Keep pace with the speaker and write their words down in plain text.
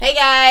Hey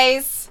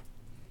guys,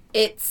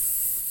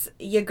 it's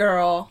your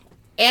girl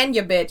and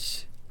your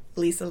bitch,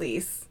 Lisa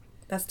Lise.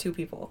 That's two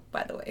people,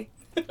 by the way.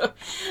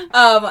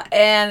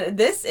 And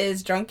this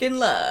is Drunken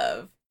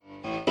Love.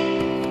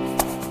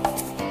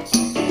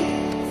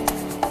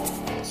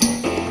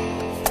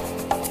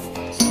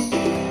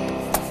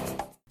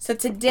 So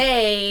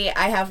today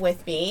I have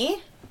with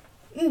me,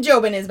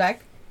 Jobin is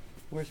back.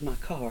 Where's my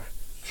car?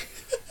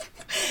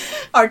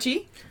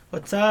 Archie.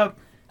 What's up?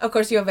 Of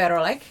course, you have Vero,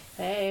 like.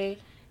 Hey.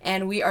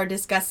 And we are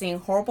discussing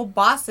horrible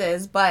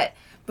bosses. But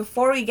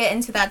before we get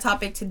into that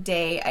topic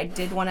today, I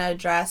did want to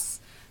address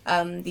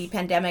the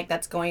pandemic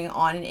that's going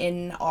on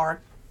in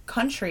our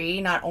country,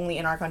 not only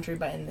in our country,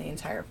 but in the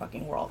entire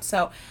fucking world.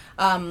 So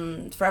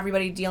for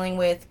everybody dealing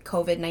with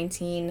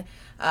COVID-19,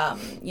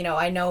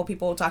 I know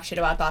people talk shit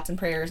about thoughts and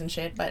prayers and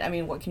shit, but I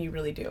mean, what can you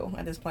really do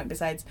at this point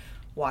besides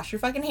wash your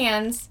fucking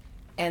hands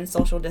and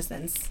social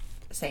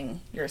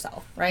distancing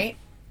yourself, right?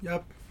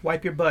 Yep.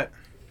 Wipe your butt.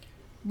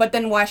 But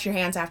then wash your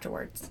hands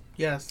afterwards.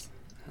 Yes.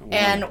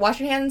 And wash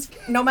your hands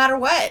no matter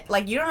what.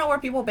 Like, you don't know where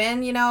people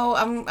been, you know.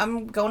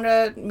 I'm going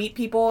to meet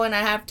people and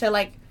I have to,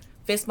 like,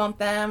 fist bump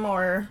them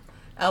or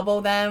elbow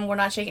them. We're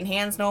not shaking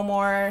hands no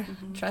more.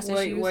 Mm-hmm. Trust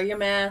issues. Wear your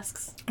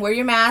masks. Wear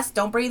your mask.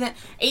 Don't breathe in.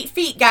 8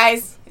 feet,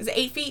 guys. Is it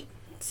 8 feet?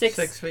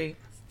 6 feet.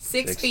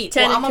 6 feet.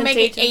 10 well, I'm going to make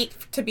it contagion.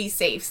 8 to be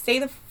safe. Stay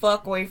the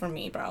fuck away from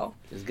me, bro.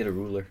 Just get a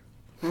ruler.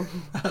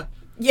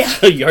 Yeah.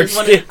 A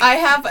yardstick. I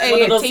have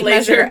a tape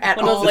measure at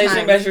all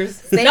times.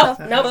 measures. No,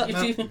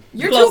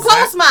 You're too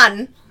close,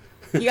 man.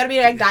 You gotta be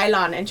like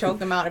Dylon and choke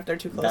them out if they're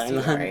too close to you,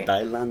 right?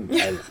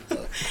 Dylan.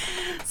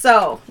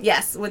 So,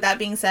 yes, with that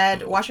being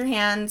said, wash your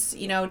hands,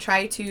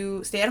 try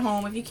to stay at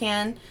home if you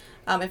can.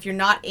 If you're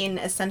not in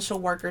essential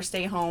worker,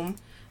 stay home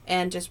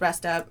and just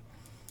rest up,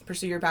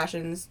 pursue your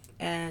passions,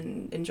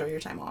 and enjoy your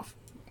time off.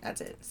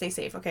 That's it. Stay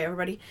safe, okay,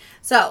 everybody?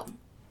 So,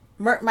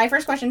 my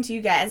first question to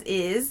you guys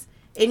is,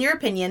 in your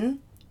opinion,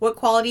 what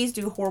qualities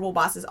do horrible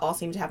bosses all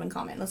seem to have in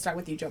common? Let's start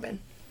with you, Jobin.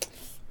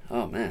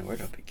 Oh man, where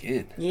do I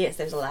begin? Yes,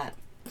 there's a lot.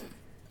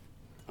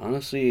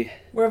 Honestly,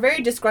 We're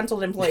very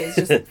disgruntled employees,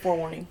 just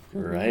forewarning.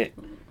 right?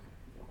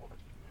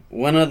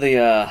 One of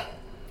the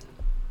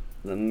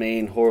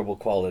main horrible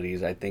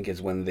qualities, I think,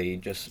 is when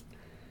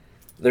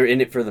they're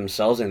in it for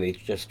themselves and they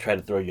just try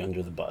to throw you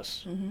under the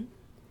bus. Mm-hmm.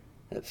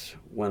 That's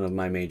one of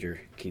my major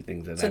key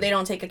things. So they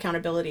don't take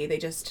accountability; they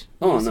just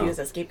Oh, use no. you as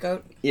a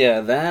scapegoat. Yeah,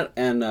 that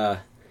and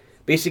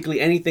basically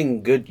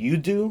anything good you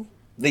do,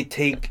 they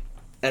take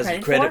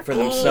as credit for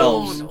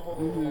themselves,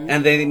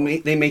 and they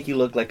make you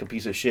look like a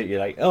piece of shit. You're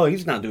like, oh,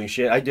 he's not doing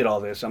shit. I did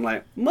all this. I'm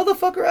like,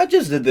 motherfucker, I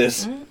just did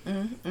this.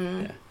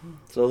 Yeah.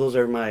 So those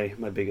are my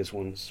biggest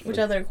ones. Which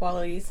other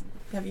qualities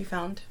have you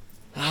found?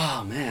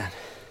 Oh man,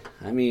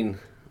 I mean,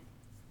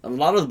 a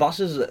lot of the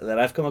bosses that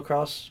I've come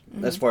across,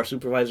 as far as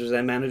supervisors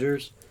and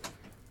managers,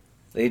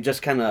 they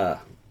just kind of,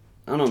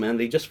 I don't know, man.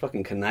 They just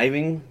fucking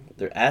conniving.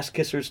 They're ass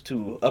kissers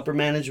to upper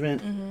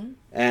management,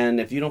 and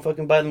if you don't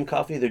fucking buy them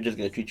coffee, they're just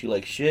gonna treat you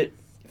like shit.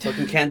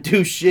 Fucking can't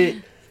do shit.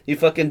 You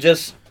fucking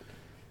just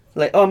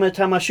like, oh, I'm gonna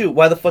tie my shoe.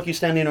 Why the fuck you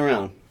standing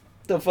around?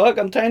 The fuck?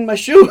 I'm tying my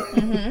shoe.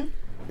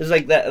 It's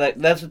like that. Like,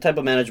 that's the type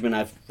of management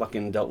I've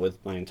fucking dealt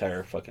with my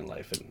entire fucking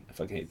life, and I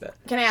fucking hate that.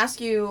 Can I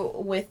ask you,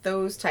 with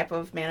those type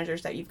of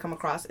managers that you've come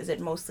across, is it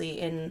mostly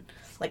in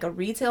like a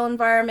retail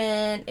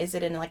environment? Is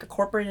it in like a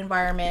corporate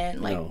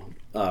environment? Like,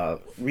 No,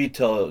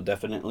 retail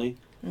definitely.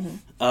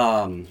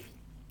 It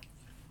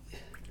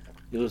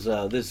was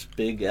this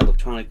big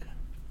electronic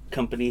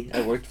company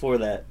I worked for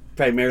that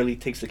primarily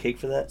takes the cake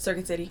for that.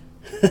 Circuit City.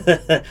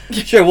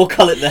 Sure, we'll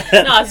call it that.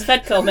 No, it's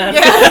Fedco, man.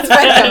 Yeah, it's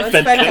Fedco.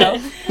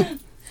 It's Fedco.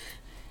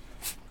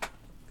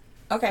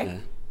 Okay. Yeah.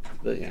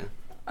 But yeah.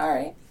 All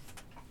right.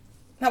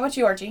 How about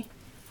you, Archie?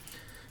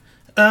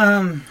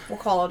 What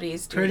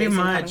qualities do Pretty they seem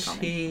to have in much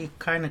common? he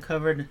kind of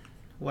covered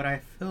what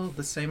I feel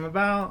the same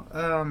about.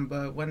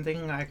 But one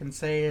thing I can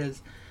say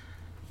is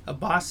a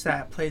boss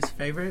that plays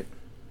favorite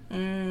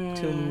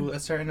to a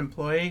certain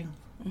employee.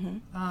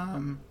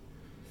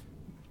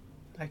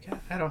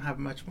 I don't have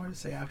much more to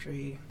say after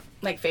he.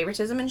 Like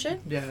favoritism and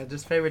shit? Yeah,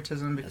 just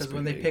favoritism, because That's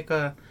when they pretty pick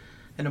an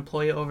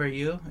employee over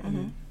you,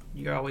 and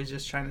you're always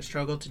just trying to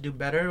struggle to do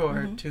better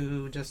or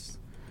to just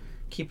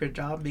keep your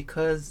job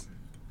because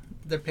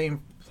they're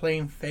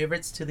playing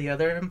favorites to the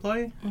other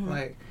employee.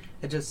 Like,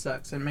 it just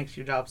sucks. It makes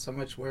your job so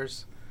much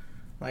worse.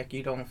 Like,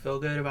 you don't feel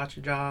good about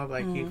your job.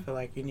 Like, you feel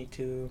like you need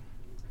to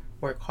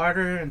work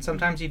harder, and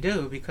sometimes you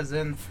do, because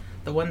then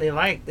the one they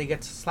like, they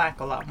get to slack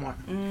a lot more.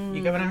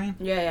 You get what I mean?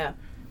 Yeah.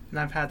 And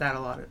I've had that a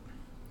lot.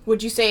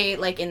 Would you say,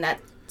 like, in that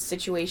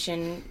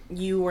situation,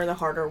 you were the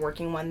harder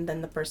working one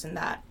than the person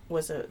that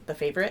was the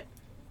favorite?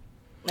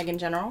 Like, in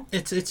general?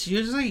 It's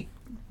usually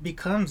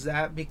becomes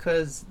that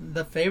because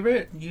the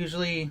favorite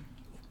usually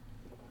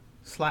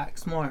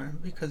slacks more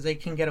because they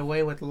can get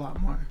away with a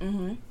lot more.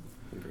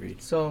 Agreed.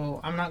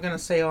 So I'm not going to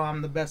say, oh,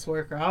 I'm the best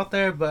worker out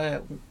there,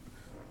 but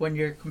when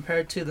you're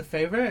compared to the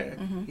favorite,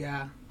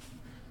 yeah,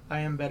 I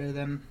am better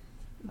than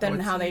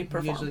How they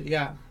perform. Usually,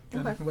 yeah,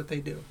 than Okay. what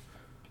they do.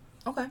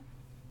 Okay.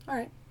 All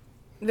right.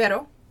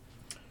 Vero?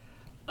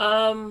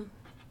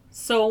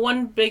 So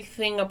one big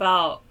thing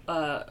about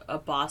a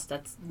boss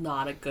that's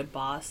not a good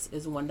boss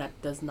is one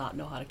that does not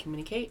know how to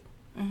communicate.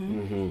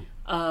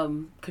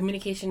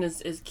 Communication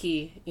is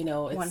key. You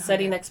know, it's 100.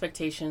 setting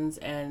expectations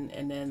and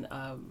then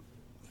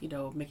you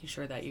know, making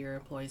sure that your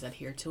employees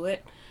adhere to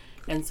it.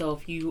 And so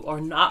if you are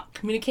not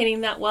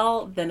communicating that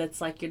well, then it's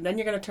like then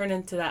you're going to turn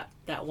into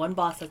that one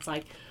boss that's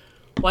like,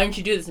 why didn't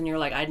you do this? And you're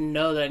like, I didn't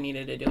know that I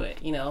needed to do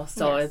it, you know?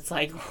 So Yes. it's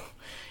like,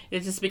 it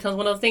just becomes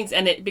one of those things.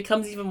 And it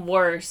becomes even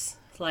worse.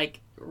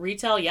 Like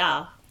retail,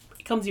 yeah, it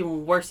becomes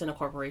even worse in a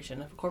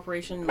corporation. If a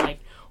corporation,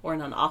 like, or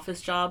in an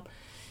office job,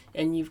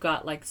 and you've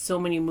got like so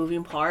many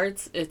moving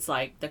parts, it's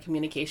like the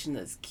communication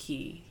is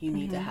key. You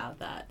need to have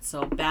that.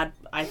 So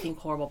I think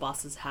horrible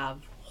bosses have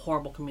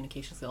horrible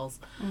communication skills.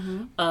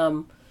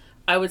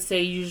 I would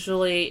say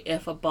usually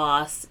if a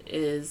boss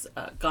is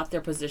got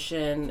their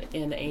position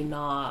in a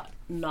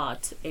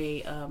not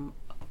a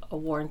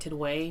warranted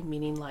way,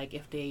 meaning like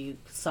if they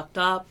sucked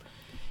up,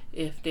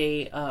 if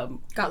they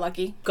Got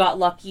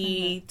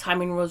lucky.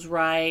 timing was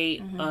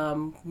right,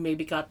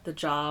 maybe got the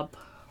job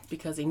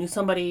because they knew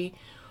somebody,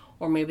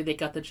 or maybe they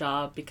got the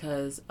job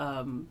because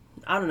I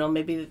don't know,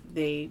 maybe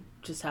they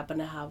just happen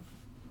to have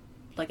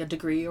like a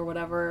degree or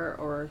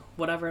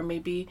whatever it may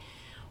be,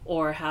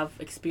 or have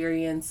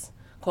experience,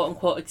 quote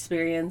unquote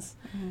experience,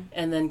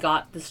 and then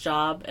got this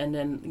job, and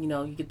then, you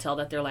know, you could tell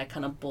that they're like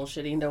kind of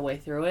bullshitting their way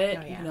through it.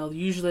 Oh, yeah. You know,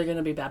 usually they're going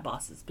to be bad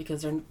bosses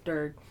because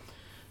they're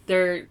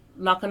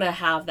not going to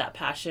have that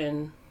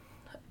passion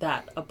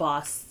that a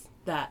boss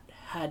that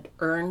had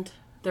earned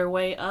their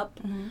way up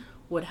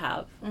would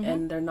have,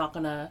 and they're not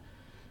going to,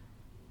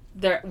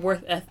 their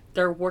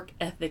work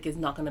ethic is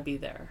not going to be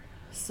there.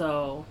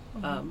 So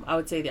I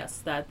would say yes,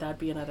 that'd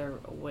be another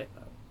way,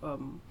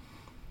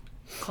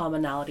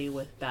 commonality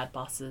with bad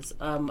bosses.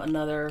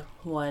 Another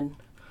one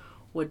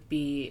would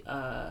be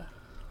I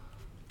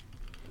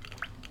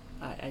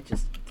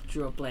just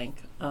drew a blank.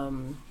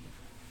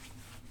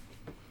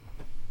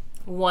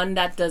 One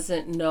that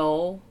doesn't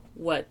know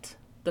what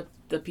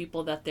the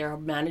people that they're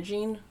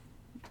managing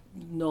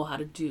know how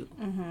to do.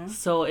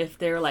 So if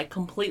they're like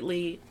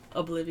completely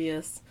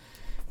oblivious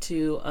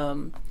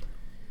to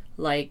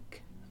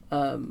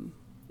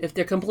if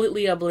they're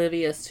completely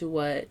oblivious to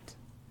what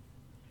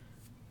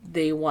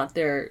they want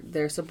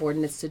their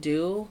subordinates to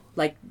do,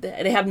 like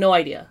they have no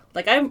idea.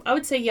 Like I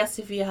would say yes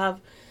if you have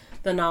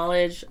the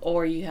knowledge,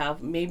 or you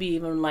have maybe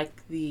even like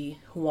you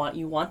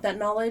want that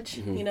knowledge,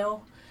 you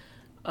know,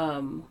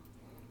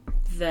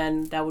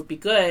 then that would be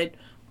good.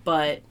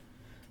 But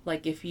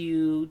like if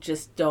you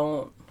just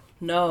don't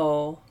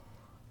know,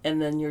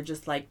 and then you're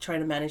just like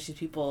trying to manage these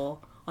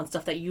people on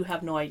stuff that you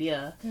have no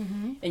idea,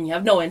 and you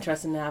have no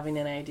interest in having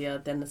an idea,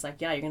 then it's like,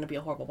 yeah, you're gonna be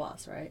a horrible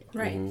boss, right?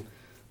 Right.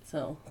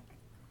 So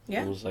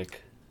Yeah. It was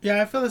like,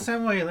 Yeah, I feel the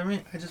same way.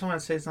 I just want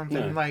to say something.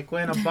 Yeah. Like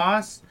when a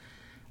boss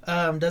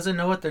doesn't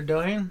know what they're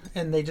doing,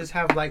 and they just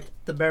have like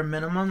the bare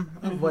minimum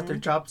of what their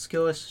job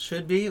skills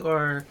should be,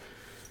 or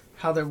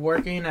how they're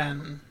working.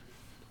 And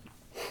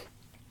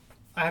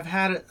I've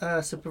had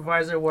a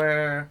supervisor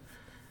where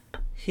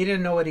he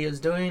didn't know what he was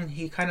doing.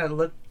 He kind of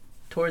looked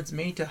towards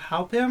me to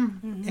help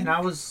him, and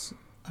I was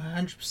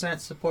 100%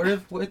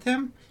 supportive with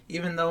him,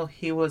 even though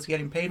he was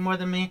getting paid more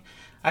than me.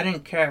 I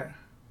didn't care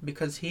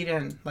because he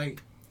didn't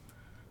like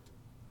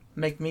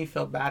make me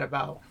feel bad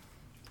about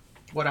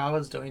what I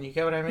was doing. You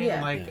get what I mean?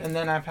 Yeah. Like, and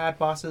then I've had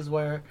bosses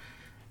where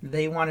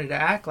they wanted to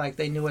act like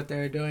they knew what they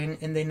were doing,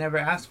 and they never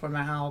asked for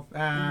my help,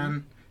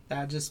 and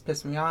that just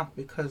pissed me off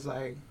because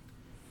like,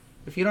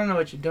 if you don't know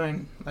what you're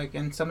doing, like,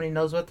 and somebody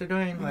knows what they're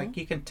doing, like,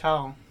 you can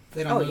tell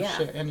they don't know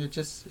shit, and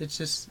it's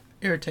just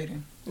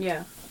irritating.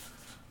 Yeah.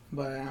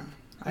 But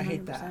I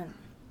hate that.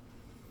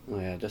 oh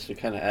yeah, just to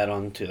kind of add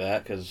on to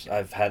that, because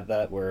I've had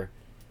that where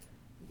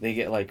they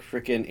get like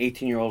freaking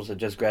 18-year-olds that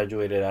just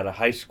graduated out of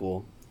high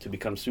school to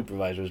become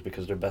supervisors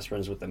because they're best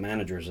friends with the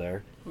managers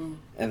there.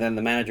 And then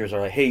the managers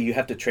are like, hey, you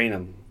have to train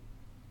him.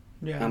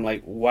 Yeah. I'm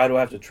like, why do I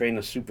have to train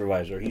a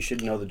supervisor? He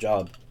should know the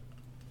job.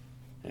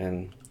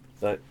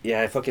 But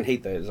yeah, I fucking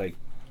hate that. It's like,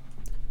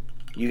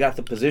 you got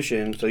the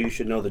position, so you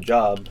should know the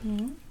job.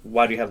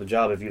 Why do you have the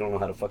job if you don't know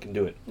how to fucking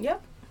do it?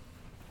 Yep.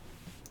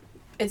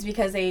 It's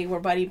because they were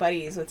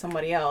buddies with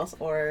somebody else,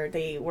 or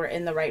they were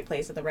in the right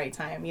place at the right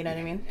time. You know what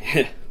I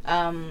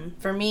mean?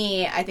 For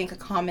me, I think a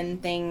common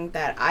thing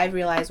that I've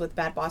realized with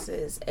bad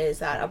bosses is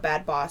that a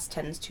bad boss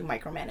tends to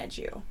micromanage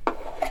you.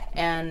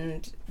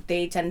 And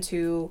they tend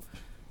to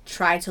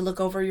try to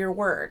look over your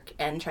work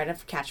and try to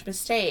catch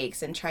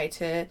mistakes and try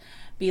to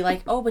be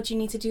like, oh, but you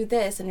need to do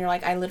this. And you're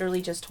like, I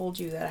literally just told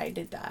you that I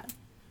did that.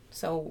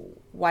 So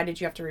why did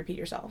you have to repeat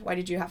yourself? Why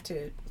did you have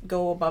to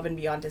go above and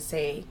beyond to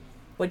say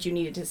what you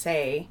needed to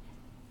say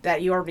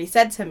that you already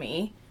said to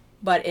me,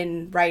 but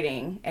in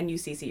writing, and you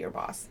CC your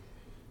boss?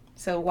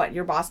 So what,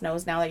 your boss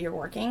knows now that you're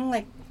working?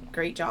 Like,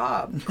 great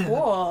job.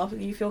 Cool. Do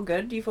you feel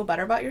good? Do you feel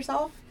better about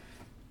yourself?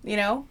 You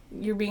know,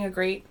 you're being a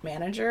great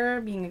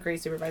manager, being a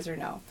great supervisor.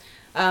 No.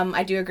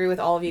 I do agree with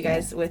all of you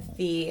guys with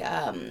the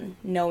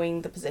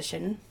knowing the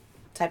position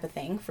type of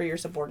thing for your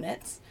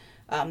subordinates.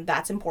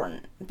 That's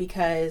important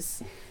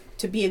because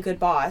to be a good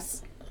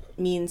boss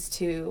means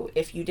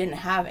if you didn't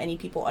have any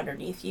people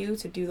underneath you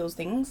to do those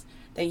things,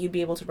 then you'd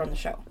be able to run the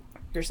show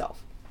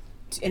yourself,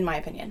 in my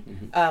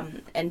opinion,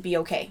 and be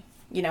okay.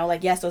 You know,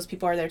 like, yes, those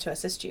people are there to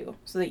assist you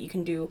so that you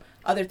can do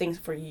other things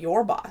for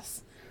your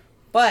boss.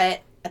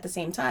 But at the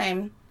same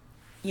time,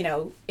 you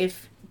know,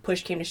 if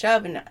push came to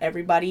shove and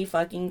everybody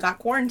fucking got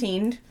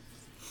quarantined,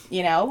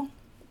 you know,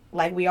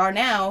 like we are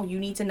now, you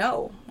need to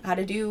know how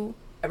to do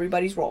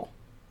everybody's role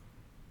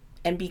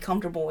and be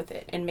comfortable with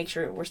it and make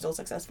sure we're still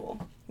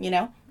successful. You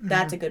know,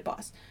 that's a good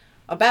boss.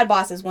 A bad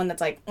boss is one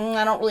that's like,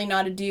 I don't really know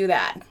how to do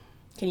that.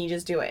 Can you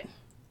just do it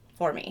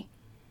for me?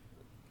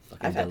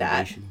 Fucking I've had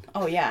delegation. that.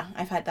 Oh yeah,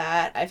 I've had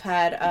that. I've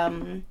had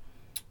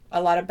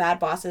a lot of bad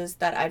bosses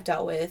that I've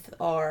dealt with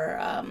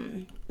are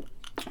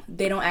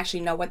they don't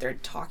actually know what they're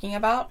talking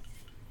about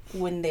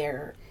when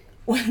they're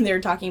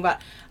talking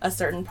about a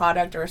certain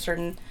product or a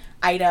certain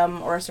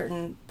item or a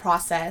certain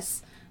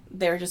process.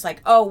 They're just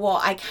like, oh,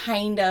 well, I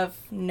kind of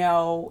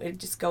know it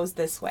just goes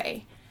this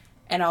way.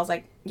 And I was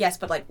like, yes,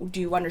 but like, do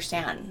you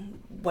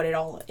understand what it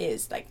all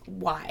is? Like,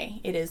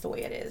 why it is the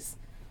way it is?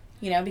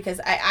 You know,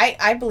 because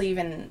I believe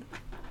in,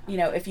 you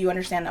know, if you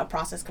understand a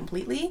process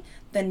completely,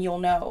 then you'll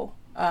know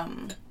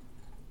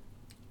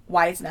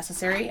why it's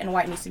necessary and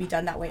why it needs to be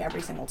done that way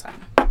every single time.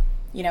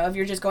 You know, if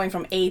you're just going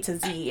from A to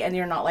Z and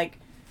you're not like,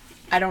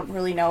 I don't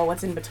really know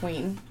what's in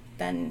between,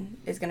 then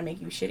it's going to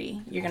make you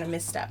shitty. You're going to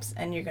miss steps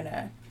and you're going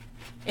to,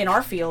 in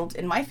our field,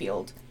 in my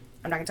field,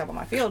 I'm not going to talk about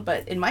my field,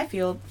 but in my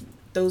field,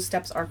 those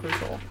steps are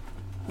crucial.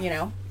 You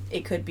know,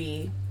 it could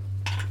be,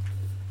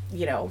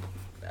 you know,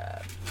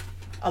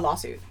 a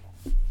lawsuit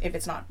if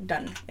it's not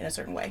done in a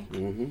certain way,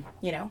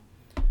 you know?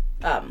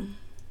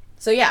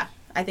 So yeah,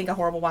 I think a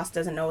horrible boss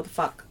doesn't know what the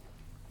fuck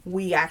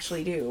we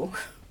actually do.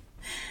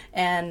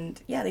 And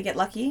yeah, they get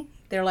lucky.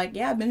 They're like,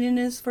 yeah, I've been in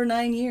this for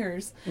 9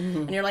 years.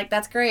 And you're like,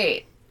 that's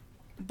great.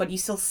 But you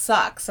still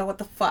suck. So what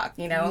the fuck,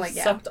 you know? You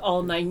sucked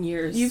all 9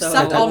 years. You've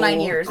sucked all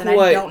 9 years, and I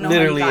don't know how you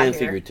literally got and here.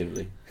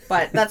 figuratively.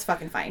 But that's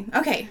fucking fine.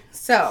 Okay,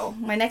 so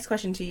my next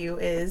question to you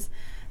is,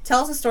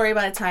 tell us a story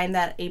about a time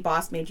that a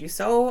boss made you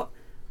so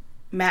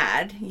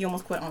mad you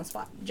almost quit on the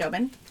spot.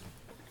 Jobin?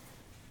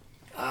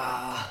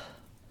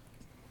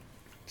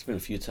 It's been a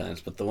few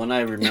times, but the one I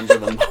remember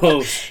the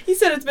most. He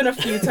said it's been a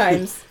few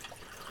times.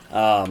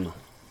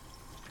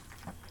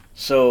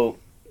 So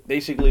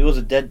basically, it was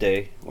a dead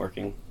day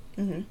working.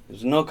 Mm-hmm.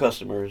 There's no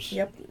customers.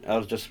 Yep. I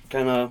was just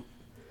kind of.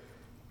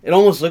 It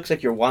almost looks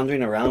like you're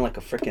wandering around like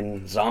a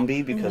freaking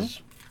zombie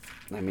because,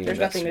 I mean, There's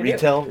that's nothing to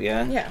retail, do.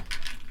 yeah. Yeah.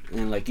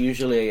 And like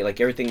usually,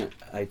 like everything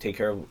I take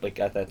care of, like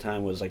at that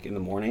time was like in the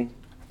morning,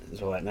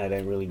 so at night I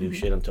didn't really do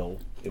shit until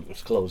it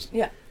was closed.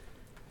 Yeah.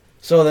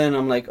 So then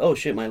I'm like, oh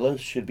shit, my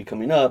lunch should be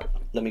coming up.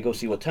 Let me go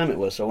see what time it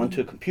was. So I went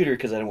to a computer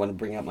because I didn't want to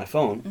bring out my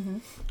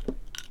phone,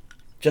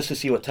 just to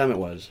see what time it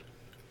was.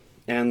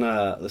 And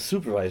the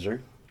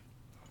supervisor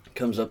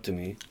comes up to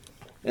me,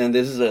 and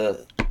this is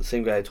the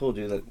same guy I told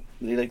you that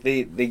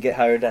they get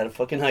hired out of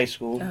fucking high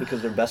school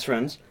because they're best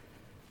friends.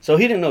 So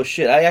he didn't know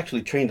shit. I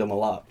actually trained him a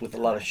lot with a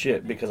lot of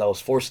shit because I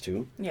was forced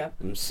to. Yeah.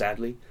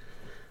 Sadly.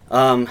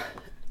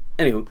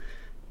 Anywho.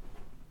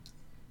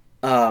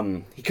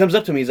 He comes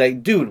up to me, he's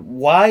like, dude,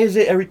 why is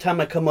it every time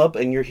I come up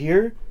and you're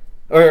here?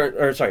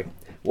 Or sorry,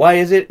 why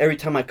is it every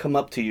time I come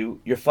up to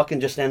you, you're fucking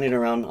just standing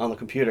around on the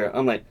computer?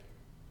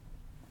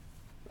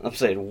 I'm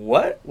saying,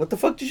 what? What the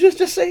fuck did you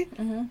just say?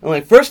 I'm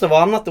like, first of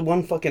all, I'm not the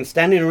one fucking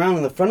standing around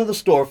in the front of the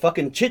store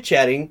fucking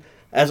chit-chatting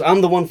as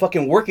I'm the one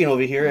fucking working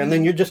over here, and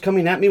then you're just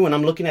coming at me when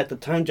I'm looking at the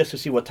time just to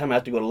see what time I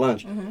have to go to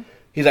lunch.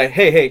 He's like,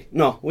 hey,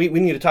 no, we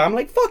need to talk. I'm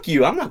like, fuck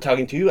you, I'm not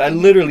talking to you. I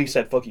literally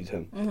said fuck you to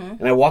him.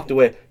 And I walked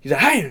away. He's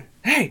like,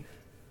 hey.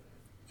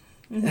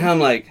 And I'm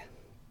like,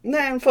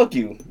 nah, fuck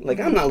you.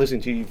 Like, I'm not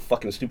listening to you,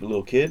 fucking stupid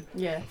little kid.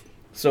 Yeah.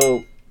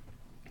 So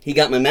he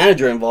got my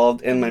manager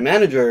involved, and my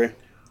manager,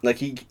 like,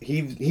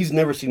 he's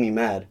never seen me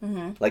mad.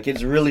 Like,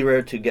 it's really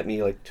rare to get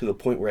me, like, to the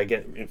point where I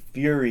get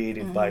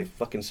infuriated by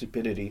fucking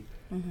stupidity.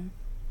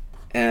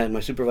 And my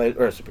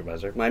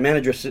supervisor, my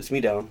manager sits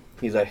me down.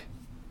 He's like,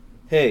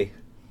 hey,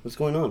 what's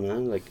going on,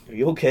 man? Like, are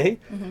you okay?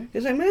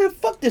 He's like, man,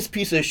 fuck this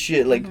piece of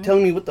shit. Like,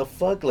 telling me what the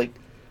fuck, like,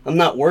 I'm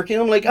not working.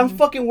 I'm like, I'm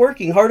fucking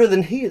working harder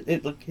than he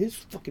is. Like, his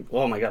fucking,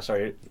 oh my god,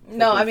 sorry.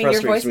 No, I mean,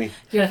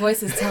 your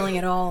voice is telling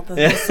it all.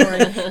 The whole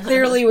story.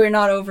 Clearly, we're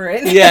not over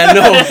it. Yeah,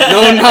 no,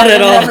 not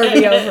at all. We'll never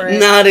be over it.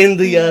 Not in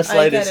the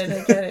slightest. I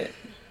get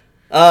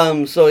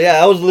it. So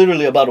yeah, I was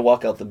literally about to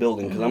walk out the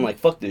building because I'm like,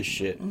 fuck this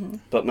shit.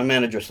 But my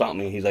manager stopped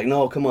me. He's like,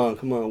 no, come on,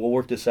 we'll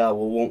work this out.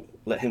 We won't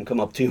let him come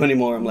up to you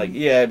anymore. I'm like,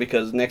 yeah,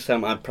 because next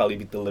time I'd probably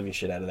beat the living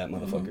shit out of that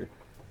motherfucker.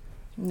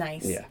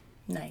 Nice. Yeah.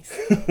 Nice.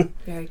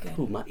 Very good.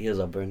 Ooh, my ears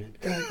are burning.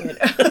 Very good.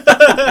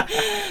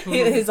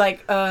 He's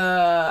like,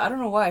 I don't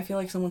know why. I feel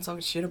like someone's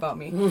talking shit about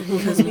me.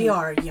 Because we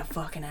are, you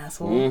fucking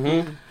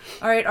asshole.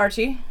 All right,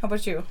 Archie, how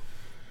about you?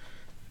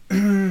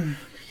 Can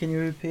you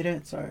repeat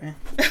it? Sorry.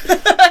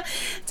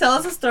 Tell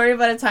us a story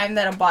about a time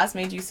that a boss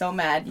made you so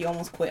mad you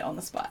almost quit on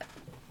the spot.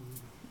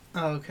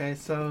 Okay,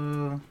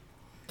 so...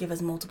 Give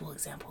us multiple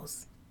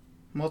examples.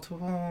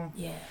 multiple.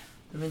 Yeah.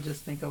 Let me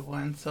just think of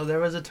one. So there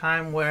was a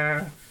time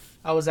where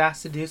I was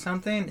asked to do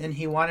something, and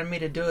he wanted me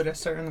to do it a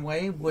certain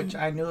way, which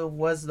I knew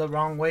was the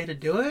wrong way to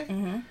do it,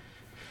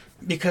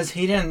 because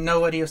he didn't know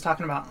what he was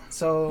talking about.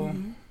 So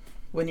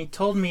when he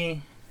told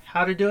me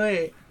how to do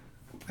it,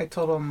 I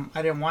told him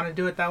I didn't want to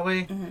do it that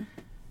way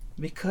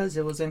because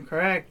it was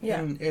incorrect,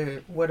 and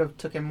it would have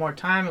taken more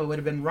time. It would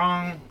have been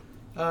wrong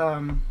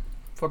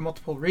for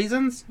multiple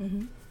reasons,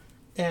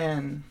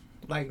 and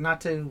like,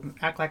 not to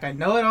act like I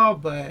know it all,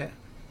 but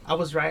I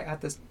was right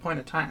at this point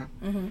of time.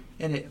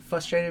 And it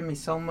frustrated me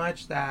so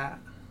much that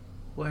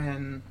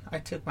when I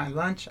took my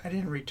lunch, I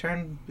didn't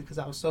return because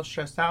I was so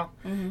stressed out,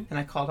 and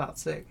I called out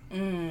sick.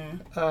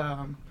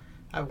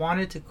 I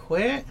wanted to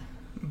quit,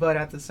 but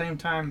at the same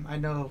time, I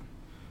know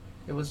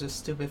it was just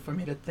stupid for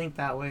me to think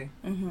that way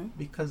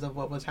because of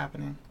what was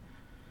happening.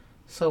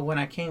 So when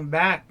I came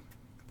back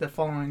the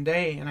following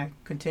day and I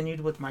continued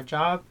with my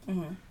job,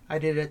 I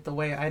did it the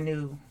way I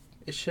knew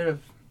it should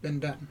have been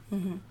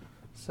done.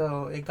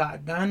 So it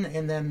got done,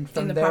 and then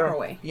from in the there, proper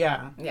way.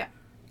 Yeah. Yeah.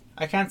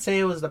 I can't say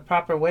it was the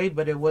proper way,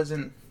 but it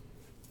wasn't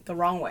The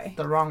wrong way.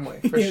 the wrong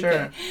way, for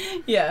sure.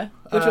 Yeah.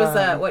 Which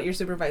was what your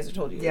supervisor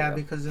told you to Yeah, do.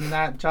 because in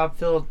that job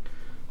field,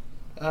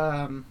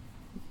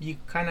 you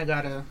kind of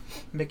got to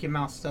Mickey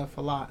Mouse stuff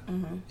a lot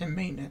in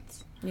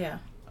maintenance. Yeah.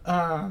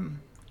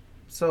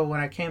 So when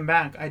I came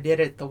back, I did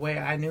it the way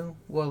I knew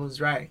what was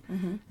right.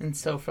 And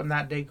so from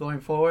that day going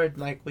forward,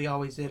 like, we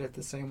always did it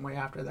the same way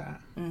after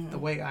that. The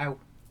way I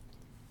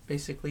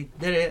basically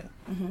did it.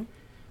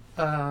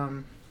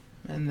 And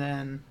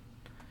then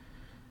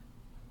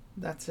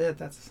that's it.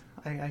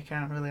 I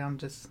can't really, I'm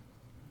just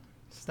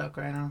stuck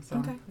right now.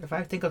 So if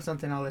I think of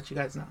something, I'll let you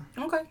guys know.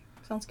 Okay.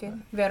 Sounds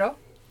good. Vero?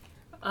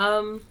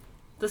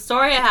 The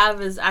story I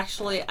have is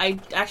I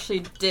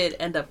actually did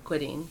end up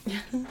quitting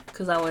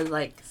because I was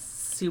like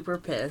super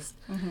pissed.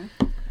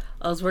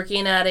 I was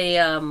working at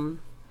a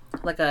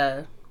like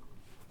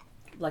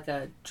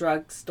a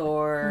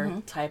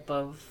drugstore type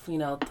of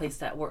place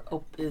that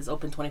is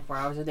open 24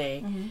 hours a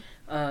day.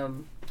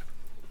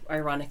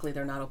 Ironically,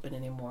 they're not open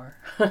anymore.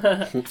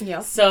 Yeah.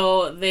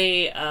 So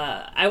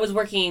I was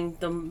working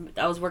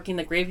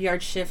the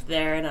graveyard shift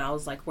there, and I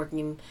was like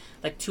working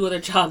like 2 other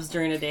jobs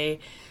during the day.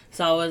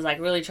 So I was like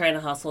really trying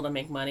to hustle to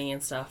make money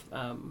and stuff,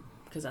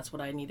 because that's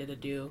what I needed to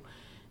do.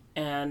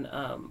 And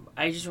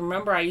I just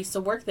remember I used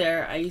to work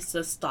there. I used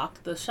to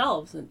stock the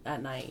shelves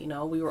at night.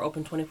 We were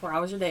open 24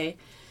 hours a day.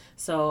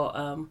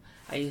 So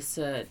I used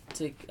to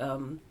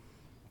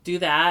do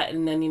that,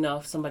 and then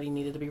if somebody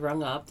needed to be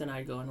rung up, then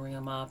I'd go and ring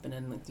them up, and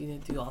then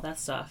do all that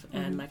stuff.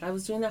 And like I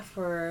was doing that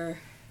for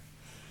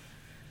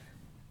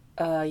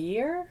a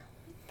year.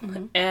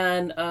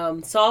 And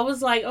so I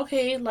was like,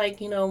 okay, like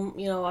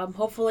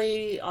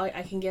hopefully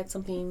I can get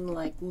something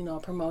like a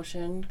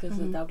promotion, because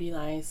that would be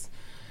nice.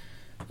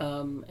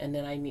 And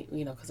then I need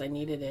because I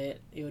needed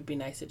it. It would be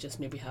nice to just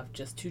maybe have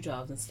just 2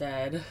 jobs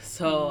instead.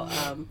 So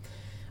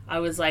I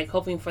was like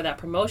hoping for that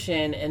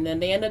promotion, and then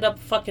they ended up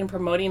fucking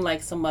promoting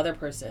like some other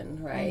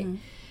person, right?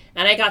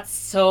 And I got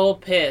so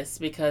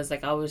pissed because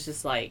like I was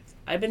just like,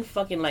 I've been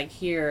fucking like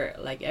here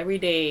like every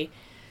day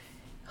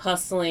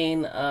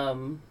hustling,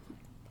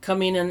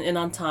 coming in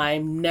on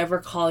time, never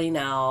calling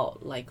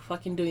out, like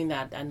fucking doing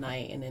that at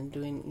night, and then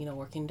doing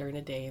working during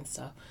the day and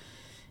stuff.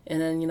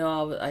 And then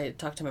I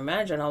talked to my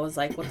manager, and I was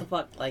like, what the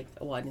fuck? Like,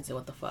 well, I didn't say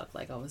what the fuck,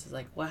 like I was just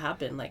like, what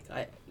happened? Like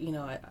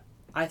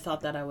I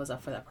thought that I was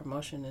up for that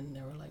promotion, and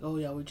they were like, oh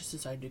yeah, we just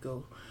decided to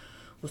go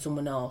with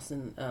someone else.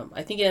 And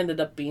I think it ended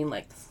up being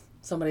like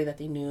somebody that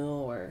they knew,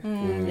 or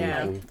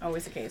Yeah,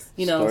 always the case.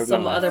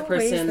 Some other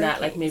Always person the that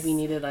like case. maybe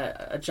needed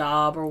a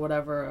job or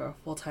whatever, or a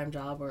full-time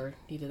job, or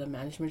needed a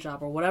management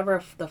job, or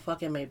whatever the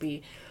fuck it may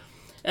be.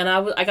 And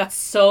I got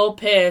so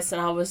pissed,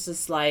 and I was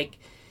just like,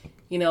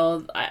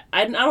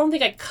 I don't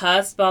think I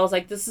cussed, but I was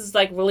like, this is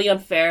like really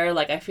unfair.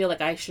 Like I feel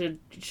like I should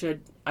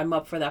I'm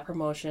up for that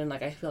promotion.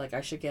 Like I feel like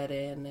I should get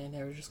it. And then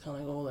they were just kind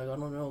of like, oh, like I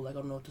don't know, like I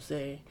don't know what to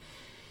say.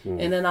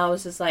 And then I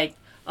was just like,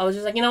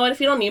 you know what? If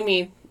you don't need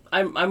me,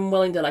 I'm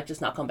willing to like just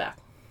not come back.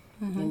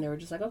 And they were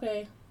just like,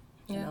 okay.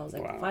 And I was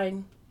like,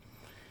 fine.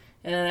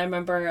 And then I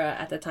remember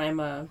at the time,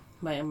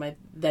 my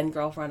then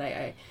girlfriend,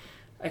 I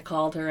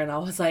called her, and I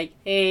was like,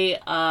 hey,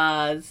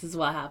 this is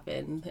what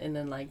happened. And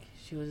then like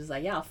she was just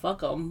like, yeah, fuck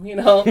them,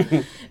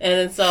 and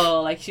then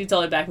so like she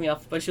totally backed me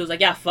up, but she was like,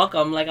 yeah, fuck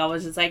them. Like I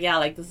was just like, yeah,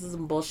 like this is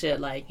some bullshit,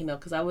 like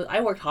because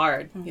I worked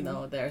hard,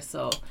 there.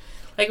 So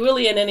like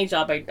really in any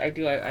job I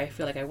do, I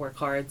feel like I work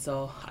hard.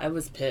 So I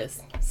was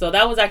pissed. So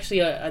that was actually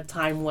a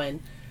time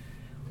when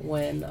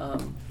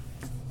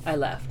I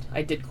left.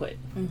 I did quit.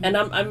 And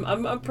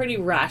I'm a pretty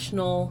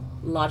rational,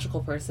 logical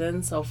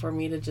person. So for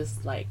me to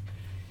just like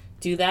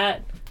do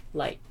that,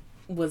 like,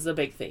 was a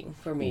big thing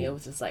for me. It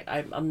was just like,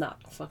 I'm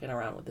not fucking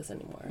around with this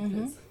anymore.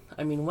 'Cause,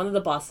 I mean, one of the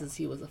bosses,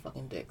 he was a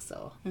fucking dick.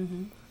 So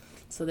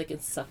so they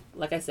can suck,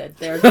 like I said,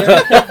 they're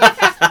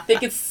they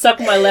can suck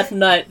my left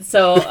nut.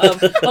 So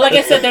but like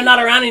I said, they're not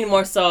around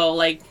anymore. So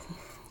like,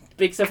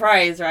 big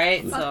surprise,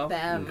 right? Fuck So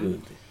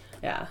them.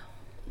 yeah.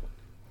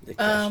 They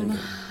crash into-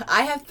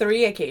 I have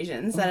 3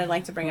 occasions that I'd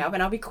like to bring up,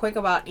 and I'll be quick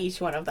about each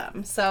one of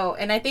them. So,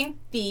 and I think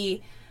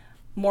the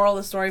moral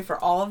of the story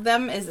for all of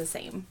them is the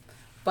same.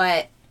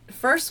 But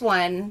first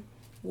one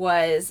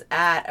was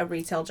at a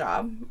retail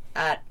job,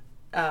 at,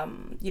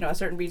 a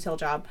certain retail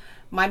job.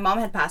 My mom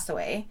had passed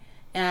away,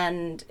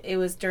 and it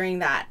was during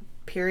that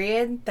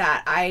period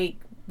that I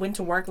went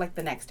to work like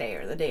the next day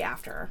or the day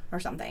after or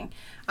something.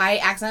 I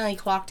accidentally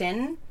clocked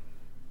in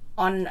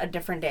on a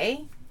different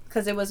day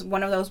because it was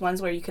one of those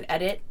ones where you could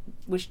edit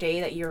which day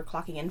that you're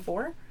clocking in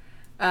for.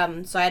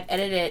 So I had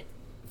edited it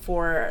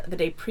for the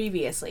day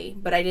previously,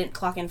 but I didn't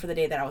clock in for the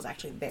day that I was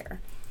actually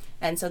there.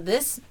 And so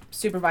this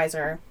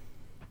supervisor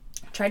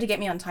tried to get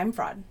me on time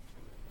fraud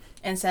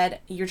and said,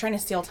 "You're trying to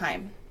steal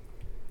time."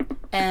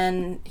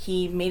 And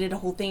he made it a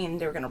whole thing, and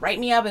they were going to write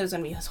me up. It was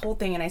going to be this whole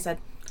thing. And I said,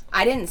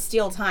 "I didn't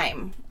steal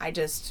time. I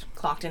just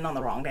clocked in on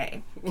the wrong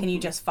day. Can you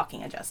just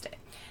fucking adjust it?"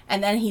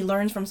 And then he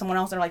learns from someone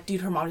else. They're like,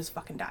 "Dude, her mom just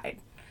fucking died."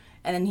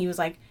 And then he was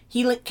like,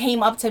 he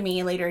came up to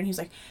me later and he was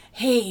like,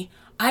 "Hey,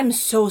 I'm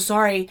so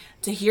sorry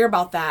to hear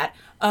about that.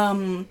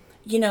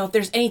 If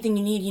there's anything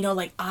you need,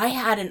 like I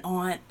had an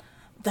aunt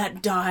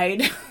that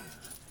died."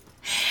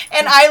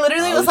 And I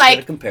literally was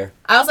like, compare.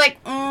 I was like,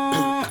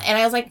 and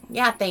I was like,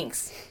 "Yeah,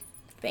 thanks.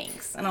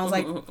 And I was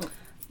like,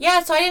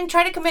 "Yeah, so I didn't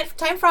try to commit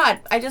time fraud.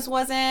 I just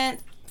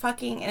wasn't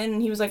fucking,"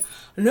 and he was like,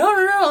 no,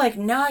 like,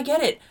 "Now I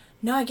get it.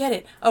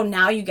 Oh,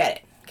 now you get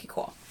it. Okay,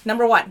 cool."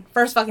 Number 1,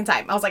 first fucking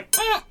time. I was like,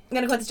 "I'm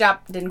gonna quit this job."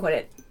 Didn't quit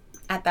it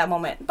at that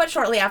moment, but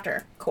shortly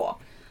after. Cool.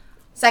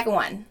 Second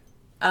one,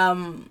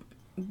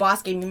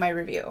 boss gave me my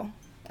review.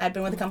 I'd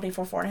been with the company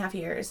for 4.5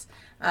 years.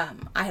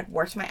 I had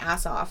worked my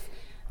ass off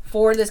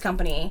for this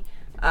company,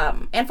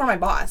 and for my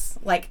boss.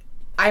 Like,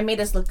 I made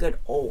us look good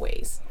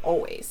always.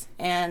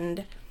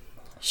 And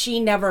she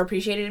never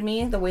appreciated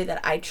me the way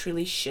that I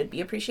truly should be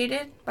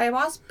appreciated by a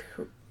boss.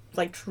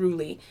 Like,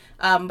 truly.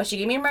 But she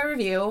gave me my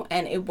review,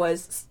 and it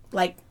was,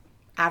 like,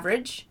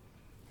 average.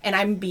 And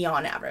I'm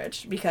beyond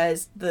average,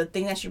 because the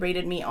thing that she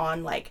rated me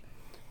on, like,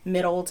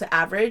 middle to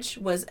average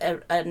was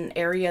an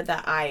area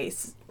that I,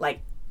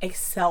 like,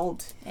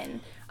 excelled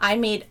in. I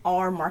made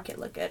our market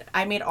look good.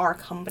 I made our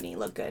company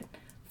look good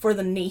for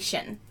the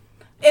nation.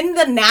 In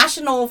the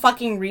national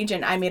fucking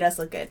region, I made us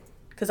look good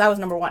because I was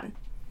number 1.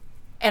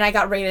 And I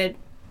got rated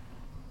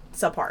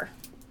subpar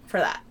for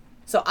that.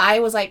 So I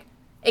was like,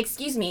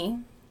 "Excuse me,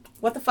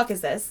 what the fuck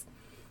is this?"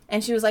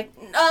 And she was like,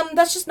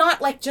 "That's just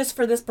not like just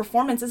for this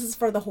performance. This is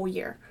for the whole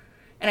year."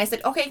 And I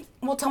said, "Okay,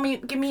 well,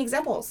 give me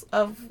examples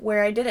of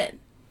where I didn't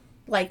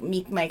like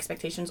meet my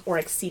expectations or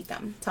exceed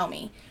them. Tell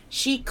me."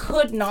 She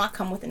could not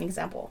come with an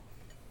example.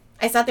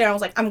 I sat there and I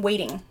was like, "I'm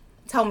waiting.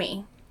 Tell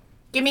me.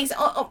 Give me,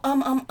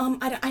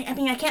 I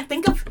mean, I can't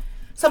think of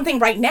something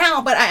right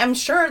now, but I'm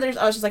sure there's,"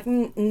 I was just like,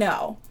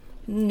 No.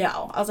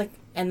 I was like,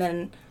 and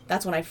then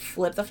that's when I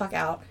flipped the fuck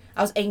out.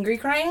 I was angry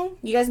crying.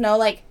 You guys know,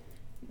 like,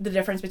 the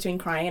difference between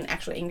crying and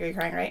actually angry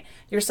crying, right?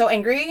 You're so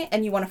angry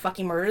and you want to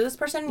fucking murder this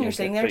person, and you're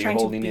sitting there trying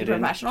to be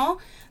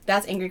professional.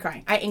 That's angry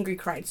crying. I angry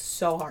cried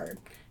so hard.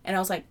 And I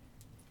was like,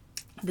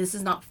 "This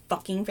is not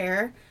fucking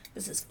fair.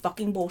 This is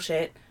fucking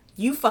bullshit.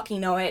 You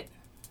fucking know it.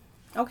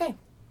 Okay.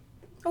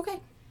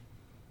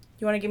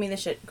 You want to give me this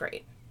shit?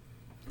 Great."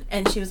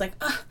 And she was like,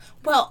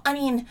 "Well, I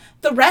mean,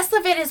 the rest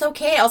of it is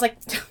okay." I was like,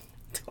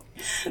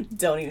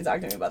 don't even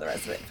talk to me about the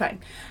rest of it. Fine.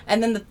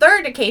 And then the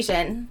third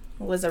occasion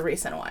was a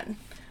recent one.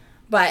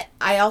 But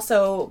I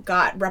also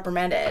got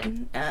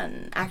reprimanded,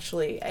 and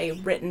actually a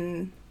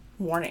written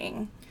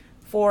warning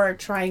for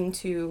trying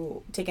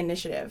to take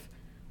initiative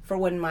for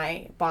when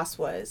my boss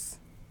was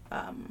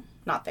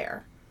not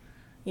there.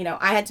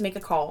 I had to make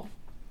a call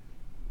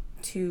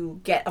to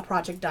get a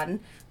project done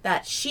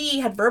that she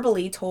had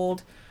verbally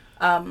told,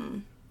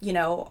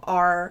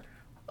 our,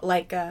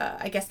 like,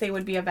 I guess they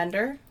would be a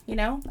vendor,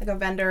 like a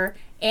vendor,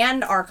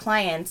 and our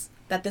clients,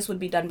 that this would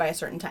be done by a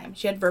certain time.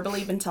 She had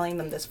verbally been telling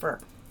them this for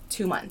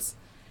 2 months.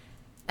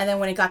 And then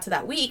when it got to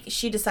that week,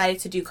 she decided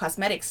to do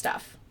cosmetic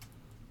stuff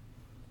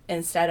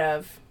instead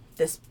of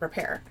this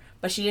repair.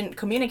 But she didn't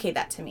communicate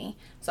that to me.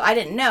 So I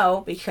didn't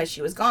know because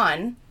she was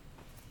gone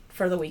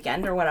for the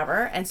weekend or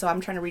whatever. And so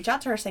I'm trying to reach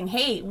out to her saying,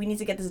 "Hey, we need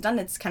to get this done.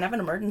 It's kind of an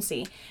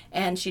emergency."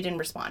 And she didn't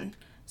respond.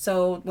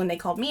 So when they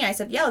called me, I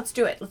said, "Yeah, let's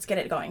do it. Let's get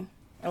it going."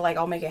 Or like,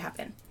 "I'll make it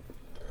happen."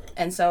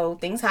 And so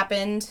things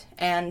happened,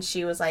 and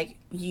she was like,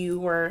 "You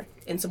were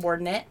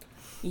insubordinate.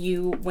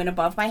 You went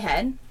above my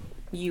head.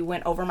 You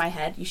went over my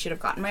head. You should have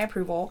gotten my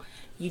approval.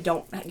 You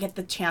don't get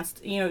the chance,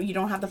 you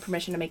don't have the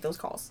permission to make those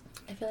calls.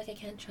 I feel like I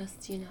can't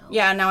trust you now."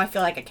 Yeah, now I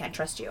feel like I can't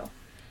trust you.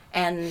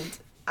 And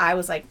I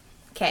was like,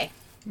 "Okay."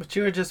 But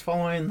you were just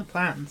following the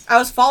plans. I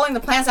was following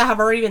the plans that have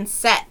already been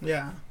set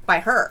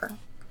by her.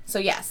 So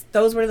yes,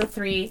 those were the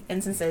 3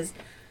 instances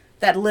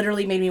that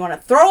literally made me want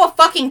to throw a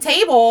fucking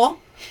table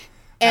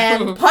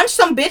and punch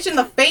some bitch in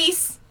the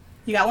face.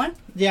 You got one?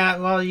 Yeah,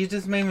 well, you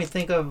just made me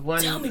think of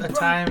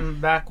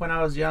time back when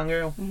I was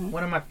younger. Mm-hmm.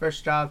 One of my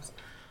first jobs,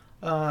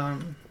 that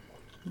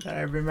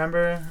I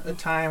remember a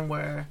time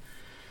where,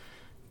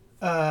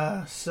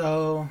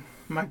 so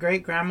my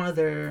great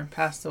grandmother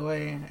passed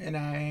away, and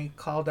I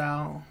called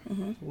out,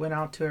 went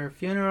out to her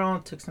funeral,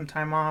 took some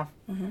time off,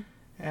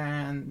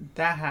 and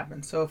that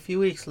happened. So a few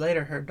weeks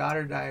later, her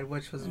daughter died,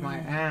 which was my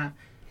aunt.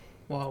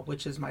 Well,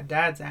 which is my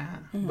dad's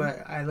aunt,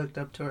 but I looked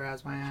up to her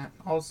as my aunt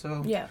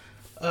also. Yeah.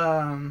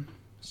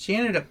 She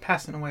ended up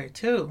passing away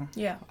too.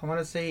 Yeah. I want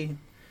to say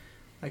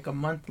like a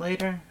month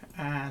later,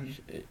 and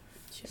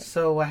Shit.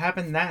 so what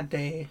happened that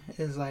day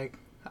is like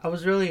I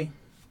was really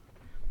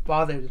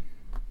bothered.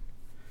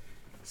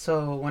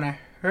 So when I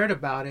heard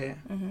about it,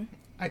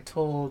 I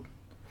told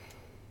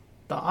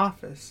the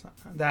office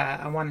that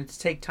I wanted to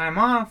take time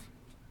off.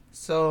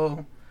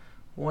 So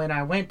when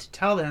I went to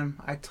tell them,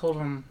 I told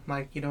them,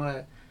 like, you know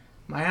what,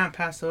 my aunt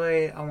passed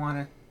away. I want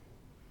to,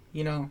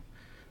 you know,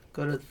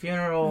 go to the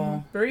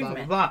funeral,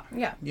 Bereavement. blah, blah, blah,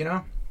 Yeah. you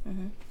know?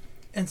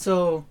 And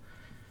so,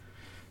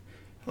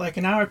 like,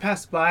 an hour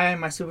passed by,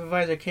 my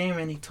supervisor came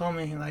and he told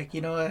me, like,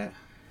 you know what,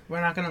 we're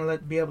not going to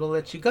be able to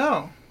let you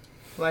go.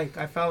 Like,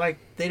 I felt like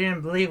they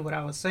didn't believe what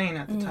I was saying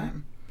at the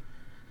time.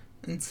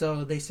 And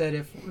so they said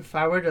if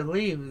I were to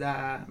leave,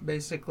 that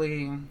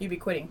basically, You'd be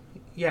quitting.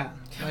 yeah,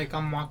 like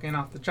I'm walking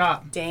off the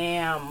job.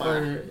 Damn.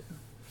 Or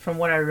from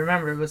what I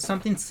remember, it was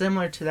something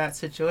similar to that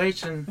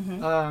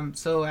situation.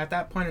 So at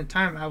that point in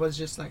time, I was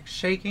just like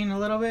shaking a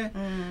little bit.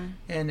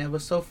 And it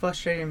was so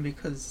frustrating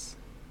because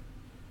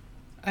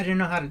I didn't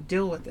know how to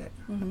deal with it,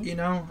 you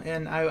know?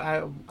 And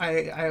I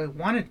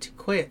wanted to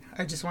quit.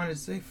 I just wanted to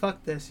say,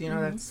 fuck this, you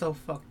know, that's so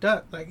fucked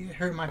up. Like, it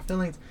hurt my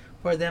feelings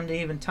for them to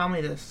even tell me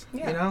this,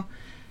 you know?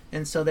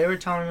 And so they were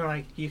telling me,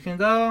 like, you can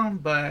go,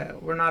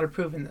 but we're not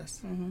approving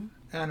this.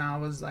 And I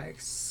was,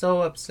 like,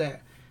 so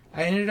upset.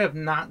 I ended up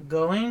not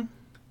going,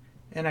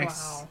 and I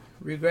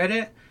regret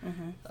it.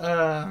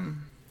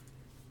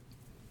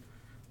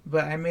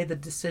 But I made the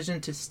decision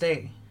to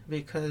stay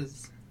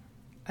because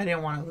I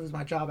didn't want to lose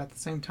my job at the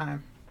same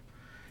time.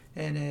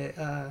 And it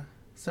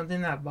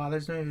something that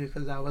bothers me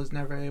because I was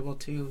never able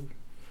to,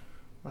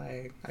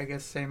 like, I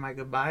guess say my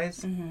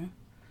goodbyes.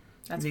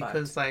 That's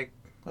because, like,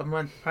 a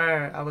month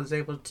prior, I was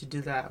able to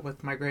do that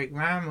with my great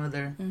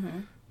grandmother.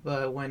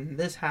 But when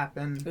this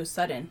happened, it was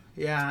sudden.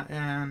 Yeah,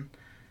 and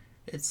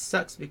it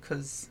sucks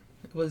because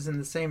it was in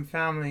the same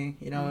family.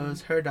 You know, it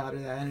was her daughter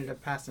that ended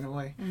up passing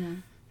away.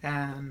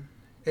 And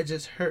it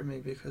just hurt me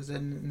because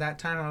in that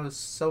time I was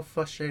so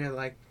frustrated,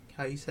 like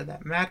how you said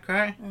that mad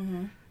cry.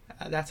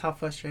 That's how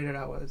frustrated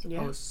I was.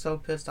 I was so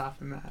pissed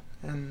off and mad.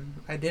 And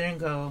I didn't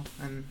go,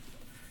 and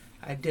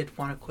I did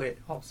want to quit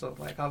also.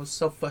 Like, I was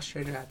so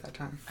frustrated at that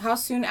time. How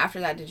soon after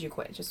that did you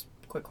quit? Just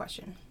quick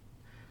question.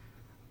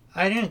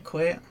 I didn't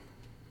quit.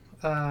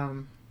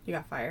 You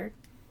got fired?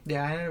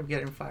 Yeah, I ended up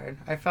getting fired.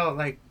 I felt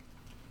like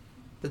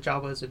the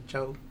job was a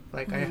joke.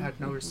 Like, I had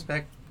no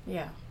respect.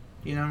 Yeah.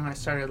 You know, I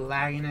started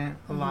lagging it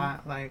a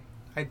lot. Like,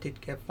 I did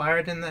get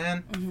fired in the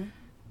end.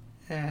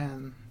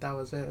 And that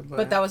was it.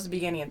 But that was the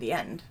beginning of the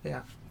end.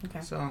 Yeah.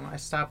 Okay. So I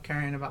stopped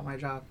caring about my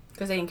job.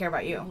 Because they didn't care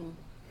about you.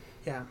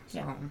 Yeah.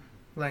 So,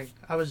 like,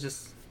 I was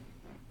just,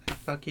 like,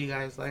 fuck you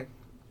guys. Like,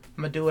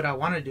 I'm going to do what I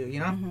want to do, you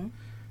know?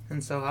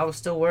 And so I was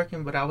still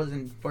working, but I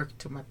wasn't working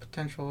to my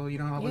potential, you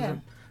know? I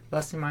wasn't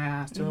busting my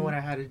ass, doing what I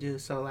had to do.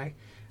 So, like,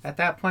 at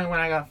that point when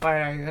I got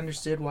fired, I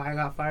understood why I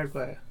got fired,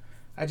 but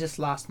I just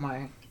lost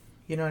my,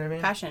 you know what I mean?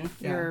 Passion.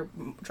 Your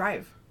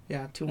drive.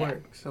 Yeah, to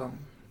work. So,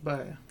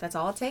 but... That's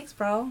all it takes,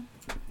 bro.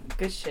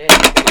 Good shit.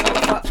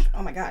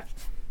 Oh, my God.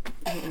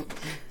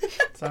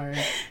 Sorry.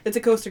 It's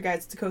a coaster,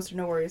 guys. It's a coaster.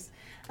 No worries.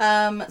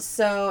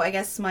 So I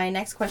guess my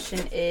next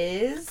question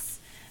is,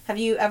 have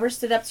you ever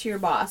stood up to your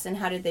boss and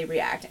how did they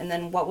react? And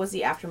then what was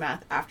the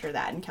aftermath after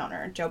that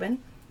encounter? Jobin?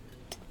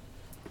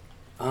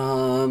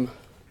 Well,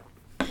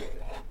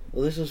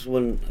 this is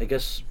when, I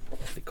guess,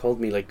 they called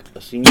me, like,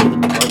 a senior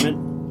in the department.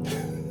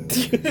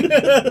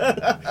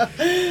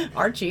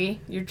 Archie,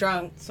 you're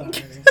drunk. Sorry.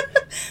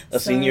 A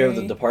senior of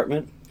the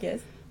department. Yes.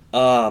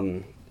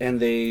 And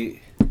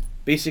they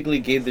basically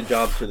gave the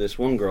job to this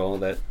one girl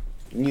that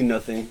knew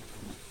nothing.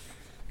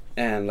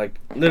 And, like,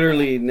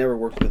 literally never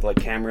worked with, like,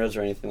 cameras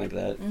or anything like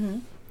that.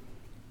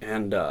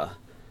 And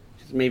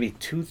she's maybe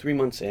 2-3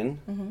 months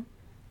in.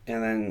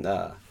 And then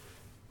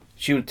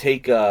she would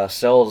take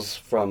cells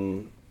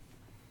from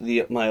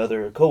my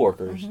other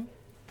coworkers.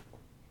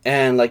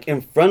 And, like,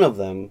 in front of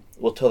them,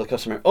 will tell the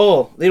customer,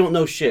 oh, they don't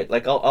know shit.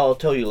 Like, I'll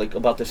tell you, like,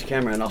 about this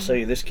camera, and I'll sell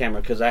you this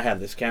camera because I have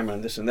this camera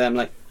and this and that. I'm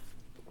like,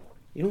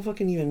 you don't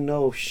fucking even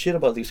know shit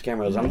about these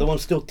cameras. I'm the one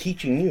still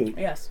teaching you.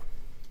 Yes.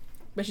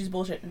 But she's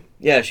bullshitting.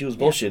 Yeah, she was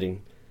bullshitting.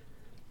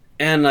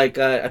 And, like,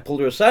 I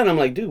pulled her aside, and I'm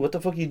like, dude, what the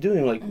fuck are you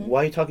doing? Like,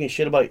 why are you talking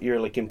shit about your,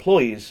 like,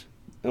 employees?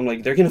 I'm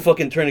like, they're gonna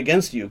fucking turn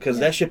against you, because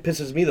that shit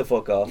pisses me the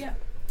fuck off. Yeah.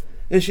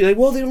 And she's like,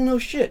 well, they don't know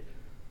shit.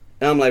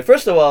 And I'm like,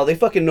 first of all, they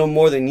fucking know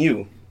more than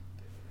you.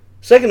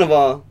 Second of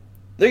all,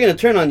 they're gonna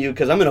turn on you,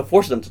 because I'm gonna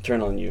force them to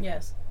turn on you.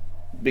 Yes.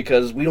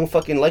 Because we don't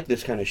fucking like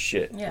this kind of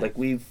shit. Yeah. Like,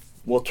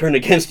 we'll turn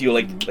against you,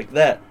 like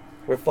that.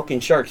 We're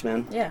fucking sharks,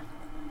 man. Yeah.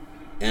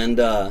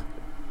 And,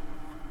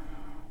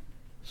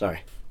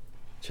 sorry.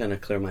 Trying to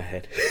clear my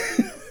head.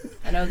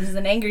 I know this is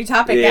an angry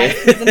topic, guys.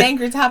 It's an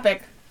angry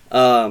topic.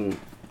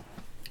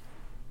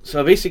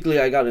 So basically,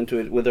 I got into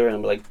it with her, and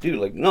I'm like, dude,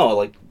 like, no,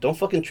 like, don't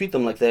fucking treat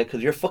them like that,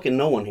 because you're fucking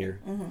no one here.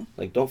 Mm-hmm.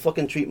 Like, don't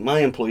fucking treat my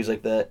employees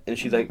like that. And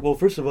she's like, well,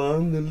 first of all,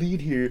 I'm the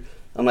lead here.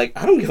 I'm like,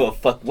 I don't give a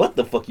fuck what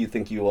the fuck you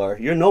think you are.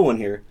 You're no one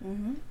here.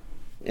 Mm-hmm.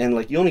 And,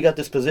 like, you only got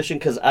this position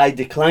because I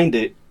declined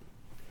it.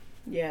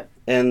 Yep.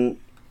 And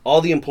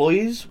all the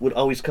employees would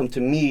always come to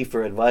me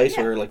for advice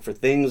Yeah. or, like, for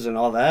things and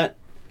all that,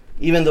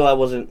 even though I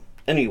wasn't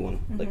anyone.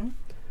 Mm-hmm. Like,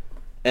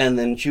 and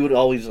then she would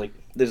always, like,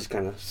 this is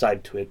kind of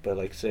side to it, but,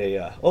 like, say,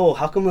 oh,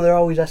 how come they're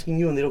always asking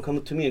you and they don't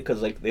come to me?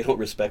 Because, like, they don't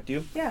respect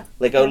you. Yeah.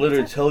 Like, I would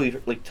literally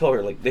 100%. tell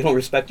her, like, they don't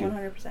respect you.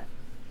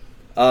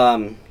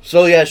 100%.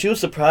 So, yeah, she was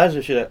surprised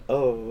and she's like,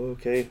 oh,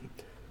 okay.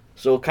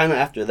 So, kind of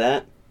after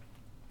that,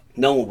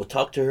 no one would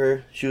talk to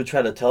her. She would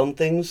try to tell them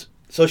things.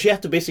 So, she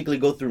had to basically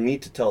go through me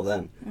to tell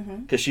them.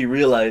 Because she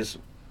realized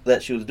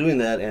that she was doing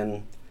that,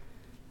 and,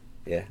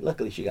 yeah,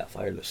 luckily she got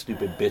fired, the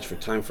stupid bitch, for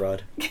time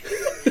fraud.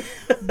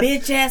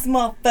 Bitch ass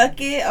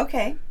motherfucker.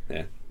 Okay.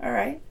 Yeah. All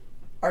right.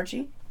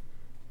 Archie,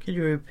 Could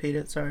you repeat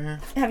it? Sorry.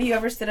 have you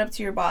ever stood up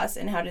to your boss,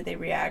 and how did they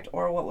react,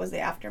 or what was the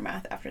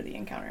aftermath after the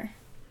encounter?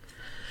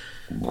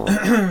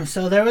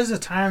 So there was a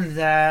time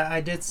that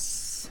I did.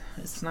 It's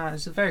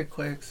very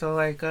quick. So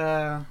like,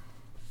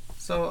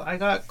 so I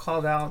got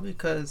called out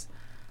because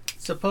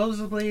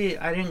supposedly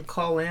I didn't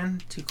call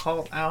in to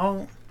call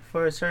out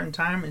for a certain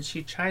time, and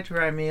she tried to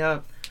write me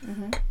up,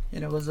 Mm-hmm.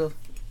 and it was a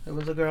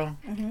girl.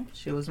 Mm-hmm.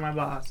 She was my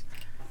boss.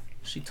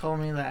 She told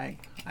me that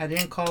I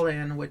didn't call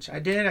in, which I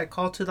did. I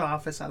called to the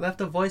office. I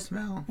left a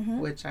voicemail, Mhm.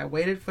 which I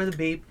waited for the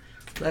beep,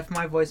 left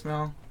my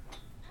voicemail.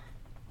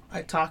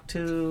 I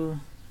told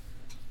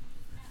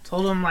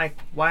him like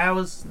why I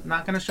was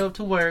not going to show up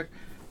to work.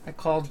 I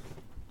called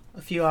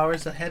a few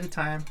hours ahead of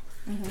time,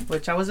 Mm-hmm.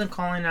 which I wasn't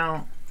calling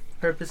out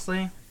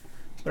purposely,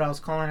 but I was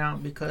calling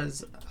out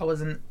because I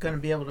wasn't going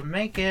to be able to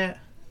make it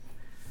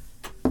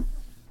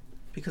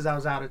because I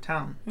was out of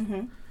town.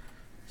 Mm-hmm.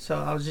 So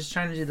I was just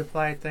trying to do the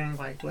polite thing,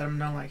 like let them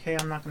know, like, hey,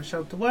 I'm not going to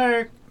show up to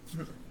work.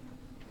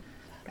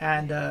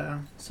 And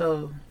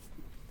so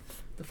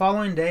the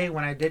following day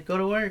when I did go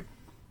to work,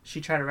 she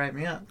tried to write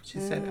me up. She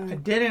said, I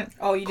didn't.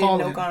 Oh, you call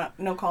didn't in.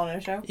 no call no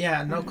show?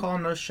 Yeah, no call,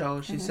 no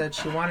show. She said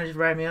she wanted to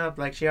write me up.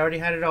 Like, she already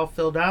had it all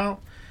filled out.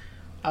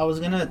 I was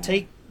going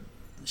to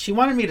she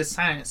wanted me to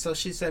sign it. So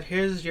she said,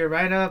 here's your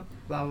write-up,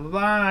 blah, blah, blah.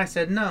 I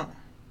said, no.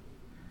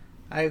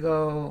 I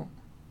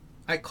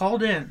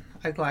called in.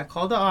 I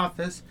called the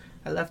office.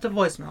 I left a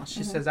voicemail.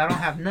 She says, I don't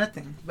have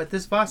nothing. But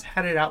this boss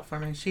had it out for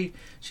me. She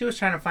was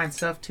trying to find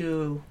stuff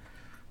to,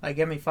 like,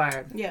 get me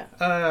fired. Yeah.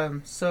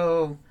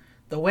 So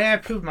the way I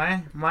proved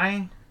my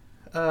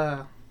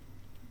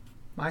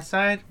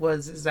side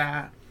is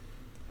that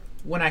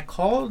when I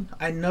called,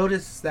 I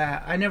noticed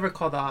that I never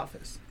called the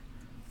office.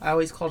 I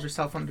always called her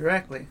cell phone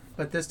directly.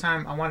 But this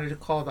time I wanted to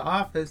call the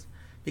office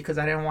because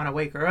I didn't want to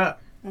wake her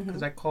up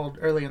because I called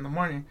early in the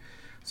morning.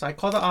 So I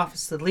called the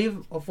office to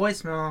leave a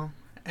voicemail,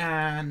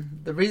 and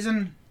the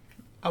reason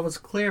I was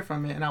clear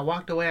from it and I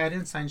walked away, I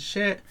didn't sign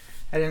shit.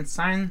 I didn't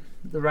sign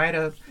the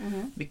write-up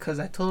because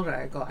I told her,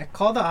 I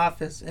called the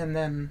office, and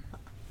then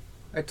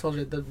I told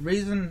her the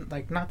reason,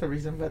 like, not the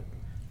reason, but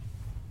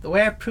the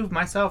way I proved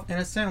myself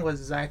innocent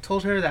was I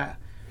told her that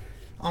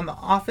on the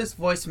office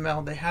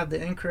voicemail, they have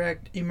the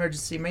incorrect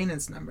emergency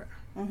maintenance number.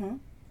 Mm-hmm.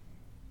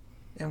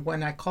 And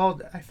when I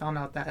called, I found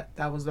out that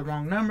that was the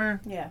wrong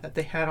number that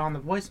they had on the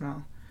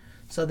voicemail.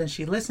 So then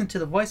she listened to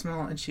the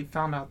voicemail and she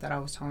found out that I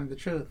was telling the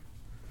truth.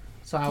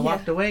 So I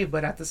walked away,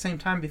 but at the same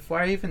time, before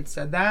I even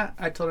said that,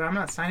 I told her I'm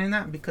not signing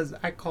that because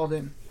I called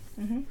in.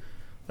 Mm-hmm.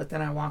 But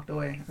then I walked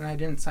away and I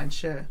didn't sign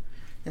shit.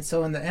 And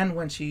so in the end,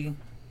 when she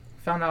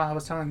found out I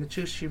was telling the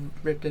truth, she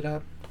ripped it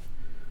up.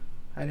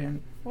 I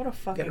didn't What a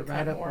fucking get a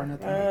write-up or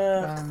cunt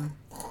nothing.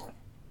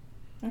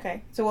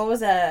 Okay. So what was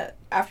the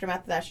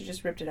aftermath of that? She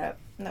just ripped it up,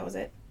 and that was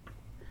it.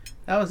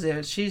 That was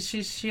it.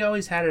 She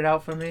always had it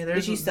out for me.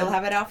 Did she still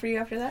have it out for you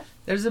after that?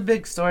 There's a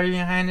big story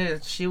behind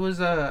it. She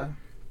was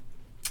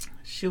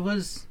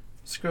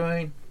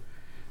screwing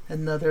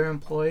another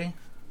employee.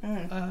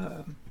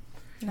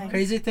 Nice.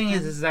 Crazy thing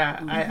is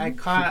that I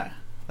caught,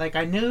 like,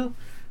 I knew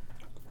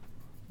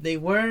they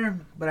were,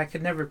 but I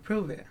could never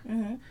prove it.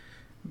 Mm-hmm.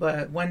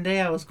 But one day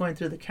I was going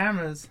through the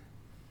cameras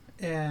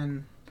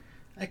and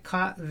I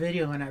caught a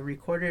video and I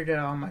recorded it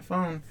on my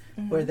phone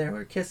where they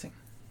were kissing.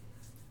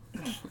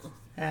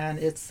 And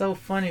it's so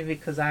funny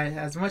because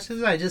as much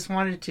as I just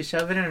wanted to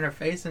shove it in her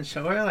face and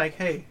show her, like,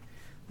 hey,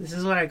 this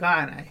is what I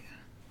got,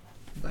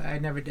 but I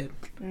never did.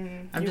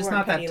 I'm just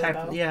not that type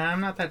of,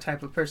 I'm not that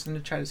type of person to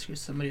try to screw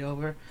somebody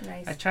over.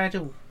 Nice. I tried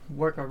to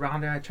work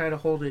around it. I tried to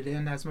hold it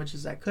in as much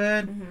as I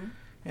could. Mm-hmm.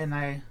 And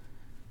I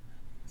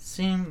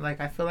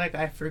feel like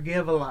I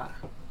forgive a lot.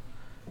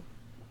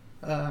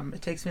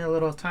 It takes me a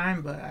little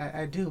time, but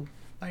I do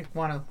like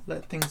want to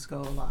let things go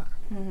a lot.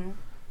 Mm-hmm.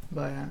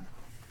 But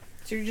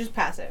So you're just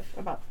passive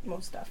about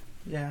most stuff.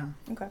 yeah.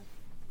 Okay.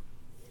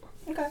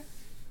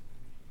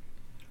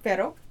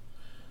 Pero?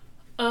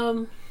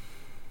 I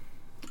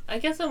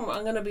guess I'm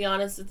gonna be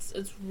honest.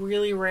 It's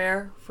really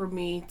rare for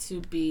me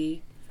to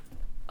be,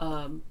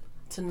 to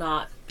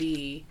not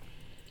be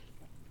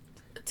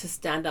to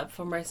stand up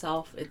for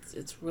myself,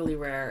 it's really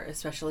rare,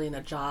 especially in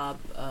a job.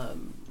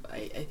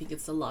 I think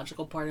it's the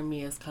logical part of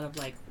me is kind of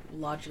like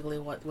logically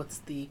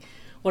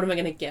what am I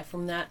gonna get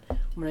from that?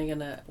 What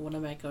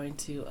am I going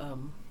to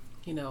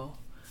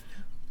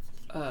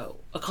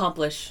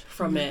accomplish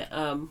from it?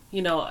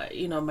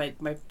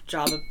 My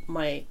job,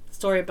 my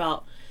story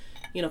about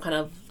kind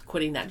of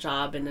quitting that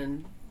job and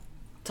then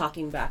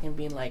talking back and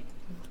being like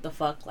the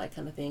fuck, like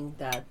kind of thing.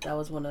 That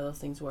was one of those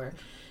things where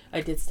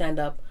I did stand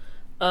up.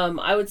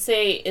 I would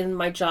say in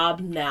my job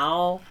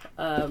now,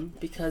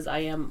 because I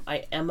am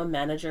a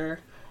manager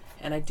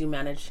and I do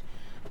manage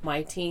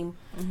my team.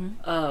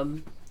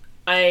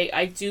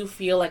 I do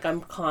feel like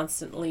I'm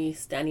constantly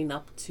standing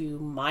up to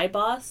my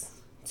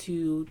boss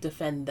to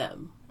defend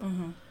them.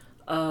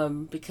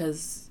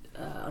 Because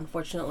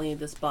unfortunately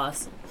this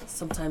boss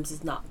sometimes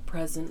is not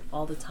present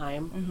all the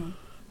time.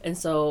 And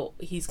so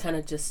he's kind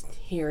of just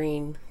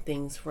hearing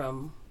things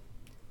from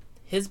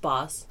his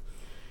boss,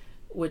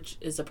 which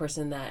is a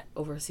person that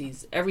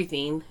oversees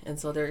everything. And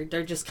so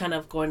they're just kind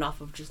of going off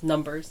of just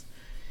numbers.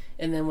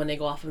 And then when they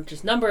go off of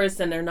just numbers,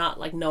 then they're not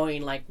like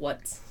knowing like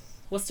what's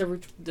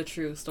the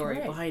true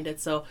story behind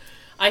it. So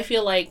I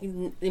feel like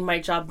in my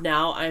job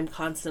now, I'm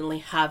constantly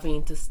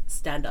having to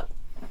stand up,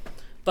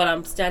 but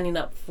I'm standing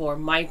up for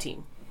my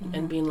team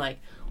and being like,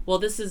 well,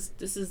 this is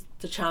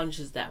the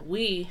challenges that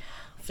we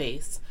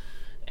face.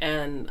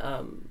 And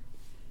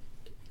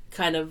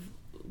kind of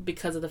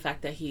because of the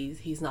fact that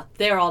he's not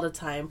there all the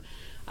time,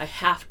 I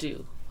have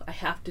to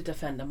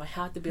defend him. I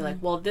have to be like,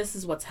 well, this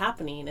is what's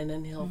happening. And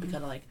then he'll be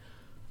kind of like,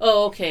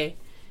 oh, okay.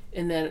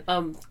 And then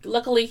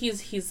luckily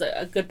he's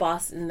a good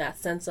boss in that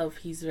sense of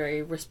he's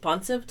very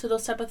responsive to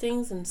those type of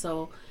things. And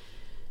so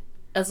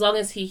as long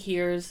as he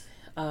hears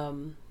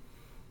the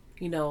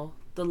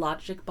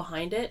logic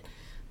behind it,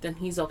 then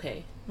he's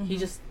okay. He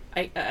just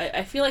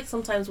I feel like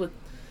sometimes with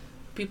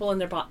people in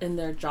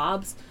their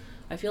jobs,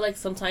 I feel like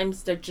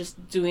sometimes they're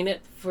just doing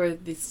it for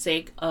the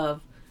sake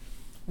of,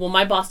 well,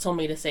 my boss told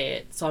me to say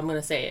it, so I'm going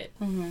to say it.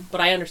 But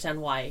I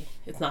understand why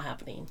it's not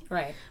happening.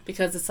 Right.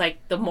 Because it's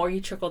like the more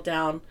you trickle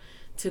down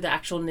to the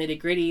actual nitty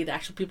gritty, the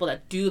actual people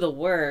that do the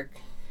work,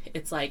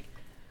 it's like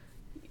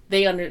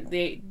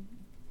the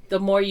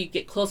more you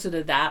get closer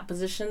to that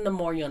position, the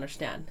more you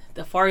understand.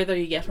 The farther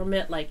you get from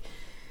it, like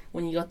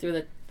when you go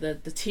through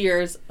the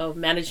tiers of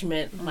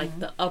management, like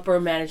the upper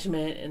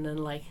management, and then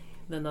like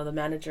the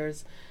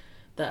managers,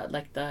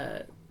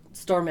 the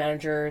store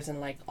managers,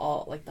 and like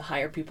all like the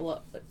higher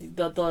people,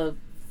 the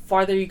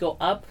farther you go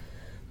up,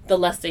 the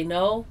less they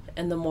know,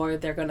 and the more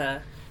they're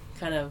gonna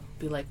kind of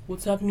be like,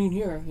 what's happening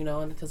here,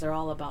 and because they're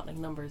all about like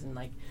numbers and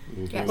like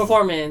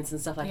performance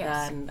and stuff like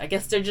that. And I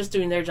guess they're just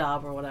doing their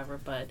job or whatever.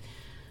 But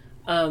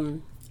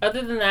other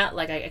than that,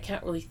 like I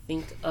can't really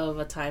think of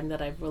a time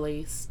that I've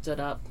really stood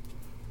up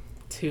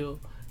to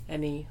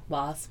any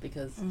boss,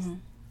 because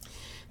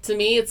to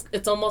me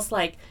it's almost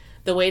like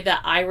the way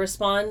that I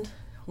respond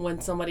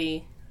when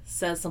somebody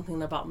says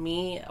something about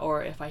me,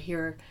 or if I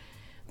hear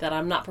that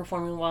I'm not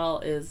performing well,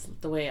 is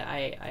the way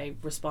I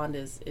respond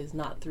is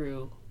not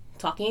through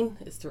talking,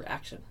 is through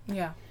action.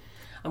 Yeah.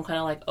 I'm kind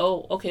of like,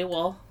 oh, okay,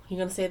 well, you're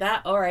going to say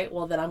that? All right,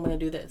 well, then I'm going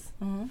to do this.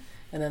 And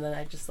then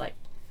I just like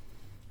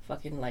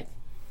fucking like,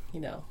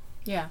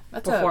 Yeah,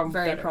 that's a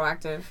very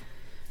proactive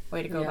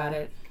way to go about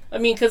it. I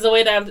mean, because the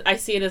way that I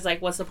see it is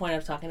like, what's the point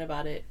of talking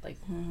about it? Like,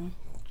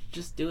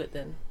 just do it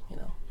then,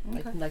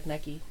 like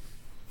Nike.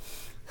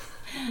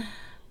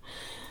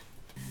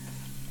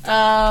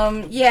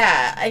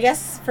 Yeah, I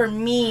guess for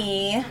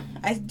me,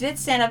 I did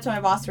stand up to my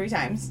boss 3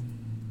 times.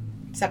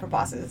 Separate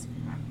bosses.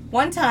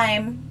 One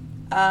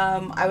time,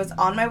 I was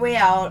on my way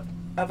out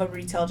of a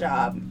retail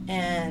job,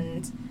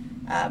 and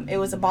it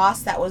was a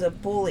boss that was a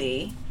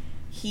bully.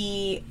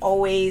 He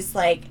always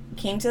like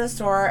came to the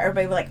store,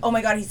 everybody was like, oh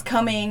my god, he's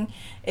coming.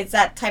 It's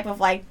that type of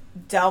like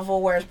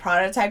Devil Wears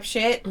Prada type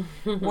shit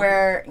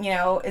where,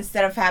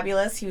 instead of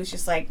fabulous, he was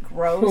just like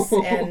gross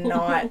and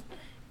not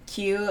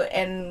cute,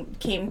 and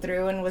came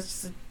through and was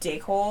just a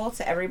dickhole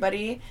to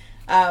everybody.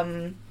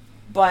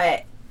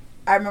 But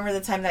I remember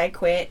the time that I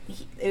quit.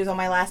 It was on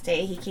my last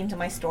day. He came to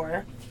my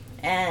store,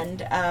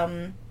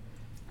 and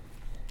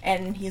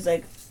he's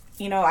like,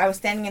 I was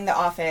standing in the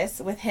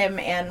office with him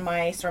and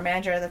my store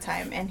manager at the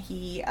time, and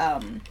he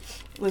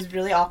was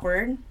really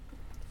awkward,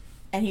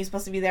 and he was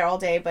supposed to be there all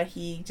day, but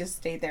he just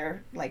stayed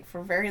there like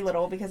for very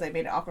little because I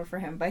made it awkward for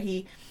him. But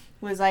he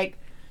was like,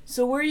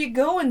 so where are you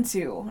going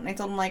to? And I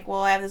told him like,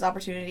 well, I have this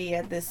opportunity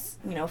at this,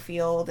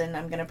 field, and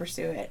I'm going to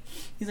pursue it.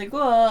 He's like,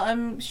 well,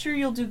 I'm sure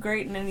you'll do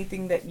great in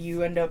anything that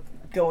you end up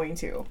going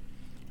to.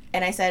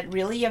 And I said,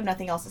 really? You have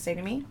nothing else to say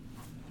to me?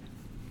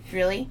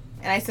 Really?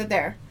 And I stood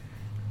there,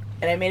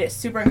 and I made it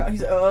super uncomfortable.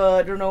 He's like,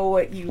 I don't know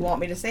what you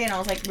want me to say. And I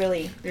was like,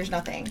 really? There's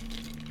nothing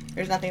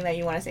that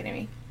you want to say to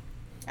me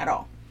at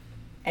all.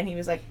 And he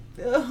was like,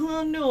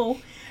 oh, no.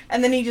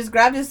 And then he just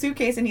grabbed his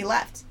suitcase and he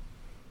left.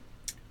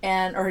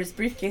 Or his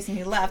briefcase, and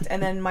he left.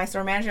 And then my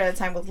store manager at the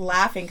time was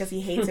laughing because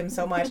he hates him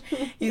so much.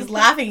 He was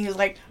laughing. He was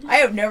like, I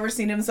have never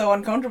seen him so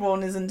uncomfortable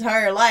in his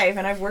entire life,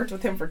 and I've worked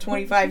with him for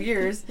 25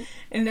 years.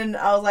 And then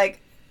I was like,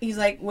 he's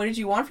like, what did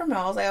you want from him?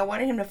 I was like, I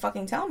wanted him to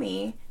fucking tell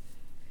me,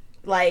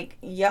 like,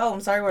 yo,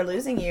 I'm sorry we're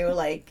losing you.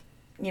 Like,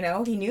 you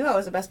know, he knew I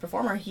was the best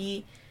performer.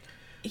 He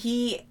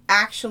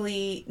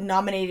actually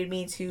nominated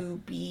me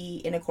to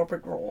be in a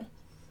corporate role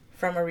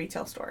from a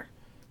retail store.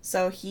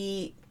 So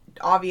he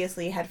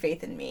obviously had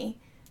faith in me,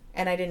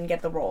 and I didn't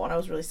get the role, and I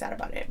was really sad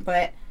about it.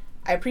 But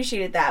I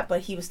appreciated that,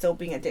 but he was still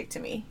being a dick to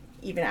me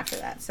even after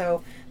that.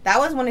 So that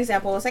was one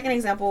example. The second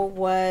example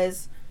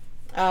was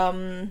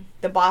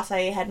the boss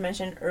I had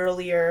mentioned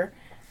earlier,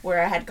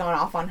 where I had gone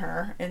off on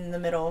her in the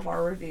middle of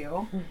our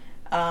review.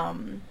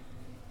 And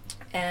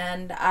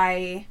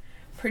I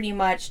pretty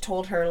much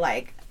told her,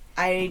 like,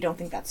 I don't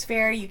think that's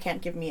fair. You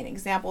can't give me an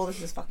example.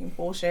 This is fucking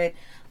bullshit.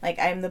 Like,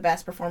 I'm the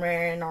best performer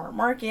in our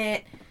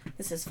market.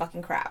 This is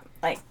fucking crap.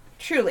 Like,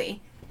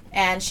 truly.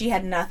 And she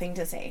had nothing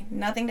to say.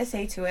 Nothing to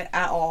say to it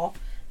at all.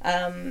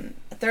 The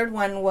third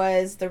one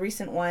was the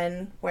recent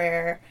one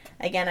where,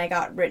 again, I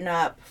got written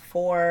up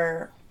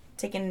for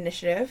taking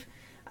initiative.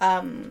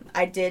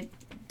 I did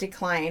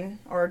decline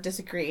or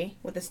disagree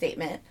with the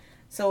statement.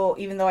 So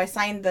even though I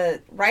signed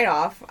the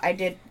write-off, I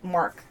did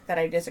mark that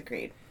I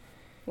disagreed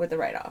with the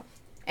write-off.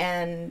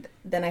 And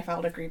then I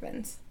filed a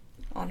grievance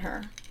on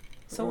her.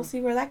 So we'll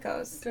see where that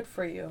goes. Good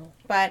for you.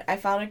 But I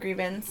filed a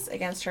grievance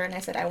against her, and I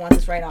said I want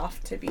this write-up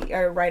to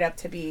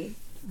be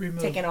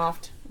Removed. taken off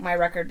my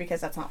record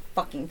because that's not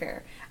fucking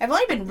fair. I've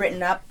only been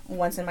written up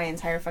once in my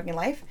entire fucking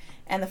life,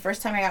 and the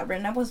first time I got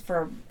written up was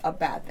for a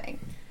bad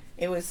thing.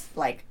 It was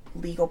like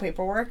legal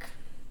paperwork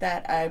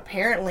that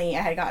apparently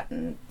I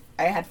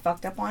had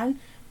fucked up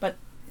on, but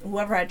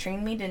whoever had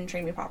trained me didn't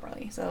train me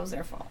properly, so it was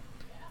their fault.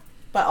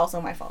 But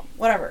also my fault.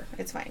 Whatever,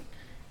 it's fine.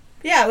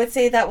 Yeah, I would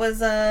say that was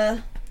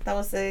the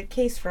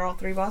case for all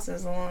three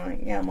bosses.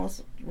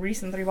 Most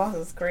recent three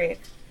bosses. Great.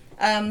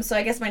 So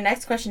I guess my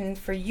next question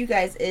for you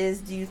guys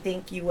is, do you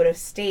think you would have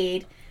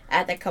stayed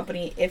at that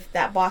company if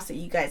that boss that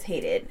you guys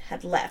hated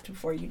had left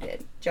before you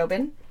did?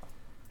 Jobin?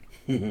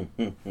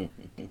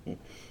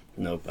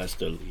 Nope, I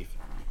still leave.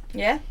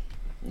 Yeah?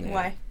 Yeah.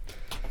 Why?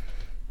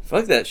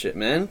 Fuck that shit,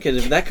 man.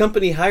 Because if that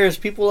company hires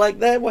people like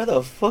that, why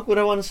the fuck would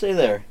I want to stay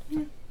there?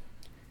 Yeah.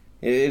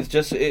 It's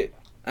just,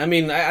 I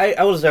mean,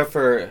 I was there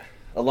for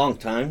a long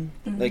time.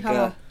 Mm-hmm. Like, How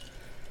long?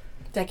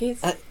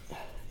 Decades?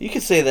 You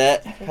could say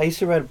that. Okay. I used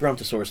to ride a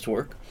Brontosaurus to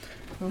work.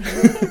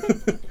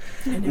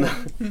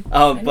 Mm-hmm.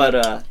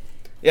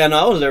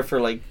 I was there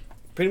for like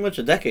pretty much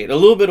a decade. A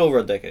little bit over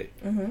a decade.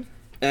 Mm-hmm.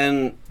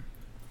 And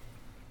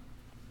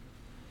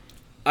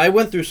I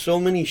went through so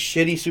many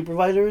shitty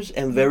supervisors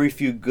and very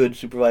few good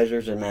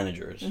supervisors and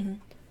managers. Mm-hmm.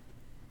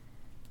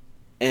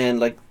 And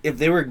like, if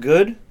they were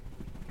good,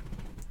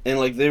 and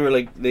like they were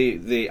like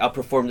they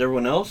outperformed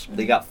everyone else,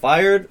 they got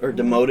fired or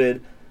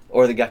demoted,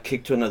 or they got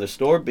kicked to another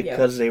store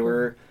because they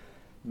were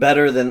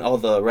better than all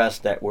the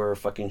rest that were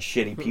fucking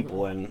shitty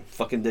people and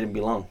fucking didn't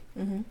belong.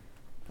 Mm-hmm.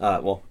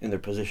 In their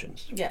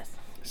positions. Yes.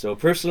 So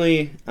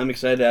personally, I'm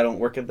excited I don't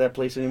work at that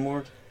place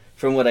anymore.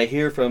 From what I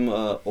hear from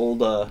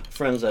old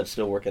friends that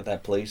still work at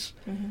that place,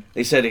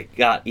 they said it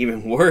got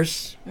even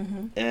worse.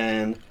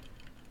 And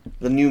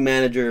the new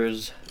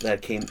managers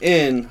that came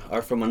in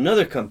are from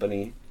another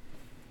company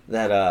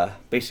that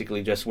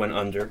basically just went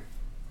under.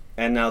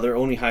 And now they're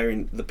only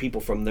hiring the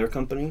people from their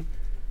company.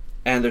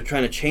 And they're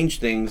trying to change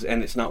things,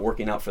 and it's not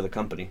working out for the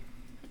company.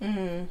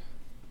 Mm-hmm.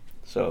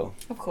 So.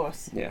 Of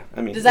course. Yeah,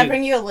 I mean. Does that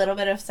bring you a little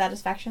bit of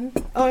satisfaction?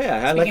 Oh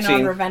yeah, I like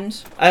seeing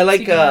revenge. I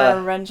like a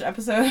revenge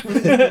episode.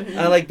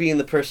 I like being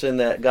the person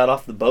that got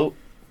off the boat,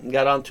 and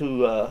got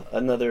onto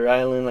another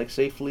island like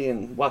safely,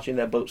 and watching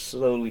that boat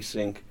slowly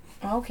sink.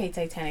 Okay,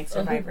 Titanic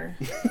survivor.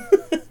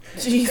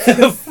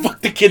 Jesus. Fuck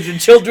the kids and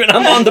children.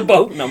 I'm on the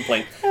boat. No, I'm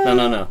playing.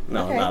 No.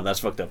 Okay. That's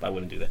fucked up. I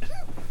wouldn't do that.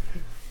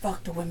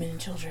 Fuck the women and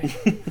children.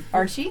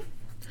 Archie,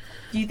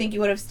 do you think you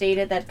would have stayed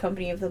at that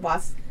company if the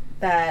boss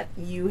that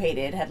you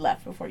hated had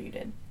left before you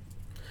did?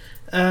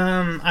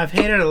 I've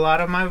hated a lot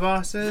of my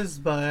bosses,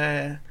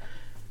 but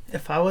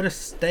if I would have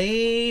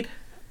stayed,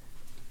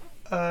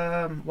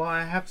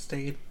 I have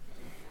stayed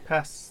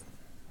past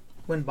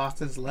when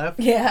bosses left.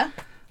 Yeah.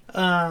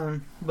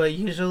 But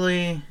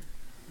usually,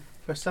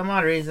 for some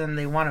odd reason,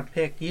 they want to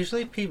pick.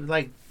 Usually, people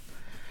like.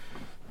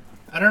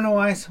 I don't know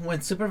why when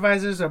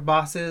supervisors or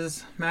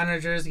bosses,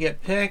 managers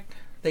get picked,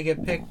 they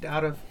get picked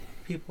out of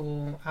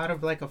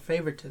like a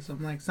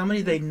favoritism. Like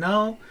somebody they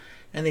know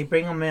and they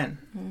bring them in.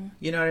 Mm-hmm.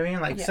 You know what I mean?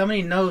 Like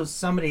somebody knows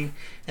somebody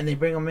and they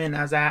bring them in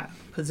as that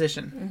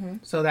position. Mm-hmm.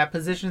 So that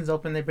position's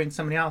open, they bring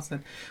somebody else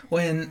in.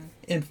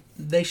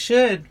 They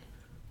should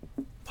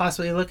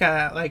possibly look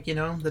at like,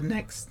 the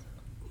next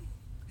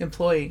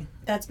employee.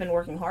 That's been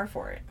working hard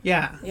for it.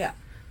 Yeah. Yeah.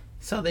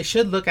 So they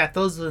should look at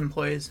those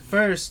employees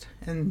first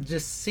and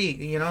just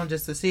see,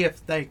 just to see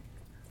if they're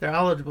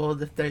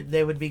eligible, if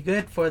they would be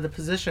good for the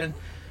position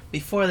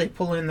before they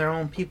pull in their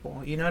own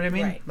people. You know what I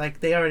mean? Right.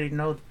 Like they already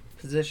know the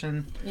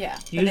position. Yeah.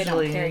 Usually, but they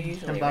don't care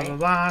usually, and blah, right? blah,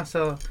 blah.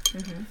 So,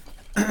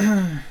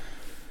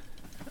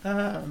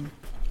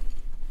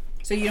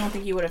 so you don't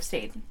think you would have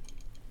stayed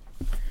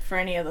for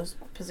any of those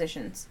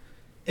positions?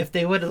 If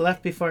they would have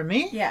left before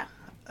me? Yeah.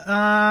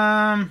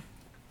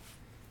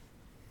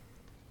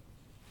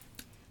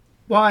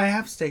 Well, I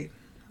have stayed.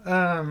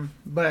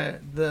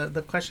 But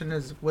the question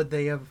is, would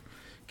they have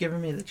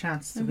given me the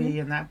chance to be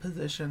in that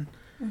position?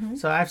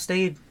 So I've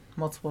stayed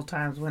multiple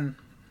times when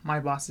my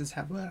bosses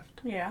have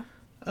left. Yeah.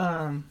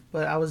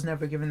 But I was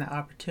never given that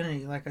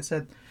opportunity. Like I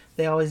said,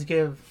 they always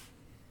give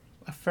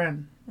a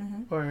friend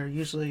or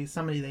usually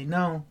somebody they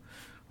know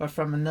or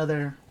from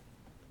another,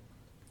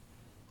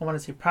 I want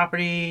to say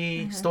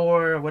property,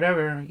 store, or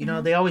whatever. You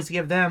know, they always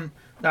give them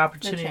the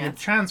opportunity to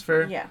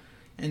transfer. Yeah.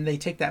 And they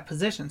take that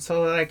position.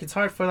 So, like, it's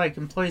hard for, like,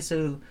 employees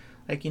to,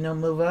 like, you know,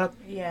 move up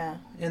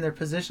in their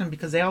position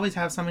because they always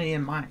have somebody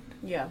in mind.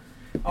 Yeah.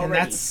 Already. And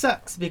that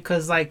sucks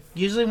because, like,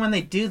 usually when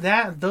they do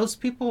that, those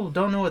people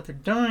don't know what they're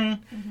doing.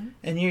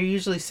 And you're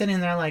usually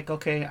sitting there like,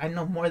 okay, I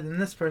know more than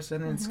this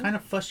person. And it's kind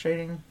of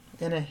frustrating.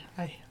 And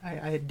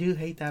I do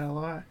hate that a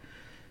lot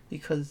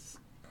because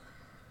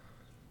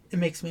it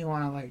makes me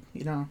want to, like,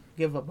 you know,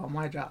 give up on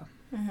my job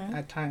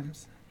at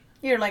times.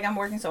 You're like, I'm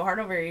working so hard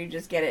over here, you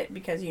just get it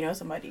because you know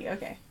somebody.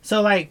 Okay.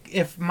 So, like,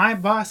 if my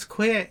boss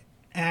quit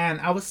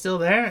and I was still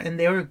there and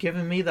they were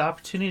giving me the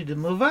opportunity to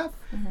move up,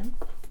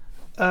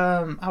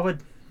 I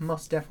would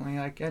most definitely,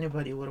 like,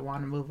 anybody would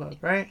want to move up,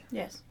 right?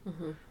 Yes.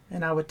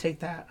 And I would take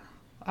that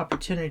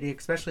opportunity,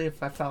 especially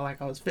if I felt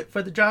like I was fit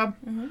for the job,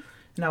 and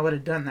I would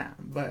have done that.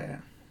 But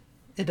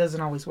it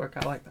doesn't always work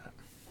out like that.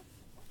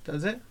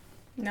 Does it?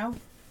 No.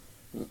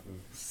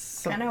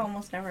 So, Kind of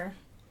almost never.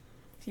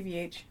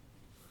 TBH.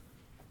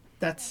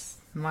 That's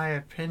my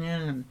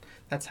opinion, and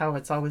that's how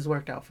it's always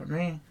worked out for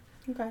me.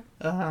 Okay.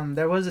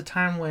 There was a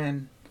time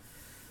when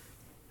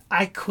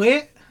I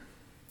quit,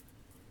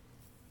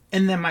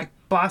 and then my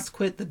boss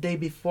quit the day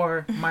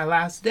before my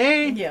last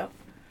day. Yeah.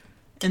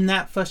 And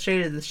that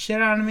frustrated the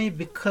shit out of me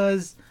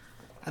because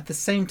at the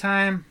same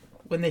time,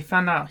 when they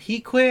found out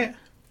he quit,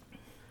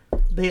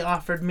 they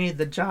offered me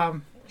the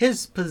job,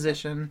 his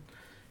position,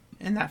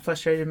 and that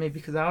frustrated me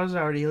because I was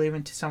already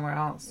leaving to somewhere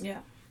else. Yeah.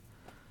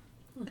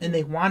 And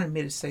they wanted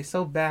me to stay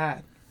so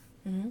bad.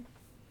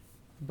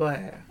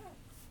 But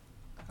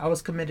I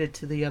was committed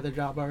to the other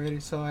job already,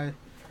 so I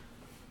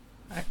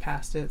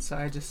passed it. So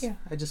I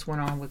just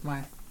went on with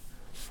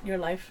your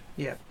life.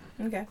 Yeah.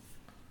 Okay.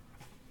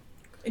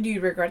 Do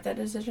you regret that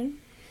decision?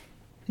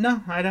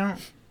 No, I don't.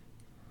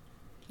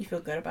 You feel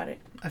good about it?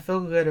 I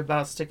feel good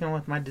about sticking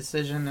with my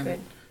decision and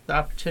the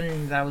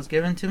opportunity that was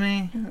given to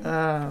me.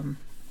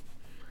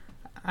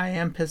 I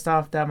am pissed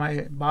off that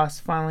my boss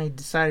finally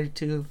decided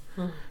to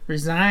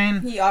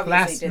resign He obviously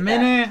last did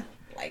minute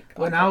that, like,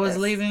 when I was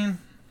leaving.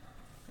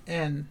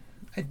 And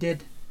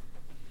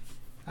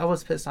I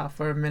was pissed off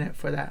for a minute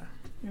for that.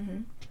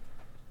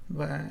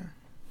 But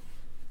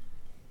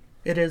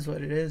it is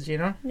what it is, you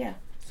know? Yeah.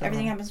 So,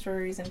 everything happens for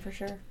a reason, for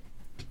sure.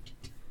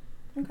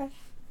 Okay.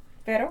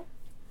 Pero?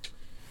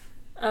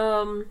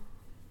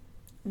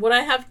 Would I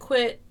have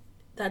quit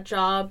that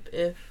job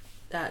if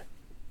that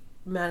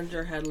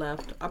manager had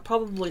left?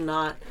 Probably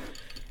not.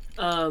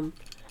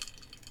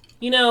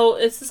 You know,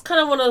 it's just kind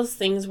of one of those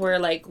things where,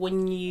 like,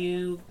 when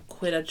you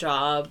quit a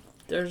job,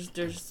 there's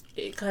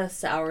it kind of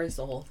sours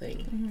the whole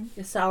thing.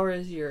 It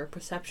sours your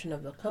perception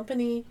of the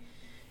company.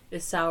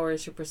 It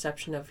sours your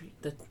perception of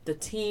the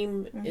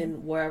team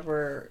in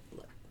whatever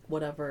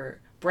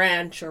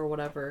branch or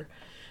whatever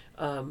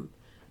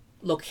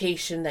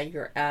location that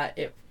you're at.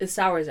 It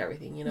sours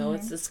everything, you know.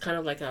 It's just kind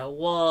of like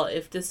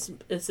if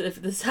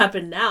this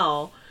happened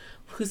now,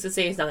 who's to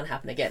say it's not gonna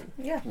happen again?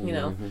 Yeah. You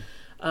know,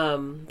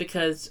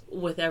 because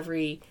with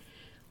every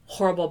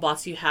horrible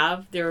boss you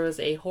have, there was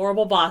a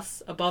horrible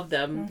boss above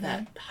them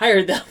that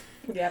hired them.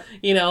 Yep.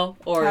 You know,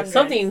 or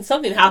something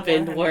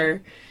happened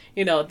where,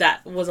 you know,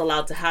 that was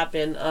allowed to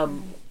happen.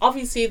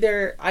 Obviously,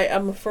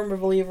 I'm a firm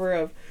believer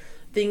of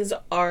things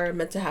are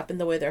meant to happen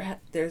the way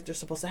they're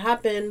supposed to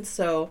happen.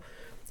 So,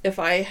 if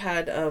I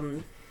had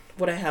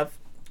would I have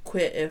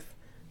quit if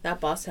that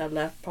boss had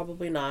left?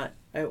 Probably not.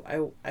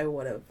 I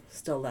would have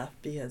still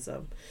left because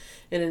and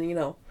then, you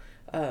know,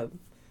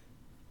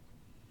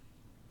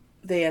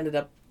 they ended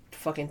up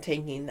fucking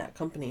tanking that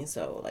company.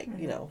 So, like,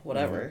 you know,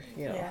 whatever,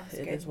 you know,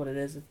 it is what it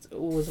is. It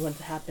was meant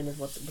to happen is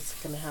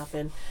what's going to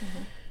happen.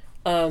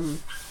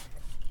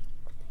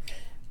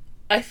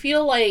 I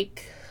feel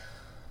like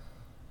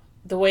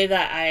the way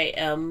that I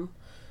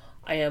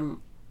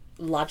am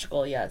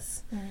logical,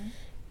 yes.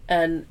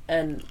 And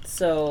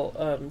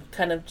so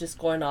kind of just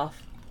going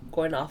off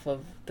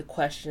of the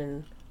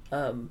question,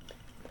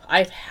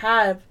 I've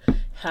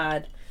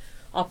had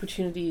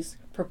opportunities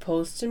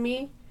proposed to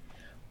me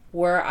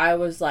where I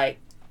was like,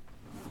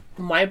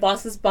 my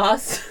boss's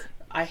boss,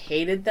 I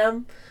hated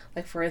them.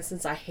 Like, for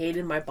instance, I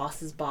hated my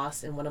boss's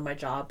boss in one of my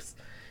jobs.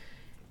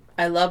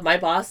 I love my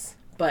boss,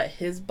 but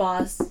his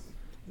boss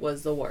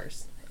was the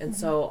worst. And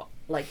so,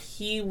 like,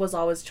 he was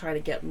always trying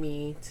to get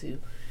me to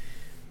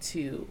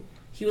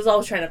he was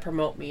always trying to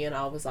promote me, and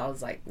I was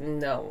like,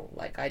 no,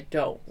 like, I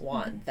don't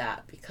want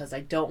that because I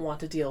don't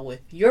want to deal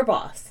with your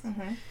boss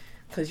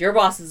because your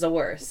boss is the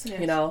worst,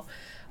 you know?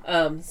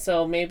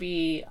 So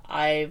maybe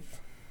I've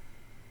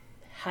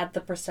had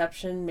the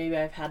perception, maybe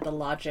I've had the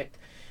logic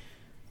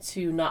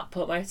to not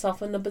put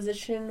myself in the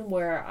position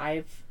where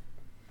I've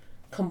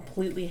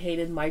completely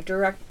hated my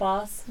direct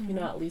boss, you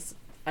know, at least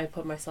I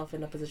put myself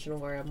in a position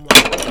where I'm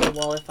like, okay,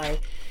 well, if I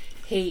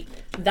hate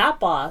that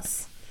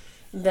boss,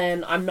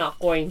 then I'm not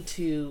going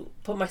to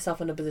put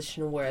myself in a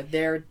position where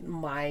they're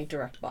my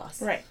direct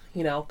boss. Right.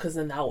 You know, because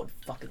then that would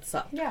fucking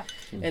suck. Yeah.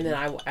 And then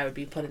I would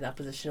be put in that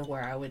position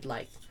where I would,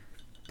 like,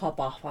 pop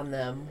off on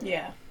them.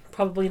 Yeah.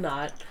 Probably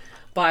not,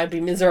 but I'd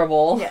be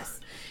miserable. Yes.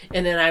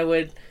 And then I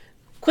would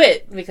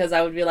quit because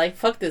I would be like,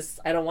 fuck this,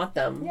 I don't want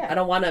them. Yeah. I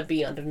don't want to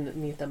be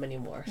underneath them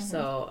anymore.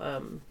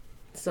 So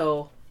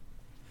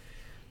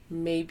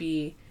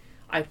maybe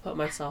I put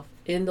myself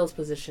in those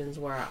positions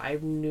where I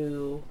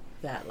knew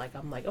that, like,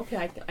 I'm like,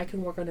 okay, I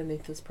can work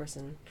underneath this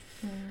person.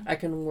 I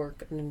can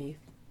work underneath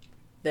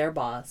their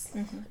boss,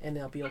 and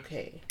it'll be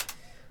okay.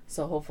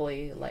 So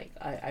hopefully, like,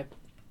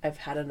 I've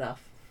had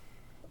enough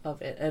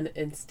of it, an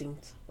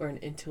instinct or an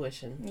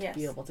intuition to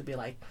be able to be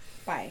like,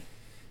 bye.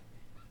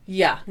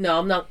 Yeah, no,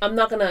 I'm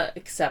not gonna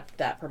accept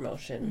that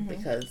promotion,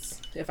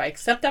 because if I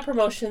accept that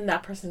promotion,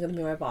 that person's gonna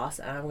be my boss,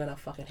 and I'm gonna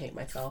fucking hate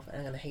myself, and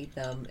I'm gonna hate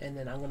them, and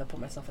then I'm gonna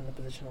put myself in a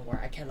position where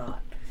I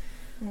cannot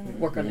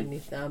work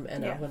underneath them,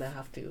 and I'm gonna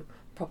have to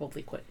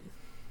probably quit.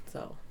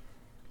 So,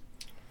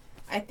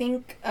 I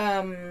think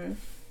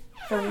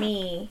for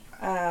me,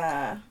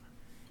 I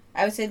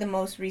would say the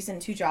most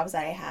recent 2 jobs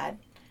that I had,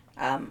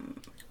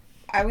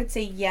 I would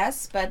say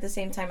yes, but at the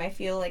same time, I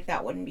feel like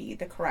that wouldn't be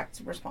the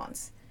correct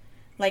response.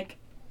 Like,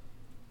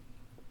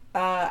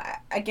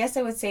 I guess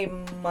I would say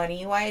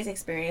money-wise,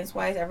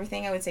 experience-wise,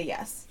 everything, I would say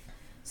yes.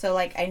 So,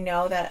 like, I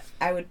know that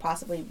I would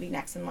possibly be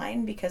next in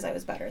line because I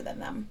was better than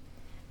them.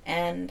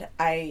 And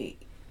I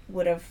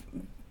would have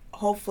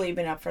hopefully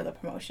been up for the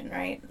promotion,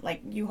 right?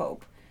 Like, you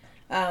hope.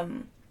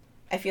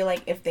 I feel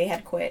like if they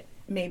had quit,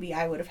 maybe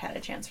I would have had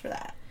a chance for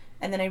that.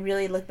 And then I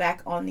really look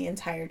back on the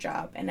entire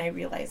job, and I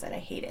realize that I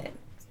hate it.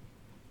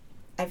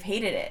 I've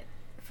hated it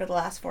for the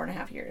last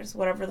 4.5 years.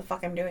 Whatever the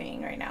fuck I'm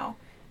doing right now,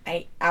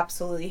 I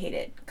absolutely hate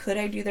it. Could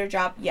I do their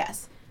job?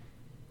 Yes.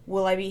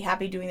 Will I be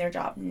happy doing their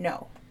job?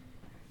 No.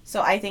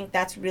 So I think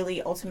that's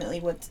really ultimately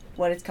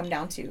what it's come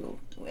down to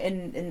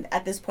in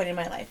at this point in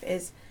my life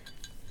is,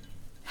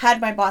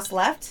 had my boss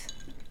left,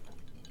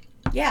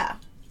 yeah,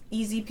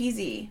 easy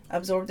peasy,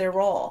 absorb their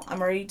role.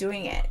 I'm already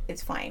doing it.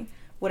 It's fine.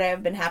 Would I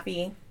have been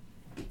happy?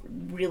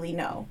 Really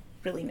no.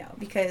 Really no.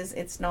 Because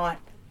it's not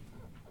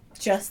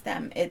just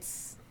them.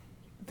 It's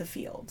the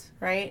field,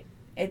 right?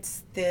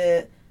 It's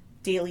the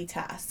daily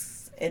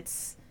tasks.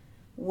 It's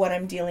what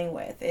I'm dealing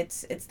with.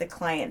 It's the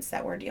clients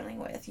that we're dealing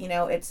with. You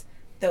know, it's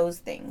those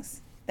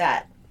things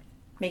that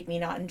make me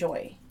not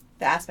enjoy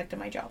the aspect of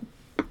my job.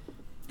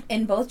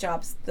 In both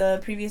jobs, the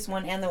previous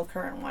one and the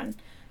current one,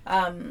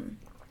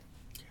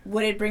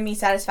 would it bring me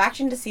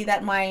satisfaction to see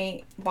that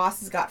my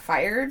bosses got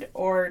fired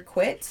or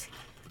quit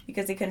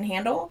because they couldn't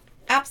handle?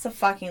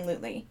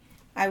 Abso-fucking-lutely.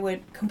 I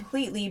would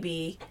completely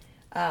be,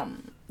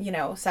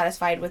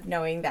 satisfied with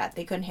knowing that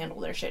they couldn't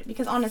handle their shit.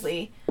 Because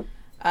honestly,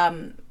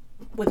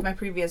 with my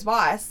previous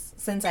boss,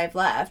 since I've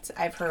left,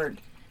 I've heard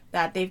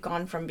that they've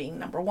gone from being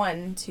number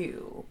 1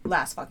 to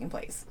last fucking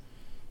place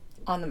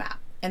on the map.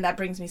 And that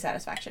brings me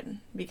satisfaction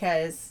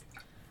because,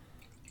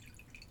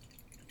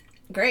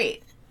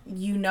 great,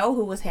 you know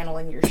who was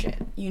handling your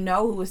shit. You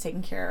know who was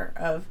taking care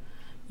of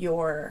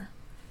your,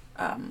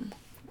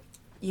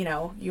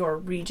 your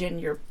region,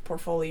 your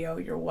portfolio,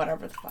 your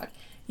whatever the fuck.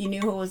 You knew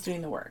who was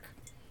doing the work.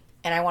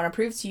 And I want to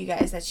prove to you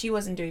guys that she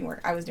wasn't doing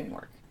work. I was doing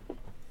work.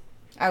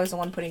 I was the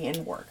one putting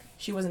in work.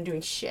 She wasn't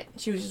doing shit.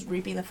 She was just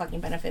reaping the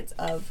fucking benefits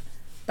of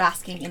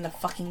basking in the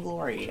fucking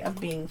glory of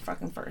being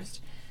fucking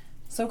first.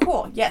 So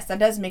cool. Yes, that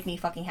does make me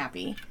fucking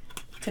happy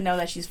to know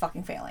that she's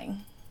fucking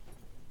failing.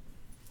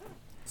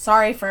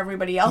 Sorry for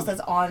everybody else that's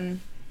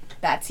on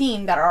that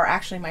team that are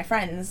actually my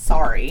friends.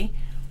 Sorry.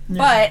 Yeah.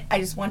 But I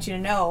just want you to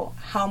know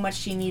how much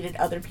she needed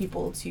other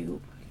people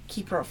to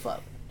keep her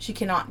afloat. She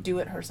cannot do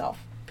it herself,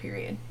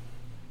 period.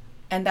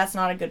 And that's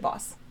not a good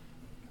boss.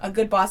 A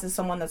good boss is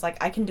someone that's like,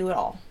 I can do it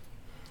all.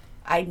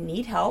 I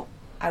need help.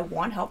 I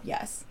want help,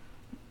 yes.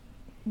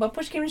 But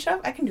push came to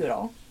shove, I can do it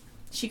all.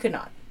 She could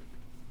not.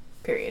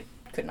 Period.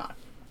 Could not.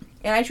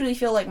 And I truly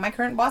feel like my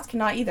current boss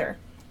cannot either.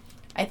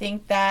 I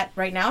think that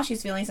right now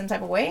she's feeling some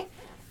type of way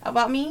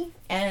about me,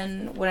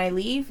 and when I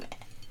leave,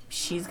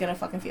 she's gonna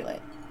fucking feel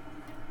it.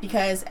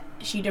 Because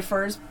she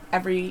defers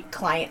every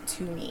client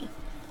to me.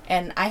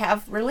 And I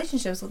have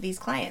relationships with these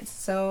clients,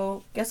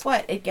 so guess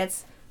what? It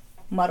gets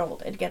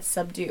muddled. It gets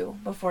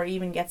subdued before it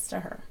even gets to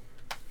her.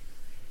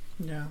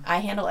 Yeah. I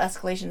handle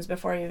escalations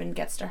before it even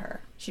gets to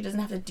her. She doesn't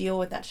have to deal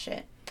with that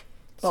shit.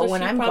 But so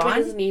when she I'm probably gone,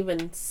 doesn't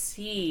even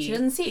see. She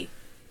doesn't see.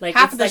 Like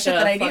half it's of the like shit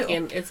that I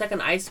do. It's like an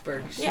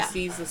iceberg. She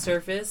sees the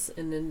surface,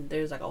 and then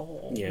there's like a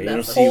whole. Yeah, you the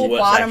don't see whole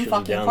what's bottom actually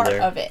fucking down part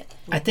there. of it.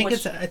 I think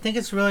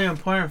it's really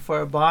important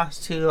for a boss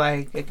to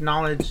like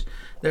acknowledge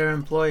their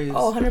employees.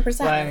 Oh, 100%.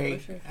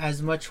 Like sure.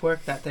 as much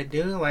work that they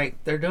do,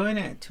 like they're doing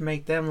it to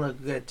make them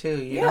look good too.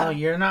 You Yeah. know,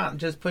 you're not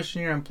just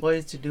pushing your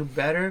employees to do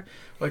better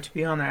or to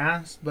be on their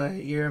ass,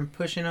 but you're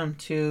pushing them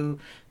to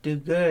do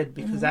good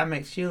because that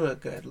makes you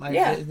look good. Like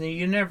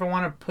you never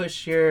want to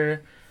push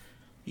your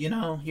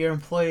your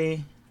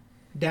employee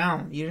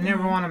down. You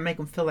never want to make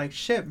them feel like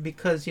shit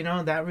because,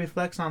 that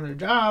reflects on their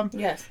job.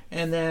 Yes.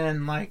 And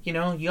then,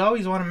 you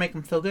always want to make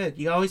them feel good.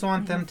 You always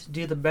want them to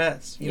do the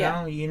best. You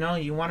know,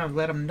 you want to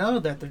let them know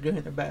that they're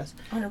doing their best.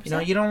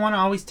 100%. You don't want to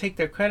always take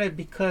their credit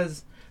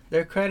because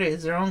their credit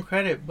is their own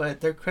credit,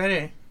 but their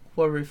credit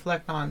will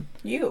reflect on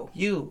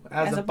you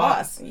as a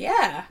boss.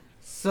 Yeah.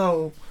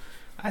 So,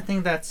 I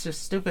think that's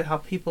just stupid how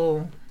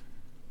people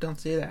don't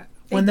see that.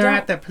 When they're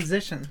at that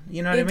position,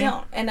 you know what I mean? They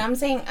don't. And I'm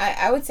saying,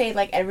 I would say,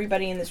 like,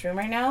 everybody in this room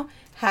right now,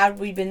 had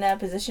we been in that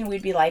position,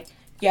 we'd be like,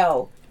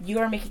 yo, you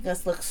are making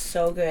us look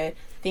so good.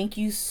 Thank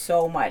you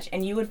so much.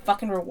 And you would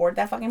fucking reward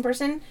that fucking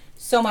person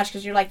so much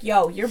because you're like,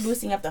 yo, you're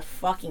boosting up the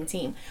fucking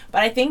team.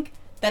 But I think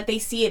that they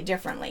see it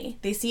differently.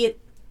 They see it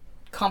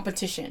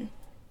competition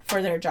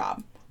for their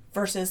job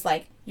versus,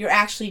 like, you're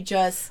actually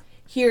just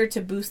here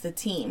to boost the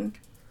team.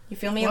 You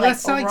feel me? Well, like,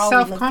 that's like overall,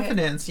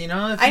 self-confidence, I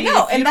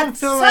know, and that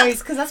sucks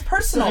because that's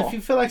personal. So if you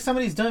feel like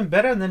somebody's doing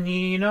better than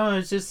you,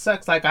 it just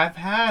sucks. Like, I've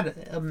had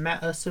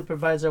a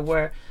supervisor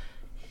where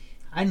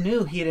I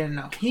knew he didn't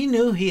know. He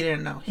knew he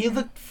didn't know. He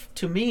looked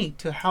to me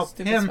to help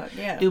him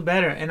do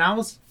better, and I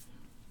was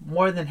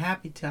more than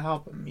happy to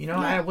help him.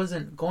 I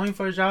wasn't going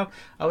for a job.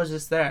 I was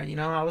just there.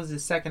 I was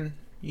his second...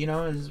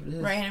 his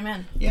right-hand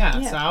man.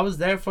 Yeah, so I was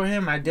there for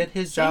him. I did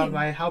his job.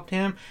 I helped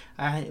him.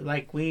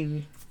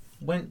 We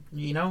went,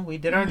 we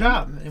did our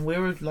job, and we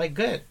were, like,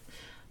 good.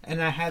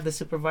 And I had the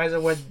supervisor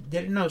where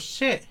didn't know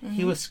shit.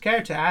 He was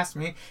scared to ask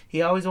me.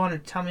 He always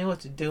wanted to tell me what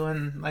to do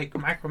and, like,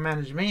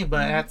 micromanage me,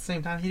 but at the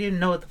same time, he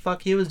didn't know what the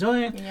fuck he was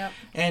doing. Yep.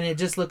 And it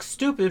just looked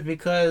stupid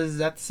because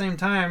at the same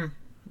time,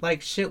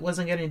 like, shit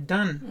wasn't getting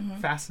done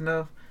fast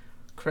enough,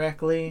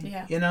 correctly,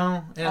 and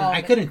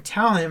I couldn't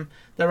tell him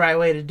the right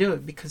way to do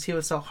it because he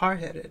was so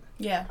hard-headed.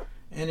 Yeah.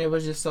 And it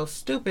was just so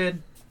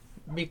stupid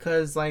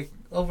because, like,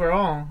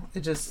 overall,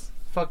 it just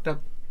fucked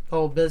up the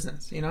whole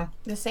business,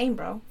 The same,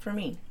 bro, for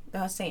me.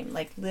 The same.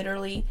 Like,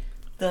 literally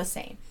the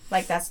same.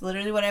 Like, that's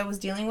literally what I was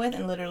dealing with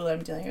and literally what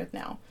I'm dealing with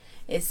now.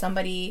 Is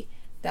somebody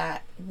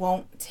that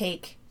won't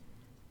take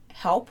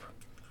help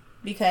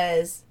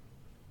because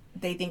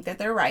they think that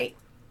they're right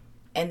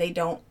and they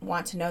don't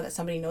want to know that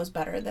somebody knows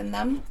better than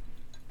them,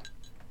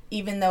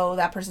 even though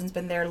that person's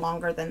been there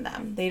longer than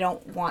them. They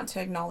don't want to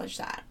acknowledge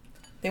that.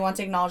 They want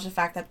to acknowledge the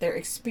fact that their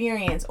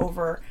experience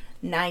over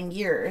 9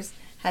 years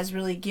has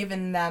really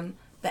given them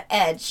the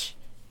edge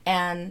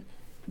and,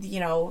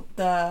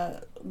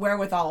 the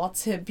wherewithal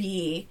to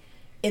be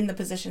in the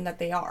position that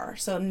they are.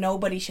 So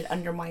nobody should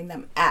undermine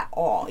them at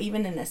all,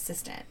 even an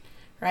assistant,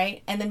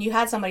 right? And then you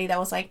had somebody that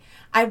was like,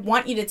 I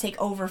want you to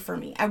take over for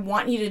me. I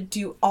want you to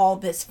do all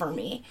this for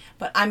me,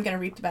 but I'm going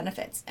to reap the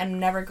benefits. I'm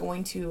never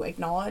going to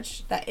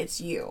acknowledge that it's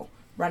you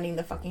running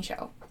the fucking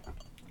show.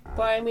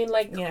 But I mean,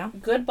 like,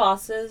 good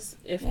bosses,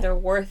 if they're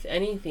worth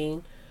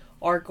anything,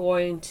 are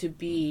going to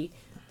be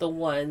the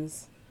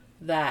ones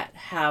that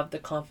have the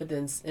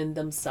confidence in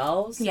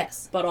themselves.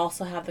 Yes. But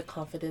also have the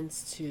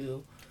confidence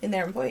in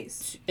their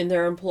employees.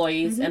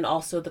 And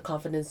also the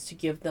confidence to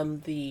give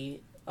them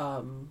the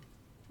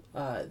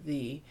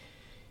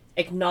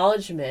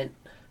acknowledgement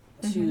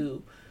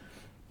to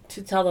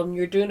tell them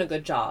you're doing a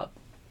good job.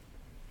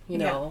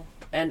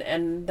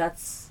 And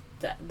that's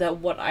that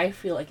what I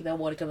feel like that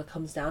what it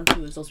comes down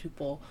to is those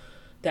people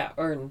that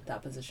earn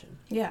that position.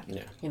 Yeah.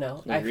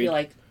 I feel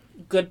like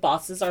good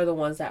bosses are the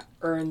ones that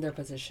earn their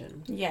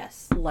position.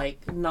 Yes.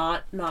 Like,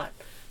 not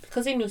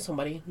because they knew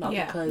somebody, not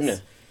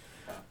because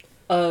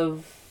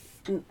of,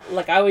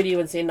 like, I would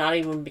even say not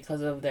even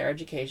because of their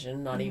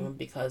education, not even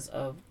because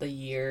of the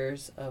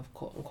years of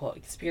quote unquote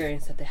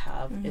experience that they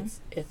have.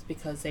 It's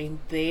because they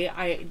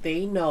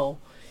know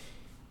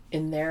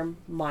in their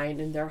mind,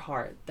 in their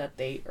heart, that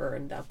they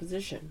earned that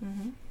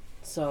position.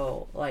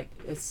 So, like,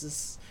 it's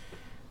just,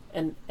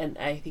 and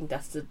I think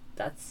that's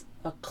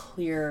a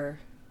clear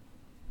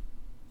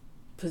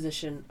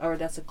position, or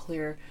that's a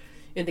clear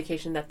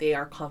indication that they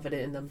are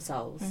confident in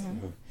themselves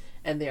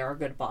and they are a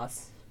good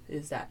boss,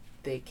 is that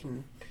they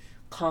can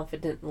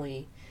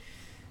confidently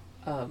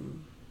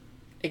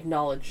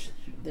acknowledge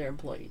their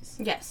employees.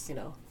 Yes.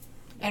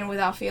 And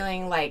without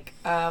feeling like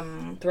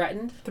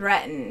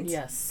threatened.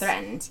 Yes.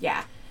 Threatened,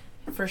 yeah.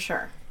 For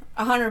sure.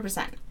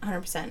 100%.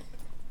 100%.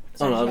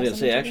 I was gonna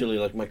say, actually,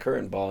 like, my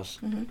current boss,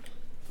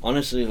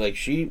 honestly, like,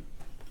 she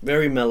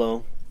very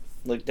mellow,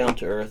 like, down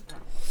to earth.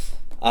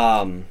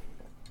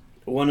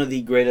 One of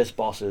the greatest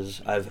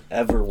bosses I've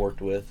ever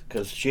worked with,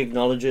 because she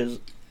acknowledges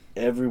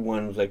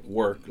everyone's, like,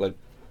 work. Like,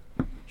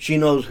 she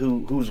knows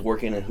who's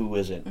working and who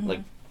isn't.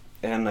 Like,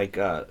 and, like,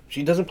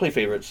 she doesn't play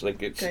favorites.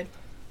 Like, it's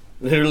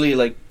literally,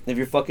 like, if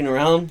you're fucking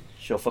around,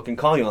 she'll fucking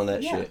call you on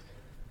that shit.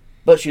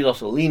 But she's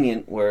also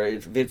lenient, where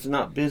if it's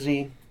not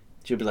busy,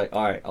 she'll be like,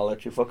 all right, I'll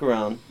let you fuck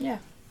around. Yeah.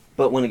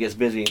 But when it gets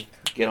busy,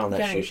 get on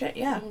that shit.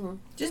 Yeah.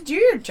 Just do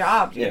your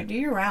job, dude. Yeah. Do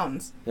your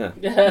rounds. Yeah.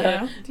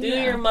 Do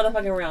your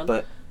motherfucking rounds.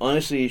 But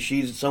honestly,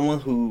 she's someone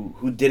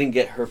who didn't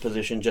get her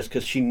position just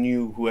because she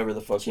knew whoever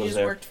the fuck was there. She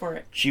just worked for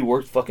it. She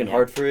worked fucking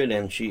hard for it,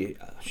 and she...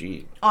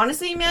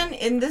 Honestly, man,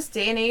 in this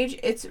day and age,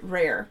 it's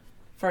rare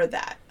for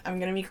that. I'm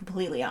going to be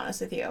completely honest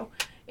with you.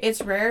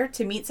 It's rare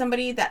to meet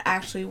somebody that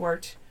actually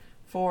worked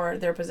for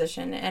their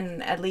position.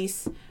 And at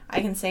least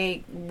I can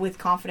say with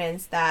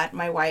confidence that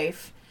my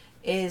wife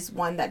is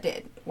one that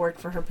did work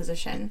for her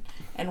position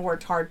and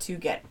worked hard to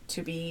get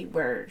to be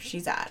where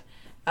she's at.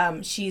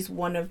 She's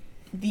one of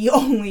the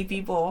only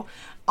people,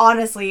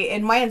 honestly,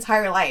 in my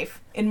entire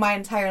life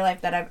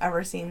that I've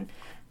ever seen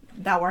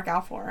that work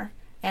out for her.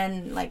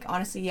 And, like,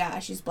 honestly, yeah,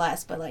 she's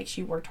blessed, but, like,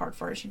 she worked hard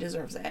for it. She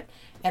deserves it.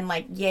 And,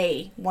 like,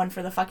 yay, one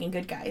for the fucking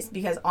good guys.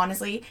 Because,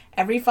 honestly,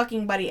 every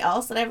fucking buddy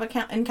else that I've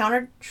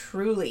encountered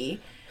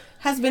truly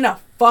has been a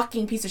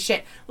fucking piece of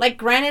shit. Like,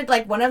 granted,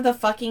 like, one of the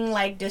fucking,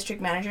 like,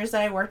 district managers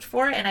that I worked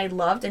for and I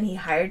loved, and he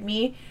hired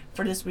me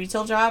for this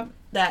retail job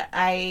that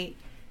I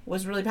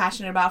was really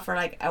passionate about for,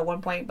 like, at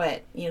one point,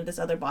 but, you know, this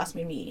other boss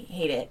made me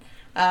hate it.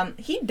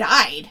 He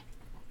died.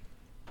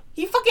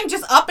 He fucking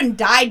just up and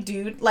died,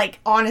 dude. Like,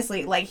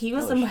 honestly, like, he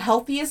was the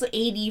healthiest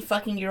 80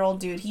 fucking year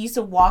old dude. He used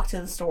to walk to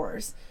the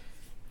stores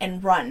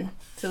and run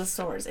to the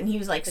stores. And he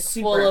was, like,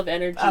 super... full of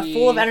energy.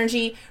 Full of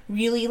energy.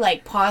 Really,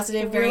 like,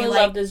 positive. Very, really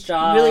like... loved his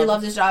job. Really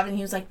loved his job. And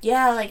he was like,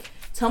 yeah, like,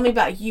 tell me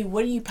about you.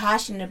 What are you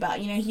passionate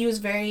about? You know, he was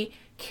very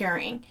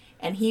caring.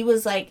 And he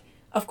was, like...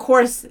 Of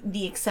course,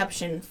 the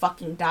exception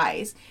fucking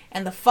dies.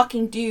 And the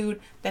fucking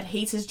dude that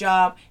hates his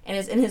job and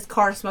is in his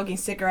car smoking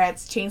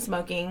cigarettes, chain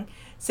smoking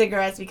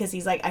cigarettes because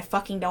he's like, I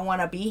fucking don't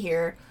want to be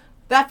here.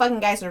 That fucking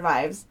guy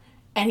survives.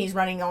 And he's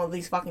running all of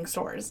these fucking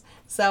stores.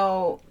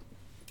 So,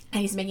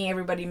 and he's making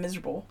everybody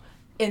miserable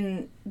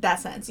in that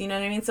sense. You know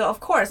what I mean? So, of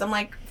course, I'm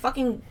like,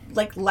 fucking,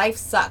 like, life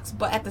sucks.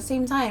 But at the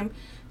same time,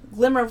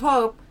 glimmer of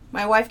hope,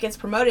 my wife gets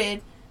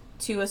promoted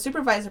to a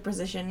supervisor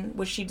position,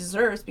 which she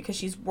deserves because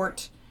she's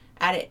worked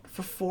at it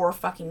for 4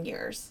 fucking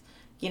years,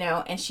 you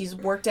know, and she's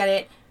worked at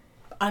it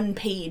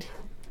unpaid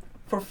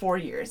for 4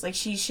 years. Like,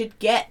 she should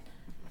get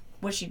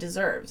what she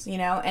deserves, you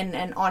know,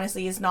 and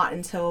honestly, it's not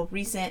until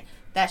recent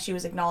that she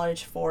was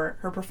acknowledged for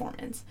her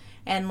performance.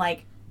 And,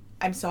 like,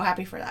 I'm so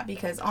happy for that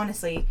because,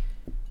 honestly,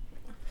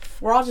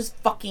 we're all just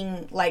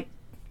fucking, like,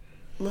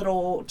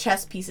 little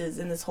chess pieces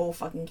in this whole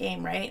fucking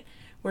game, right?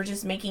 We're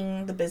just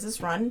making the business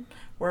run.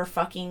 We're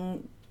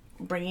fucking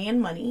bringing in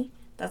money.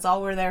 That's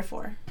all we're there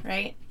for,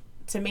 right?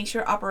 To make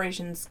sure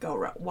operations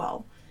go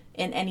well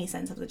in any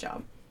sense of the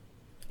job.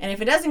 And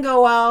if it doesn't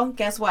go well,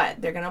 guess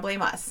what? They're going to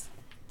blame us.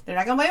 They're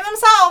not going to blame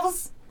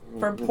themselves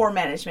for poor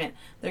management.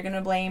 They're going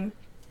to blame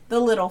the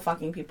little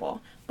fucking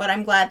people. But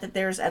I'm glad that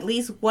there's at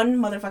least one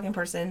motherfucking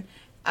person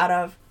out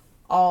of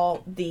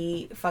all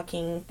the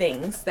fucking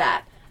things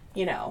that,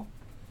 you know,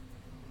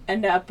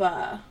 end up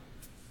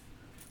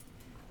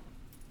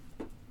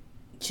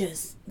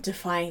just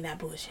defying that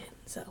bullshit.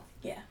 So,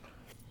 yeah.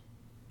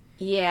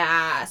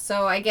 Yeah,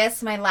 so I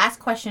guess my last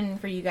question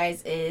for you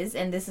guys is,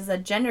 and this is a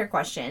gender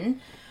question,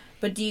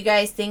 but do you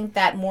guys think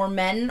that more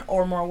men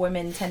or more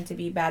women tend to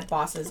be bad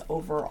bosses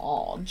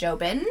overall?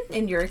 Jobin,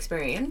 in your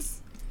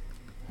experience?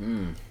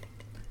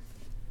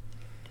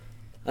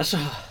 That's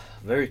a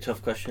very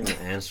tough question to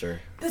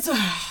answer.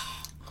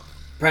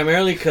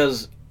 Primarily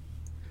because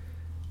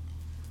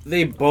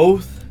they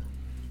both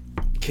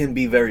can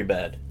be very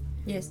bad.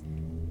 Yes.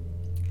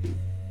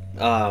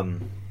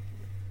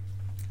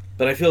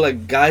 But I feel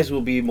like guys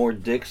will be more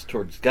dicks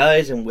towards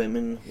guys and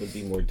women would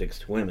be more dicks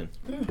to women.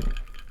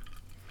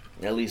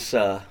 At least,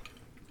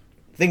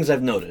 things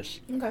I've noticed.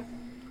 Okay.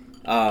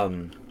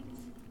 When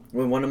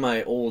one of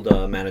my old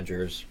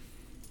managers,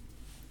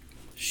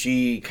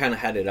 she kind of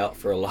had it out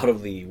for a lot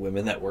of the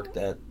women that worked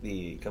at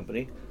the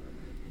company.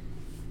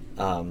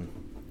 Yeah,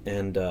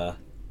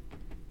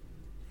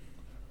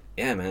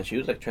 man, she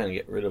was like trying to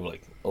get rid of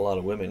like a lot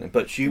of women,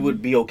 but she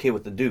would be okay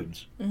with the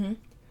dudes. Mm-hmm.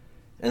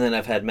 And then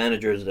I've had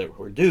managers that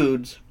were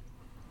dudes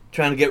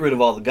trying to get rid of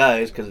all the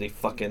guys because they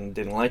fucking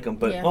didn't like them.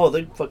 But,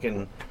 they'd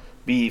fucking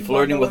be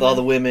flirting with all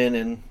the women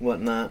and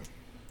whatnot.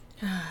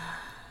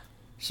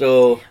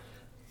 So,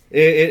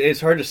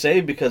 it's hard to say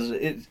because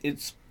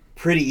it's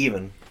pretty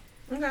even.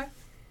 Okay.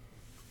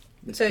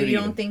 So you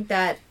don't think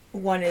that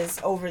one is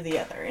over the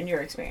other in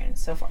your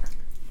experience so far?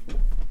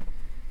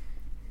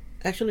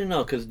 Actually,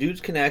 no, because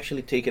dudes can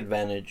actually take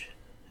advantage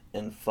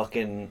and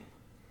fucking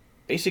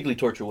basically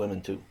torture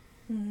women, too.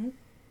 Mm-hmm.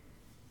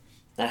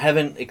 I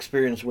haven't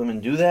experienced women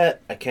do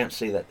that. I can't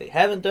say that they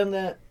haven't done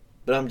that,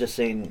 but I'm just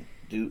saying,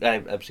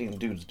 I've seen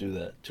dudes do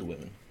that to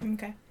women.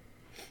 Okay.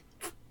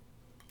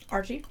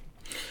 Archie?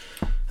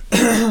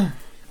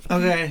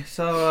 Okay,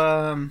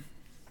 so,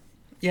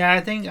 yeah,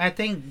 I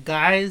think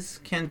guys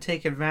can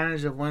take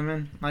advantage of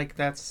women. Like,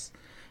 that's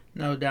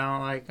no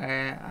doubt. Like,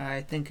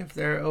 I think if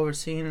they're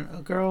overseeing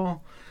a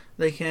girl,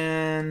 they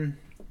can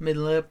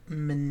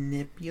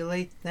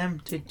manipulate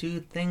them to do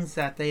things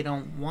that they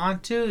don't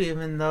want to,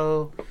 even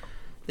though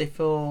they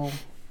feel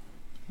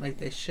like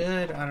they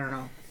should. I don't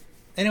know.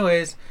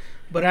 Anyways,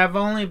 but I've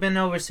only been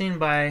overseen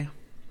by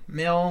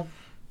male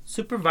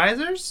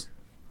supervisors.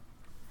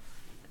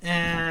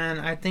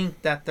 And I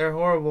think that they're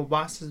horrible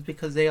bosses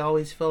because they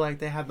always feel like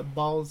they have the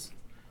balls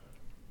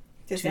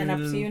to stand up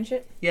to you and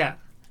shit? Yeah.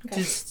 Okay.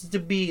 Just to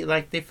be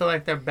like, they feel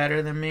like they're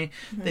better than me.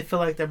 Mhm. They feel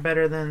like they're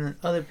better than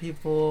other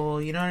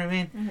people. You know what I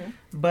mean? Mhm.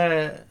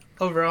 But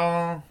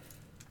overall,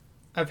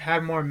 I've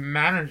had more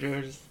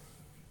managers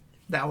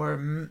that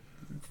were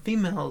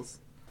females.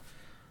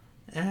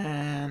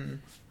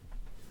 And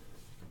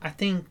I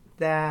think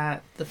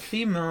that the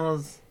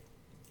females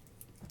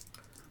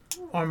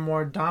are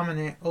more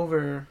dominant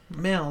over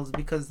males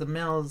because the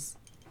males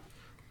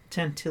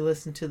tend to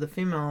listen to the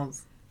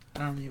females. I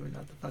don't even know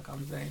what the fuck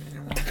I'm saying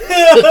anymore.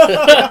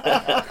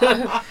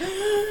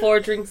 4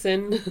 drinks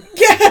in.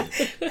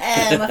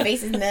 My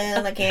face is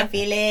numb. I can't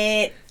feel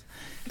it.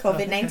 Let's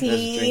drink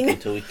COVID-19.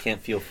 until we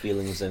can't feel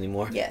feelings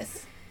anymore.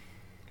 Yes.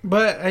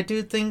 But I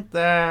do think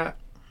that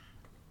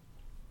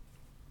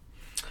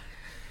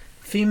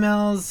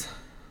females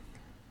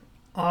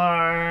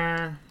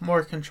are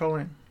more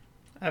controlling.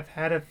 I've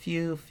had a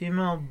few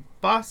female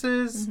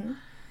bosses Mhm.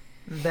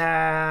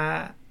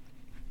 that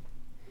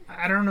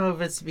I don't know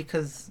if it's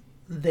because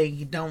they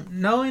don't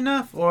know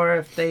enough or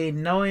if they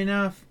know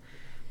enough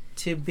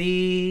to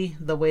be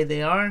the way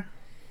they are.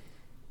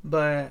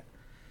 But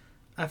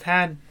I've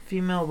had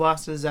female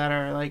bosses that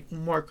are like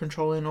more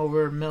controlling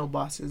over male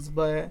bosses,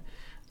 but at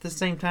the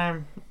same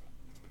time,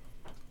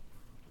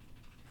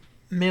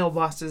 male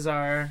bosses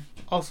are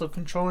also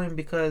controlling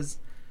because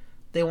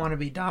they want to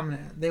be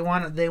dominant. They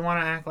want to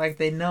act like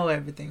they know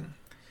everything.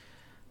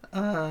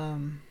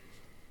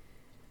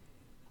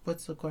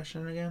 What's the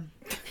question again?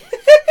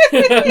 Do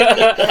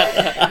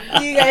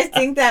you guys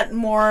think that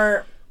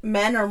more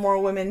men or more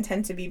women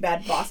tend to be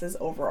bad bosses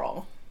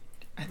overall?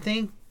 I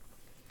think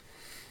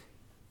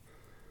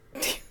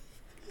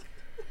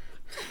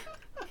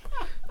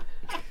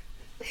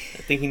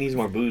I think he needs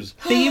more booze.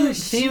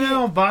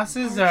 female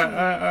bosses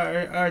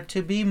are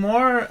to be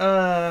more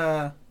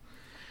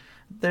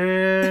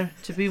they're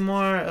to be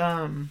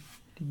more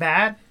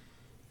bad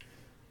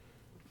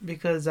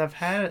because I've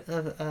had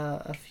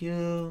a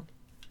few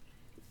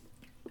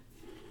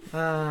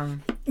Yeah.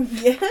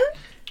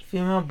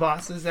 female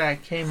bosses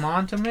that came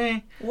on to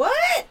me.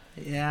 What?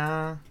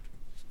 Yeah.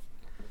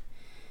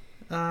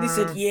 They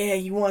said, "Yeah,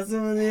 you want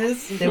some of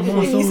this?" They want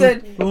And some, you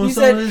said, they want "You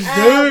some said, of this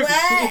what?"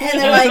 dick.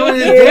 And they're like, Some of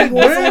this "Yeah, dick, you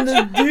want some of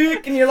bitch." this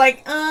dick?" And you're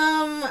like,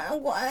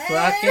 what?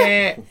 Fuck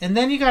it. And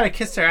then you gotta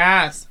kiss their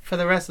ass for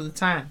the rest of the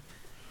time.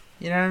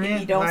 You know what I mean? If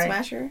you don't Like,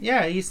 smash her?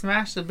 Yeah, you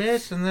smash the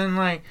bitch and then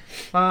like,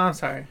 well, I'm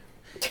sorry.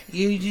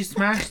 You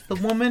smash the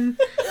woman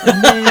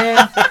and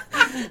then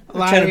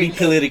We're trying to be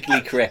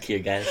politically correct here,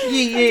 guys.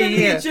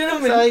 yeah.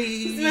 Gentlemen. So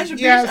Smash a you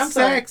bitch? have I'm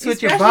sorry. sex You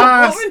with your smash a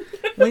boss. woman?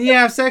 When you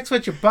have sex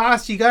with your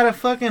boss, you gotta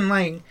fucking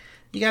like,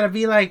 you gotta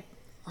be like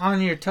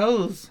on your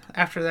toes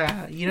after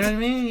that. You know what I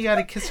mean? You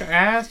gotta kiss her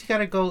ass. You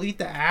gotta go eat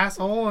the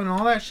asshole and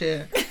all that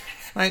shit.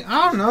 Like,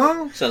 I don't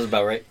know. Sounds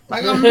about right.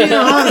 Like, I'm being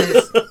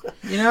honest.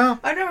 You know?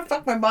 I never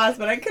fucked my boss,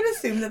 but I could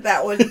assume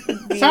that would be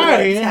Sorry, what's it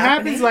happening.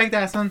 happens like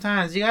that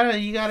sometimes. You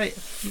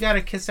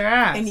gotta kiss her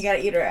ass. And you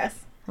gotta eat her ass.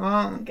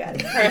 Well, Got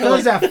it. it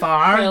goes that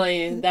far.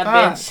 Really, that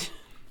Ah. bitch.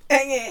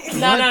 Dang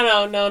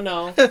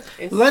No.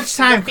 It's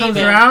Lunchtime the comes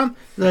female. around,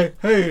 like,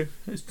 hey,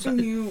 it's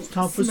You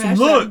time for smash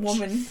some that lunch.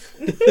 woman.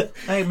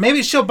 like,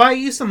 maybe she'll buy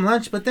you some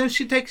lunch, but then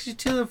she takes you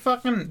to the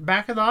fucking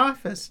back of the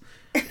office.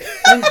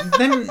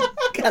 then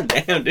God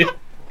damn, dude.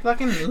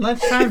 fucking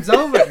lunchtime's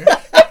over.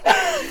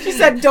 She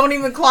said, "Don't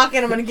even clock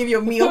in. I'm gonna give you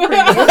a meal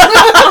premium."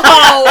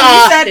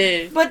 Oh, You said,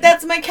 shit. "But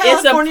that's my It's a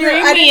California.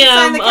 I didn't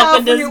sign the premium up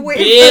in California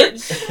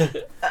this waiver.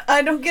 bitch.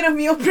 I don't get a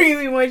meal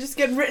premium. I just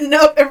get written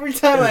up every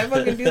time I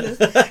fucking do this."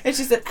 And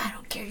she said, "I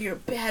don't care. You're a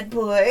bad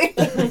boy."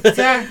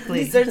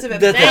 Exactly. Deserves a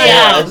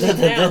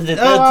Damn.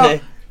 Oh,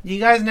 you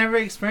guys never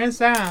experienced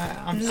that?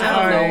 I'm No.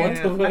 sorry. I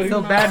don't know what the I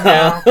feel fuck.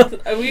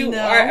 bad now. We No.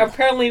 are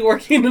apparently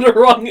working in the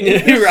wrong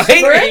industry.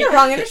 Right? We're in the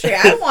wrong industry.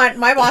 I want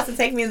my boss to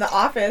take me in the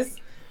office,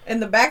 in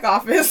the back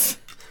office.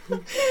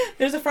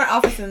 There's a front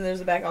office and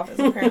there's a back office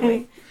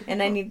apparently,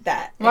 and I need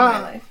that in my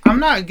Well, life. I'm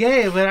not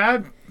gay, but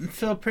I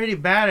feel pretty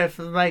bad if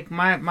like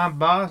my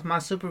boss, my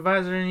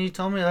supervisor, and he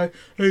told me like,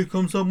 "Hey,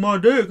 come suck my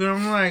dick," and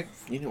I'm like,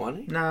 You didn't want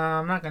it? "Nah,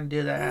 I'm not gonna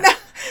do that."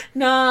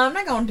 No, I'm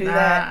not gonna do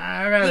that.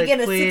 I'd rather You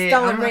get a quit.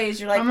 $6 raise.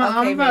 You're like,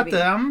 okay, maybe.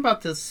 I'm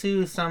about to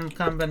sue some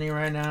company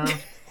right now.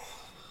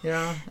 You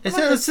know, it's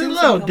about to it's a sue some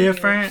little company.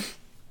 different.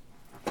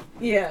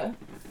 Yeah.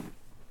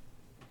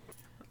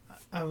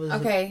 I was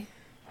Okay.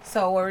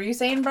 So what were you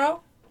saying,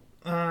 bro?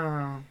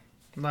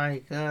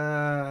 like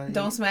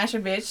Don't smash a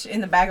bitch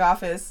in the back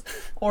office,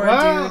 or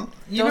Well, a dude.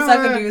 you Don't know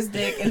suck what? a dude's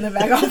dick in the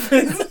back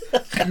office.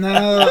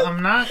 No,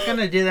 I'm not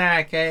gonna do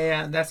that.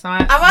 Okay, that's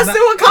not. I'm gonna not-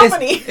 sue a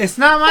company. It's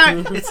not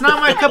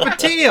my cup of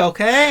tea.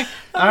 Okay,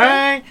 all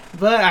right.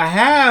 But I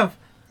have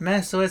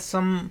messed with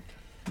some,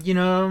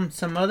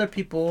 some other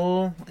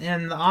people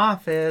in the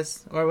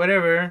office or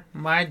whatever,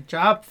 my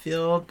job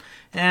field,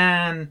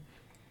 and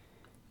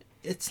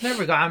it's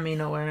never gotten me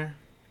nowhere.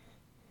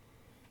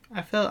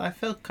 I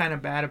feel kind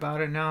of bad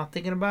about it now,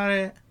 thinking about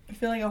it. You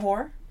feel like a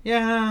whore?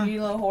 Yeah,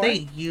 You little whore?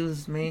 they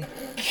used me.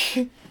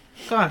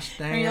 Gosh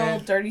Are dang you a little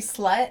it, dirty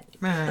slut?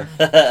 man.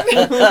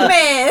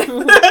 Man.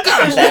 Get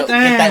that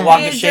Damn.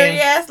 walk You of dirty shame.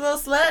 ass little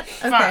slut?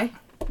 Okay.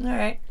 All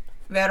right.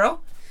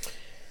 Vero?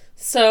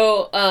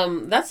 So,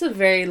 that's a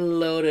very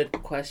loaded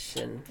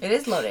question. It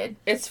is loaded.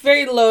 It's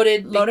very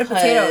loaded. Loaded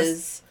because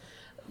potatoes.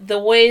 The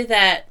way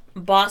that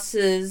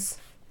bosses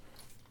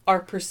are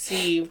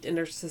perceived in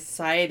our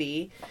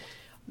society,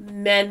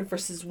 men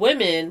versus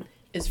women,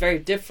 is very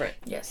different.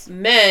 Yes.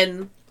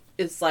 Men,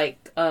 it's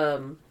like,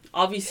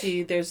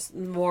 obviously there's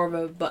more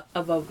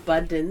of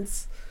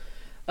abundance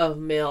of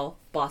male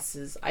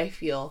bosses, I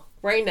feel.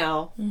 Right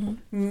now,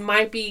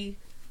 might be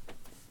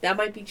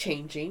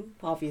changing,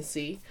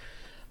 obviously.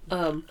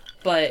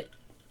 But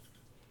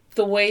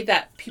the way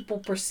that people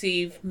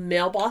perceive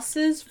male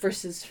bosses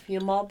versus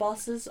female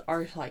bosses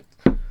are like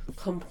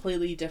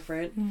completely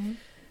different.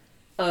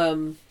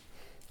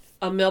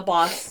 A male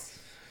boss,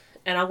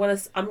 and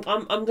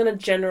I'm gonna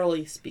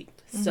generally speak.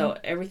 So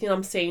everything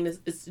I'm saying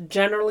is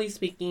generally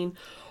speaking,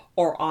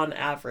 or on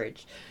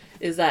average,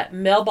 is that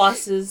male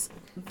bosses,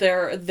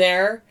 they're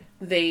there.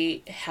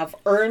 They have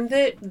earned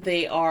it.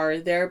 They are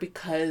there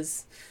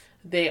because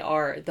they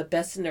are the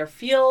best in their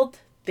field.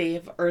 They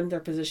have earned their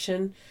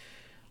position.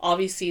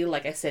 Obviously,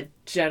 like I said,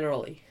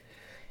 generally.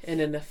 And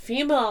then a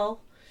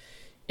female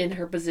in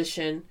her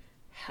position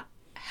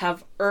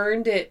have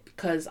earned it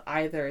because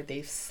either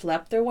they've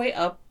slept their way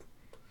up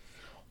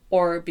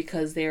or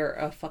because they're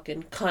a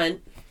fucking cunt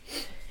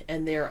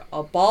and they're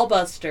a ball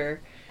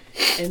buster,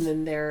 and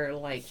then they're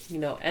like, you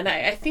know, and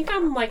I think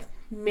I'm like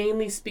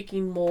mainly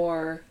speaking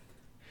more,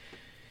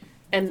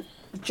 and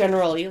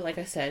generally, like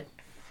I said,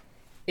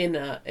 in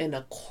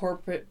a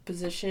corporate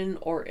position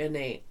or in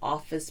a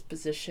office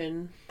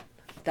position,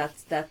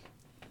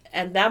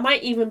 and that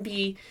might even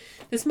be,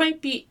 this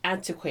might be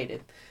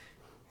antiquated.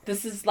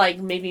 This is like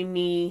maybe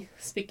me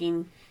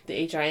speaking the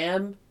age I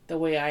am, the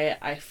way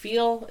I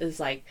feel is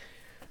like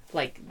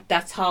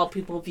that's how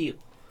people view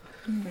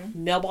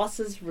male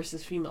bosses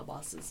versus female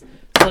bosses.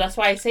 So that's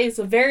why I say it's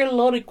a very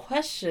loaded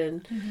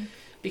question,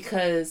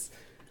 because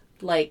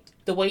like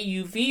the way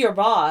you view your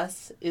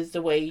boss is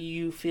the way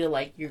you feel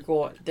like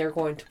they're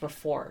going to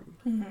perform.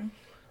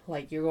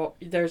 Like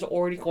there's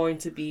already going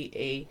to be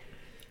a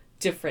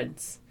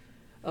difference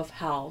of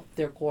how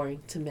they're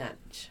going to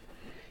manage,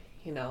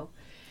 you know.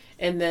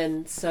 And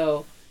then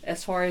so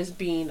as far as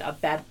being a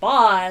bad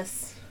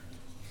boss,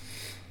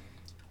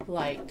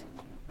 like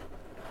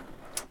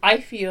I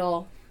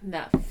feel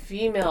that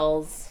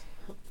females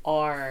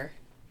are,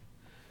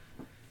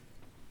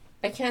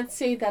 I can't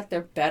say that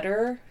they're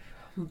better,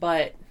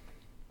 but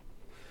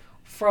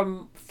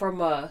from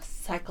a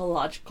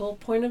psychological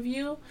point of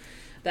view,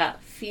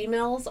 that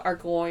females are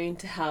going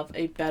to have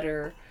a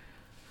better,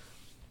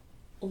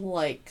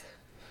 like,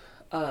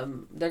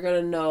 they're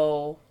gonna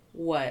know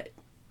what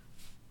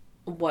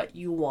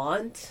you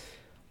want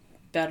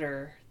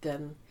better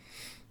than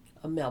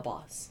a male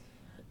boss.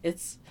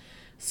 It's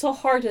so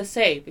hard to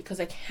say because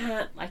I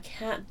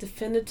can't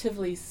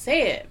definitively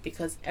say it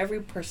because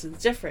every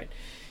person's different.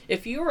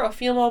 If you were a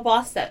female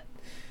boss that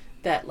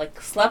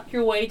like slept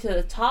your way to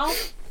the top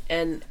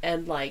and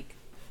like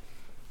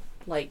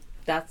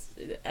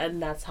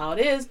that's how it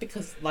is,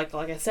 because like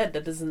I said,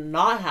 that does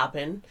not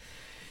happen,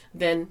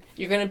 then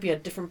you're going to be a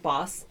different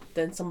boss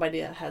than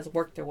somebody that has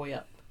worked their way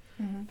up.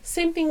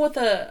 Same thing with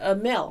a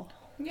male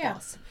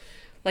boss.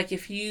 Like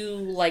if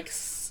you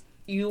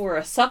you were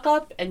a suck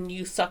up and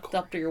you sucked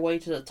up to your way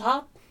to the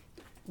top,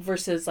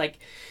 versus like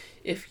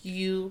if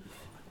you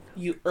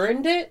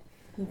earned it,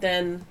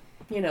 then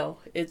you know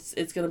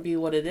it's gonna be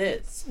what it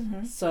is.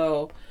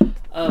 So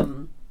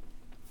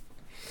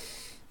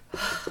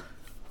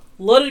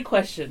loaded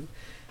question.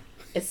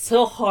 It's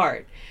so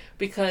hard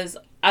because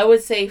I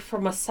would say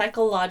from a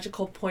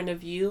psychological point of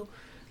view,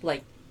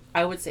 like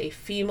I would say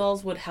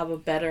females would have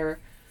a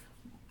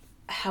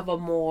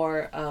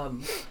more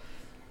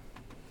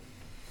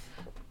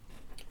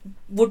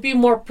would be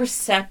more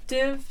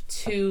perceptive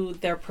to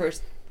their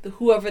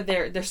whoever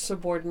their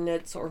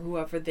subordinates or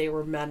whoever they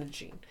were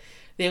managing.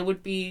 They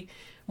would be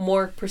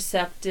more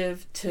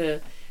perceptive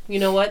to, you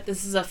know what,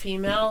 this is a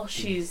female,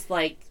 she's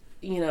like,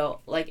 you know,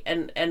 like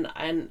and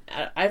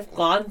I've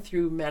gone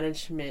through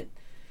management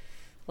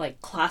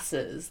like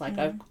classes, like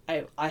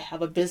I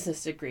have a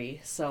business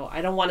degree, so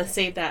I don't want to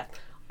say that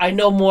I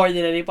know more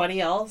than anybody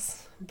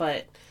else,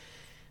 but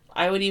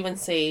I would even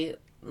say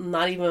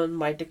not even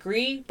my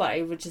degree, but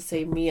I would just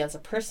say me as a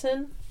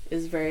person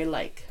is very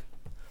like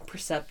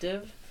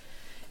perceptive,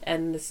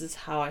 and this is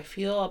how I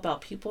feel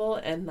about people,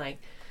 and like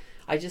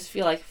I just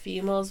feel like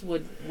females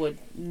would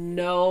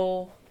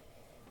know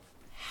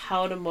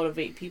how to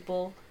motivate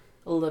people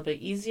a little bit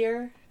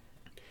easier.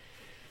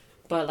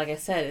 But like I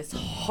said, it's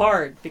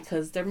hard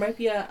because there might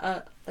be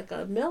a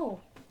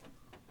male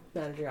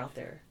manager out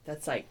there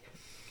that's like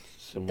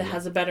that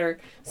has a better,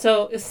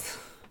 so it's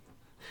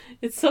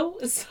so.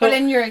 But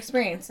in your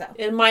experience, though.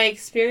 In my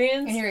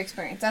experience. In your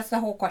experience, that's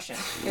the whole question.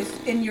 Is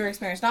in your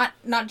experience,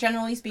 not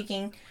generally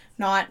speaking,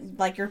 not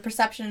like your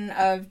perception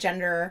of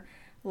gender,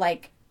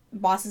 like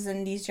bosses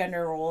in these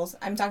gender roles.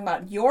 I'm talking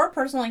about your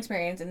personal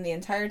experience in the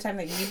entire time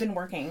that you've been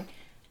working.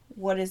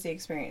 What is the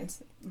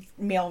experience,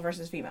 male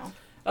versus female?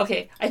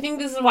 Okay, I think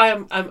this is why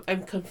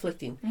I'm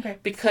conflicting. Okay.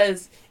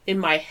 Because in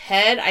my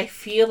head, I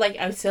feel like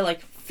I would say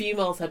like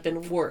females have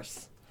been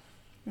worse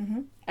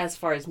as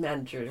far as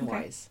manager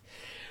wise,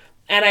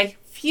 and I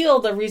feel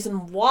the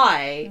reason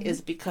why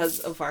is because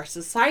of our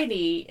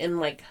society and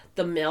like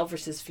the male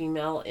versus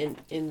female in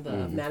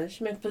the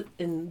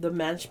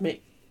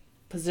management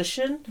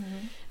position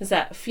is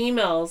that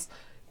females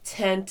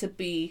tend to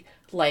be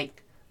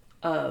like,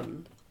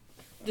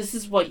 this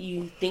is what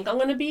you think I'm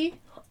gonna be.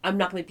 I'm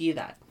not gonna be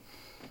that.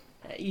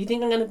 You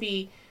think I'm gonna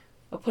be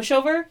a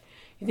pushover?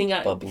 You think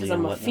because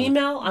I'm a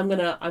female, I'm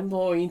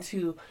going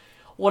to,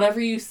 whatever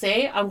you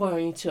say, I'm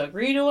going to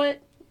agree to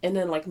it. And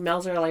then like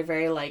males are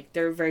like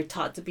they're very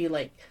taught to be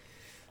like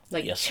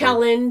yes,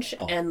 challenge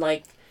and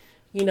like,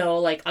 you know,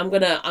 like I'm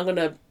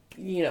gonna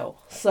you know,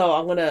 so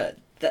I'm gonna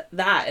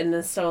that. And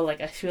then so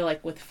like I feel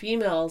like with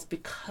females,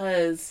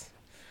 because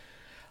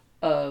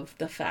of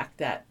the fact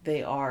that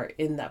they are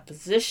in that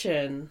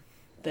position,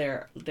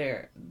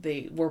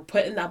 they were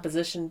put in that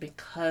position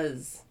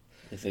because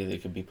they think they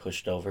could be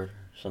pushed over,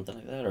 something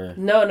like that, or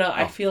no,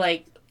 I feel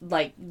like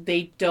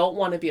they don't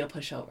want to be a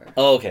pushover.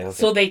 Oh, okay.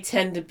 So they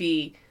tend to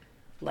be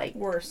like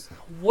worse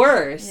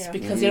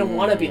because they don't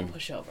want to be a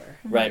pushover.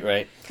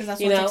 Right. Because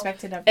that's what's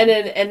expected of them.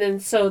 them. And then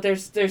so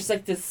there's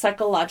like this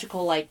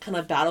psychological like kind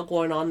of battle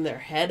going on in their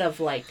head of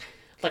like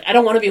I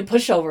don't want to be a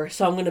pushover,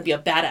 so I'm gonna be a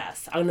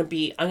badass. I'm gonna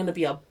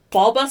be a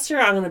ball buster.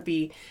 I'm gonna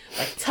be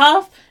like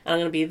tough. And I'm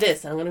gonna be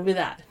this. And I'm gonna be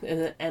that.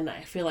 And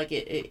I feel like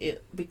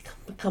it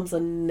becomes a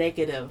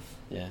negative.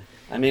 Yeah.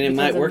 I mean, it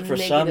might work for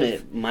some.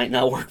 It might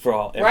not work for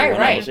all.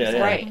 Everyone else. Yeah.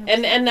 Right.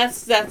 And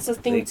that's the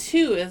thing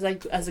too. Is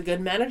like as a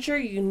good manager,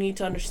 you need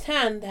to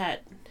understand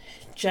that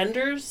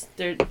genders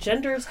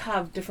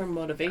have different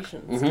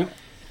motivations.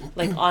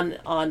 Like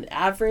on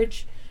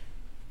average,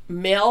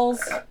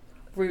 males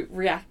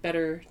react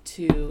better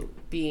to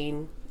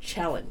being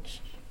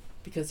challenged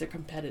because they're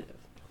competitive.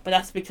 But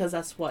that's because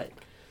that's what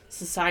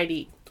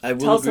society I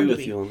will agree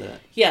with you on that.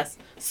 Yes.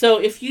 So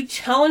if you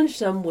challenge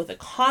them with a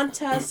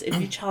contest,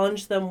 if you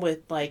challenge them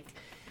with like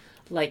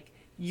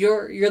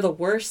you're the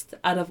worst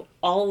out of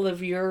all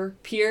of your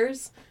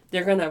peers,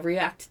 they're gonna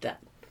react to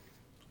that.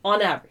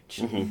 On average.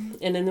 And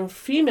then the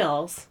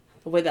females,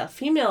 the way that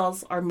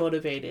females are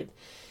motivated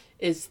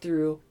is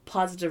through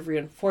positive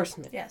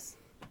reinforcement. Yes.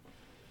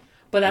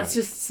 But that's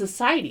just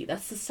society.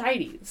 That's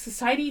society.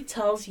 Society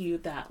tells you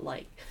that,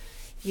 like,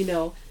 you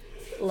know,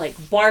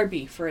 like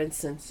Barbie, for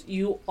instance,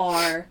 you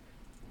are,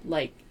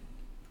 like,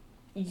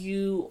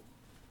 you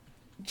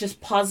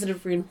just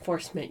positive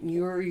reinforcement.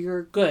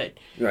 You're good.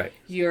 Right.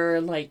 You're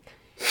like,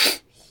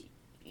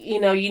 you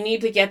know, you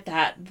need to get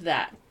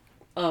that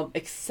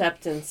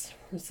acceptance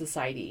from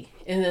society.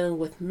 And then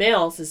with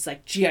males, it's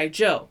like G.I.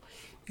 Joe.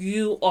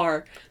 You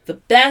are the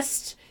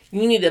best.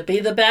 You need to be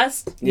the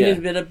best. You need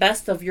to be the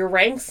best of your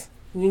ranks.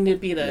 You need to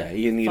be the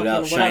you need to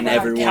outshine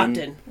everyone.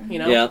 Captain, you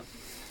know? Yeah.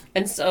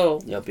 And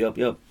so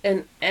Yep.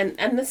 And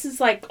this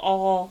is like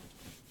all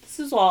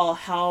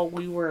how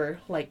we were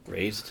like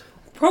raised,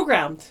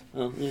 programmed.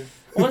 Oh yeah.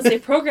 I want to say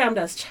programmed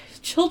as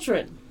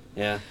children.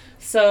 Yeah.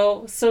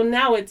 So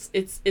now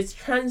it's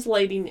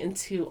translating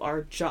into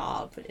our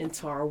job,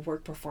 into our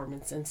work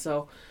performance. And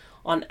so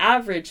on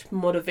average,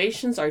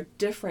 motivations are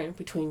different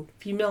between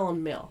female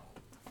and male.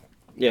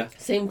 Yeah.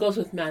 Same goes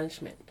with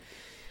management.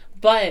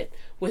 But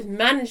with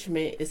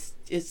management,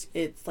 it's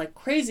like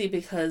crazy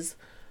because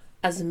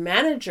as a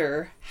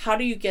manager, how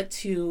do you get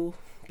to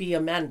be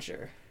a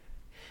manager?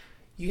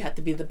 You have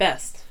to be the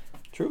best.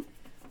 True.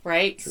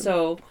 Right?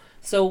 True.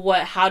 So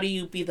how do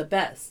you be the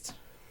best?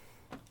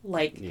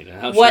 Like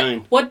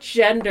what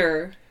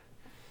gender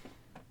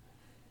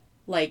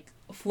like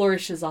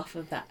flourishes off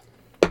of that?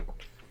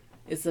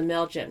 Is the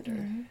male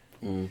gender.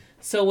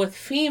 So with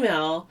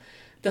female,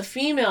 the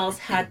females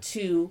had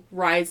to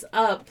rise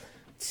up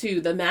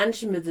to the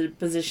management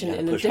position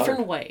in a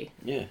different way.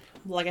 Yeah.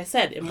 Like I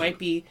said, it might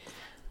be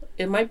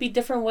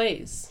different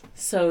ways.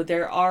 So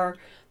there are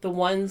the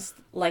ones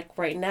like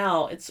right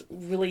now, it's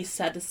really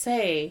sad to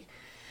say,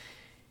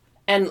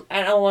 and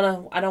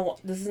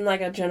this isn't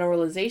like a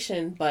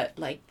generalization, but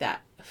like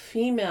that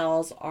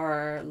females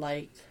are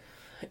like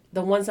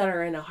the ones that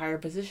are in a higher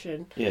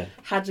position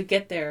had to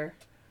get there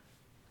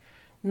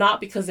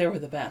not because they were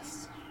the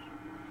best.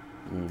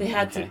 They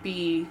had to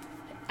be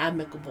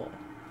amicable.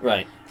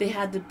 Right. They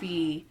had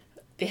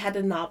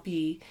to not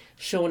be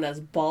shown as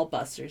ball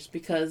busters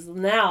because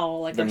now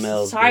like the our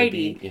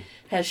society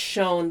has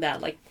shown that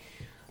like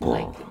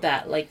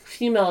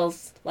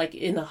females like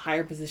in a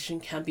higher position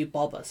can't be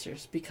ball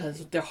busters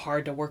because they're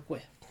hard to work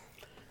with.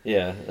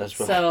 Yeah, that's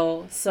what.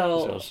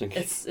 So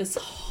it's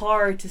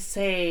hard to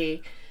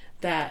say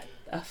that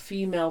a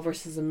female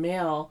versus a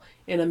male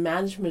in a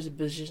management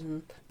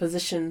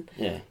position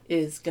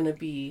is gonna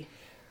be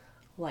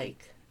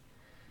like.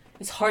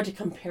 It's hard to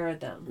compare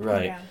them.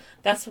 Right. Yeah.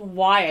 That's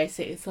why I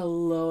say it's a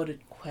loaded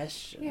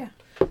question. Yeah.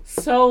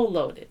 So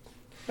loaded.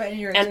 But in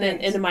your and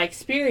experience. then in my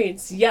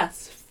experience,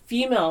 yes,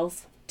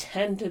 females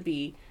tend to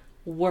be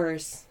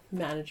worse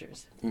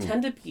managers.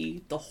 Tend to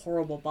be the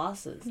horrible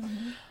bosses.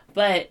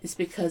 but it's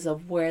because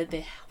of what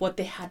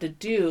they had to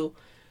do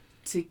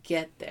to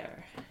get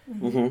there.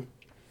 Mm-hmm.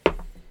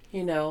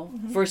 You know,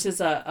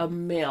 versus a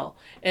male.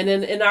 And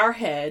then in our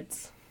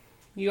heads,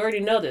 you already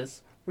know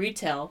this.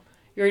 Retail,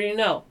 you already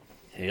know.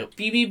 Yep.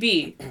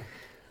 BBB.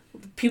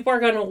 People are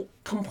going to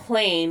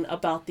complain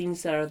about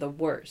things that are the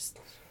worst.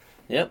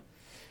 Yep.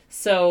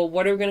 So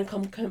what are we going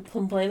to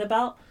complain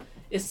about?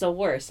 It's the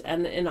worst.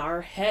 And in our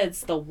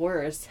heads, the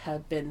worst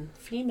have been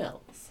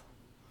females.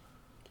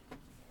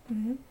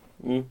 Mm-hmm.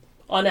 Mm.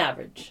 On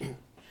average.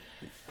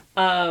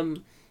 I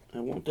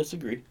won't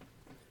disagree.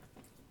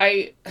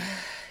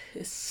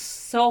 It's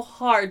so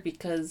hard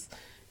because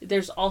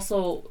there's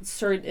also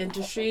certain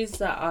industries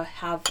that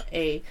have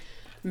a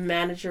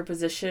manager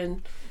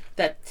position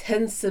that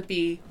tends to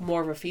be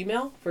more of a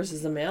female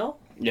versus a male.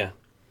 Yeah.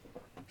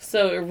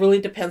 So it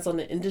really depends on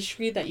the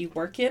industry that you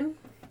work in.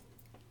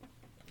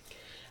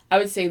 I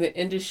would say the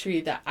industry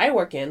that I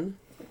work in,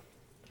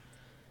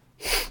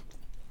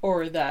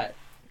 or that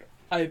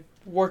I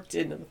worked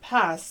in the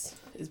past,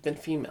 has been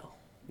female.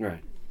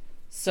 Right.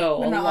 So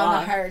but not on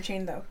the higher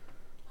chain, though.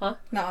 Huh?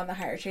 Not on the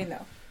higher chain,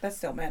 though. That's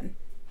still men.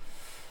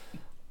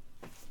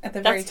 At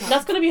the very top.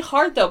 That's going to be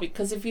hard, though,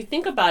 because if you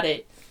think about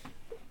it,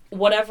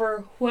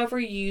 whoever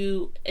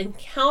you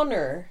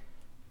encounter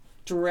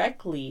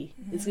directly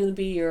is going to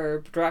be your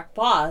direct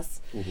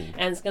boss,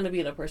 and it's going to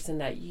be the person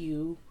that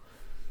you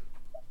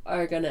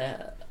are going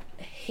to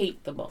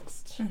hate the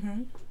most.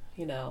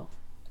 You know?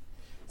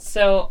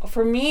 So,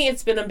 for me,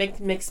 it's been a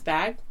mixed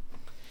bag.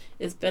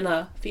 It's been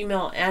a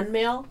female and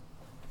male.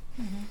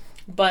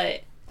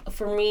 But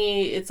for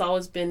me, it's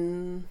always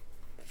been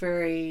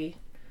very,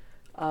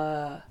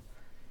 I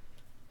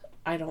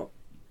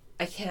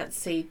can't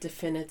say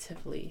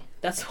definitively.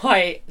 That's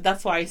why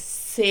I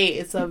say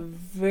it's a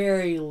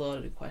very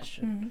loaded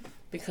question,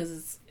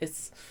 because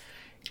it's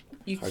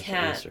you hard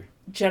can't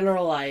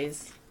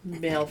generalize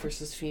male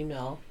versus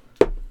female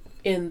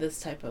in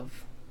this type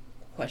of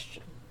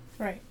question.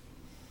 Right.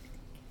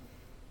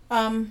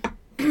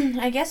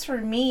 I guess for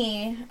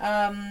me,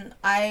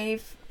 I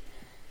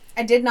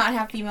did not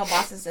have female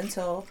bosses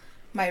until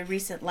my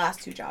recent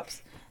last 2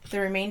 jobs. The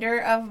remainder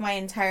of my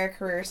entire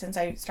career since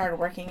I started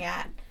working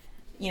at,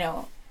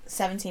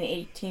 17,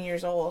 18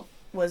 years old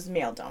was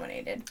male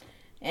dominated.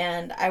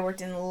 And I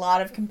worked in a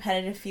lot of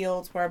competitive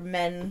fields where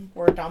men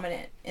were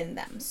dominant in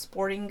them.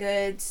 Sporting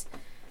goods,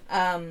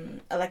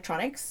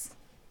 electronics,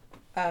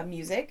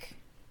 music,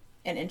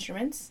 and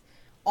instruments.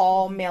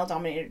 All male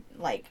dominated,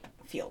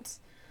 fields.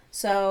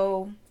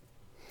 So,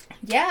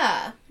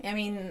 yeah, I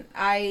mean,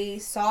 I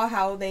saw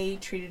how they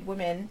treated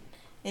women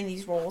in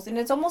these roles, and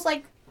it's almost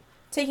like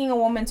taking a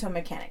woman to a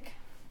mechanic.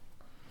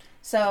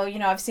 So,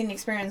 I've seen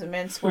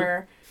experiments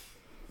where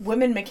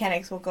women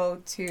mechanics will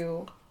go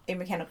to a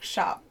mechanical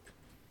shop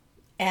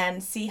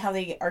and see how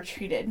they are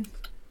treated.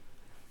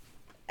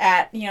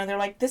 They're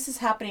like, this is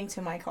happening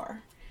to my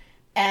car.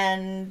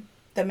 And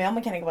the male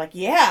mechanic will be like,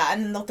 yeah,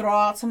 and then they'll throw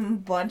out some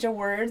bunch of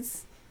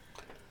words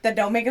that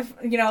don't make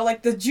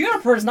like the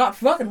juniper is not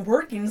fucking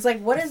working. It's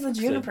like, what is the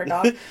juniper,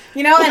 dog?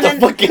 And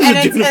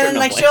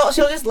then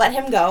she'll just let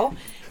him go,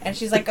 and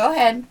she's like, go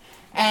ahead,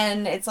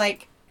 and it's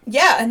like,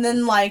 yeah, and then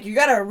you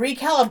gotta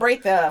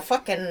recalibrate the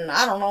fucking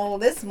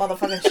this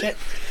motherfucking shit,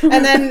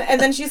 and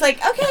then she's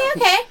like,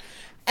 okay,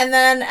 and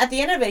then at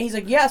the end of it, he's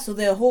like, yeah, so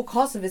the whole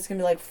cost of it's gonna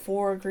be like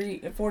 4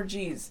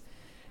 G's,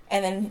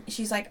 and then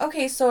she's like,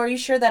 okay, so are you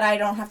sure that I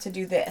don't have to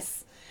do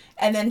this?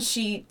 And then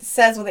she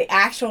says what the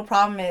actual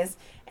problem is.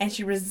 And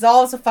she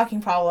resolves the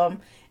fucking problem,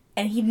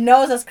 and he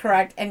knows that's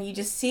correct, and you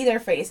just see their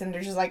face, and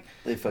they're just like...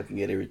 They fucking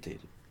get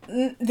irritated.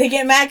 They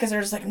get mad because they're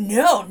just like,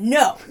 no,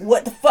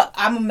 what the fuck?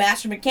 I'm a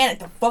master mechanic.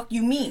 The fuck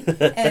you mean?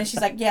 And she's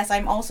like, yes,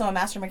 I'm also a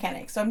master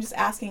mechanic, so I'm just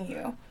asking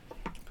you.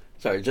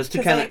 Sorry, just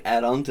to kind of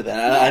add on to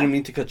that, I didn't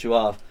mean to cut you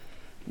off.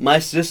 My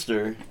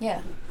sister...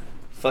 Yeah.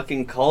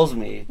 Fucking calls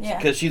me. Yeah.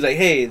 Because she's like,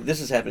 hey,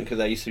 this is happening, because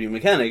I used to be a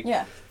mechanic.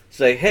 Yeah. She's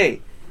like, hey,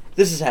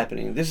 this is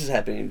happening.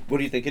 What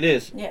do you think it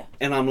is? Yeah.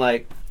 And I'm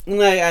like...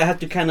 I have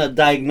to kind of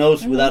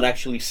diagnose without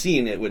actually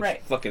seeing it, which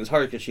fucking is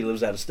hard because she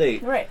lives out of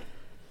state. Right.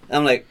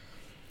 I'm like,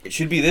 it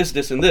should be this,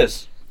 this, and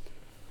this.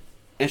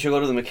 And she'll go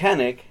to the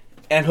mechanic,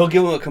 and he'll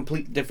give him a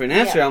complete different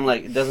answer. Yeah. I'm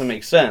like, it doesn't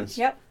make sense.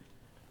 Yep.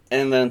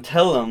 And then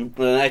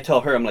I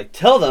tell her, I'm like,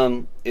 tell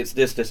them it's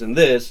this, this, and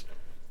this,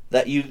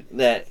 that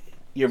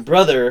your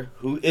brother,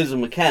 who is a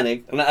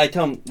mechanic, and I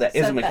tell him that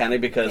is a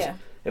mechanic because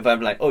if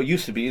I'm like, oh,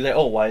 used to be, he's like,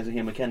 oh, why isn't he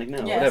a mechanic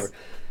now? Yes. Whatever.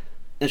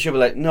 And she'll be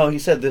like, no, he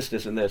said this,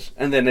 this, and this.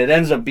 And then it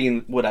ends up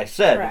being what I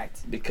said.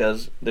 Correct.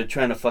 Because they're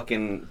trying to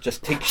fucking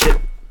just take shit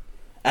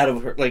out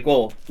of her,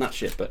 not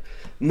shit, but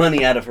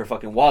money out of her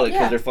fucking wallet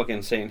because they're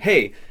fucking saying,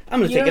 hey,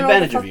 I'm going to take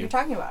advantage of you. You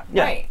don't know what the fuck you're talking about.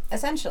 Yeah. Right,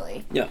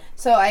 essentially. Yeah.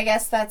 So I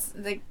guess that's,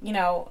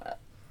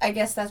 I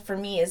guess that for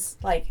me is,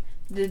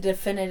 the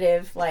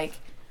definitive,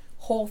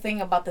 whole thing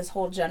about this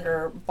whole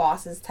gender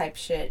bosses type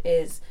shit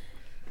is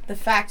the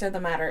fact of the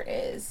matter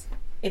is,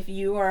 if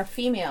you are a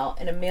female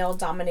in a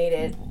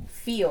male-dominated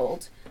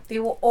field, they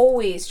will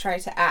always try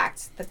to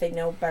act that they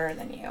know better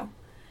than you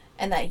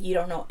and that you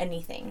don't know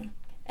anything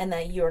and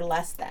that you're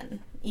less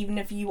than. even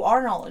if you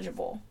are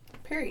knowledgeable.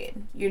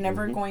 Period. You're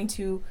never going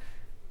to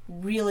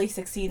really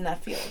succeed in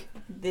that field.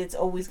 It's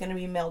always going to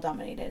be male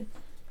dominated.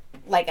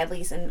 Like, at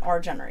least in our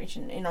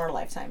generation, in our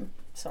lifetime.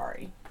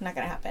 Sorry, not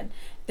going to happen.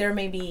 There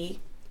may be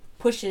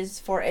pushes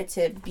for it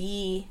to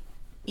be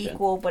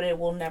equal, but it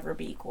will never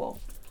be equal.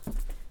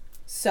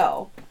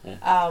 So,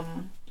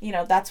 you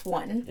know, that's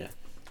one. Yeah.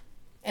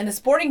 And the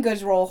sporting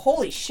goods role,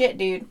 holy shit,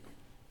 dude.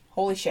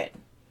 Holy shit.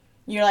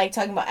 You're, like,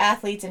 talking about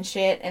athletes and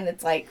shit, and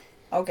it's like,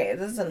 okay,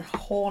 this is a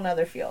whole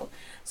nother field.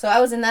 So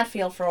I was in that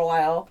field for a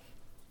while.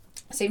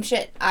 Same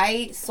shit.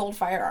 I sold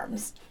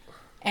firearms.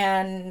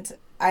 And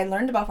I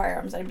learned about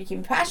firearms. I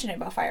became passionate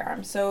about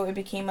firearms. So it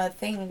became a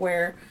thing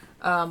where,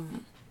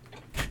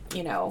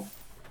 you know...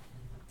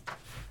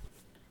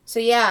 So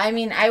yeah, I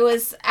mean, I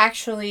was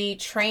actually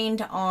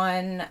trained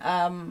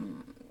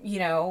on, you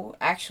know,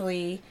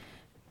 actually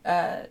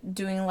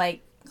doing,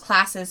 like,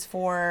 classes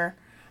for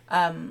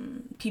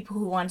people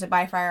who wanted to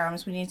buy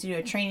firearms. We needed to do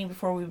a training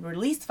before we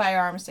released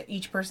firearms to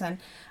each person.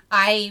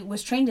 I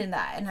was trained in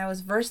that, and I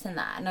was versed in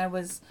that, and I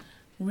was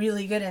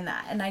really good in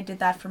that, and I did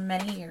that for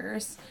many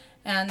years.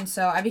 And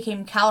so I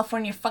became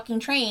California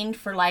fucking trained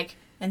for, like,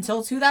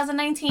 until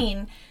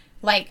 2019.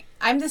 Like,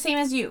 I'm the same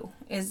as you,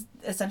 is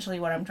essentially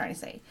what I'm trying to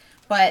say.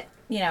 But,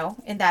 you know,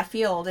 in that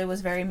field, it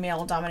was very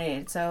male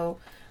dominated. So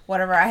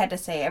whatever I had to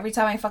say, every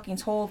time I fucking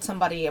told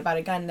somebody about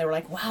a gun, they were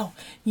like, wow,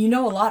 you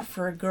know a lot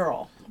for a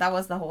girl. That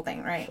was the whole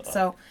thing, right?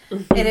 So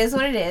it is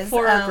what it is.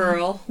 For a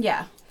girl.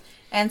 Yeah.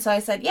 And so I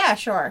said, yeah,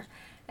 sure.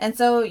 And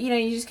so, you know,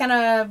 you just kind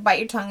of bite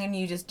your tongue and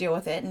you just deal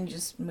with it and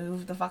just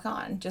move the fuck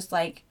on. Just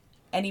like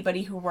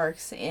anybody who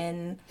works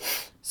in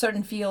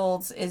certain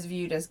fields is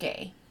viewed as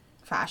gay.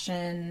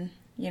 Fashion,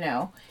 you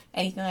know,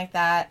 anything like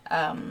that.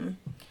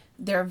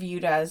 They're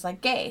viewed as, like,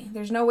 gay.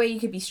 There's no way you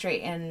could be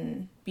straight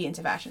and be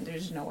into fashion.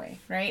 There's no way,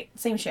 right?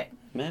 Same shit.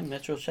 Man,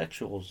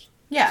 metrosexuals.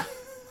 Yeah.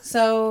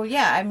 So,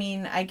 yeah, I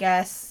mean, I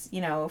guess,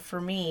 you know, for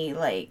me,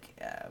 like,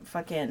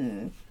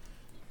 fucking...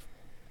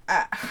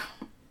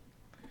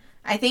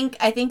 I think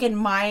in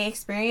my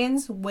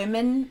experience,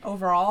 women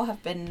overall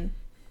have been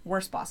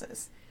worse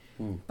bosses.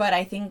 But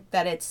I think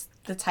that it's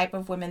the type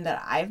of women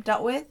that I've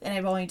dealt with, and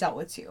I've only dealt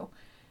with two.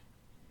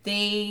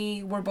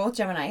 They were both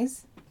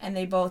Geminis. And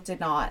they both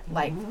did not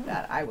like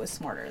that I was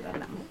smarter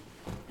than them.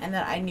 And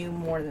that I knew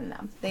more than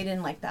them. They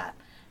didn't like that.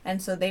 And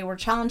so they were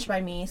challenged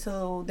by me.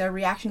 So their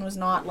reaction was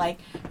not like,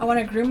 I want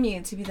to groom you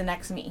to be the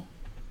next me.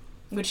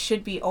 Which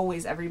should be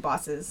always every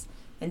boss's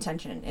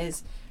intention.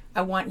 Is,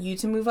 I want you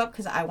to move up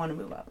because I want to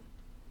move up.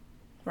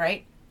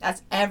 Right?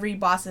 That's every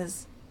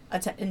boss's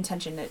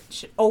intention. It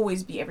should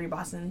always be every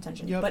boss's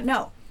intention. Yep. But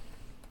no.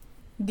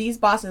 These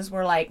bosses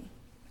were like,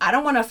 I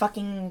don't want to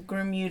fucking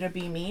groom you to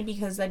be me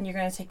because then you're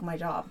going to take my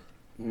job.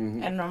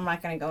 And I'm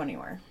not going to go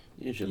anywhere.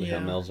 Usually how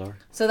males are.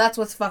 So that's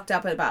what's fucked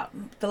up about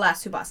the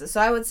last two bosses. So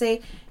I would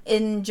say,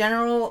 in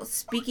general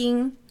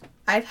speaking,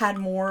 I've had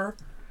more...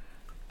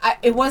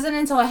 it wasn't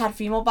until I had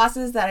female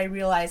bosses that I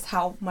realized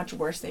how much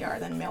worse they are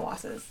than male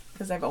bosses.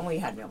 Because I've only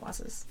had male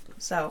bosses.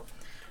 So,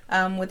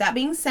 with that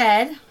being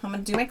said, I'm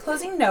going to do my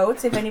closing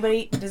notes. Does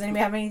anybody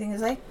have anything to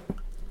say?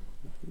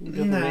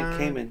 Government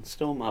came and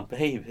stole my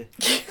baby.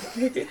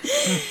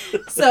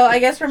 So I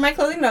guess for my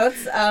closing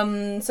notes,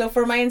 so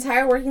for my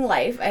entire working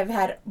life, I've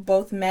had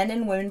both men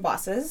and women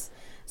bosses.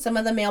 Some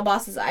of the male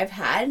bosses I've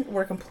had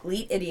were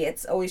complete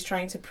idiots, always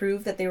trying to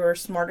prove that they were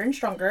smarter and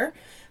stronger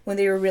when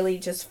they were really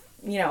just,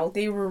 you know,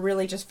 they were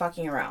really just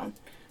fucking around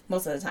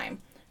most of the time.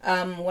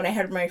 When I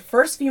had my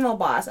first female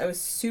boss, I was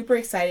super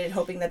excited,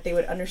 hoping that they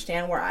would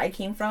understand where I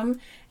came from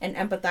and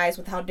empathize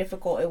with how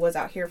difficult it was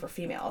out here for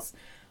females.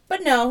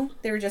 But no,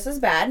 they were just as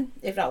bad,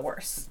 if not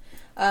worse.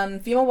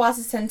 Female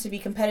bosses tend to be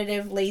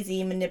competitive,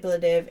 lazy,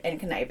 manipulative, and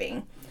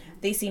conniving.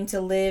 They seem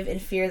to live in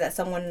fear that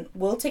someone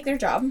will take their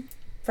job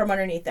from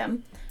underneath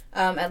them,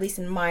 at least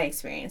in my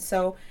experience.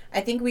 So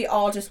I think we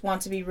all just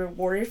want to be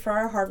rewarded for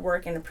our hard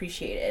work and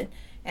appreciated.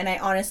 And I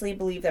honestly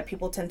believe that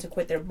people tend to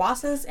quit their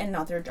bosses and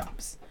not their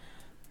jobs.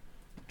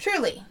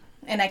 Truly.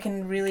 And I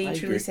can really,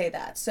 truly say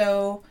that.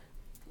 So,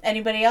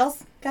 anybody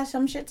else got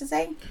some shit to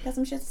say? Got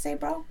some shit to say,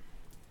 bro?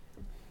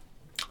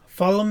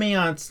 Follow me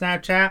on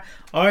Snapchat,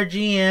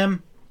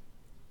 RGM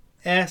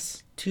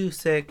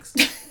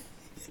S26.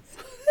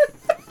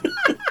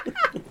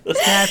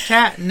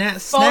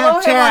 Snapchat.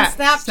 Follow him on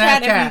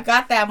Snapchat if you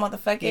got that,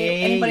 motherfucker. Yeah.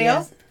 Anybody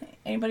else?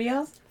 Anybody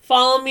else?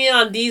 Follow me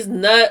on these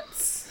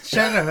nuts.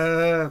 Shut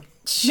up.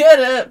 Shut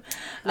up.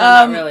 No,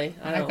 not really.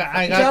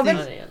 I got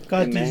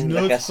these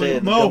nuts. Like I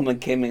said, the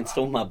government came and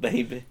stole my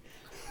baby.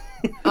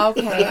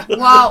 Okay.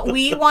 Well,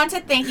 we want to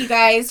thank you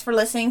guys for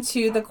listening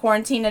to the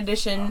quarantine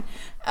edition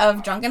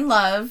of Drunken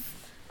Love.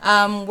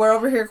 We're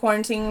over here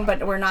quarantining,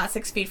 but we're not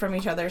 6 feet from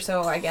each other,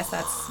 so I guess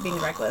that's being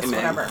reckless. Hey,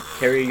 whatever.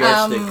 Carry your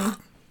yardstick.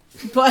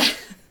 But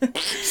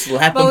we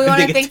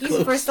want to thank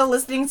you for still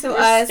listening to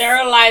us.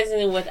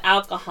 Sterilizing with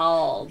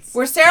alcohols.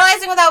 We're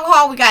sterilizing with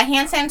alcohol. We got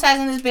hand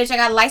sanitizer in this bitch. I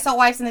got Lysol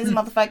wipes in this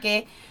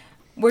motherfucker.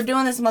 We're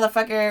doing this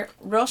motherfucker.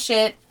 Real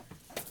shit.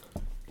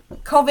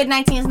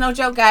 COVID-19 is no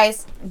joke,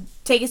 guys.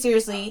 Take it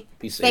seriously.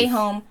 Stay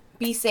home.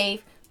 Be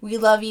safe. We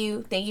love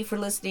you. Thank you for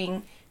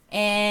listening.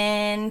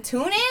 And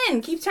tune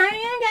in. Keep turning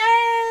in,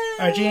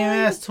 guys.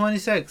 RGMS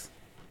 26.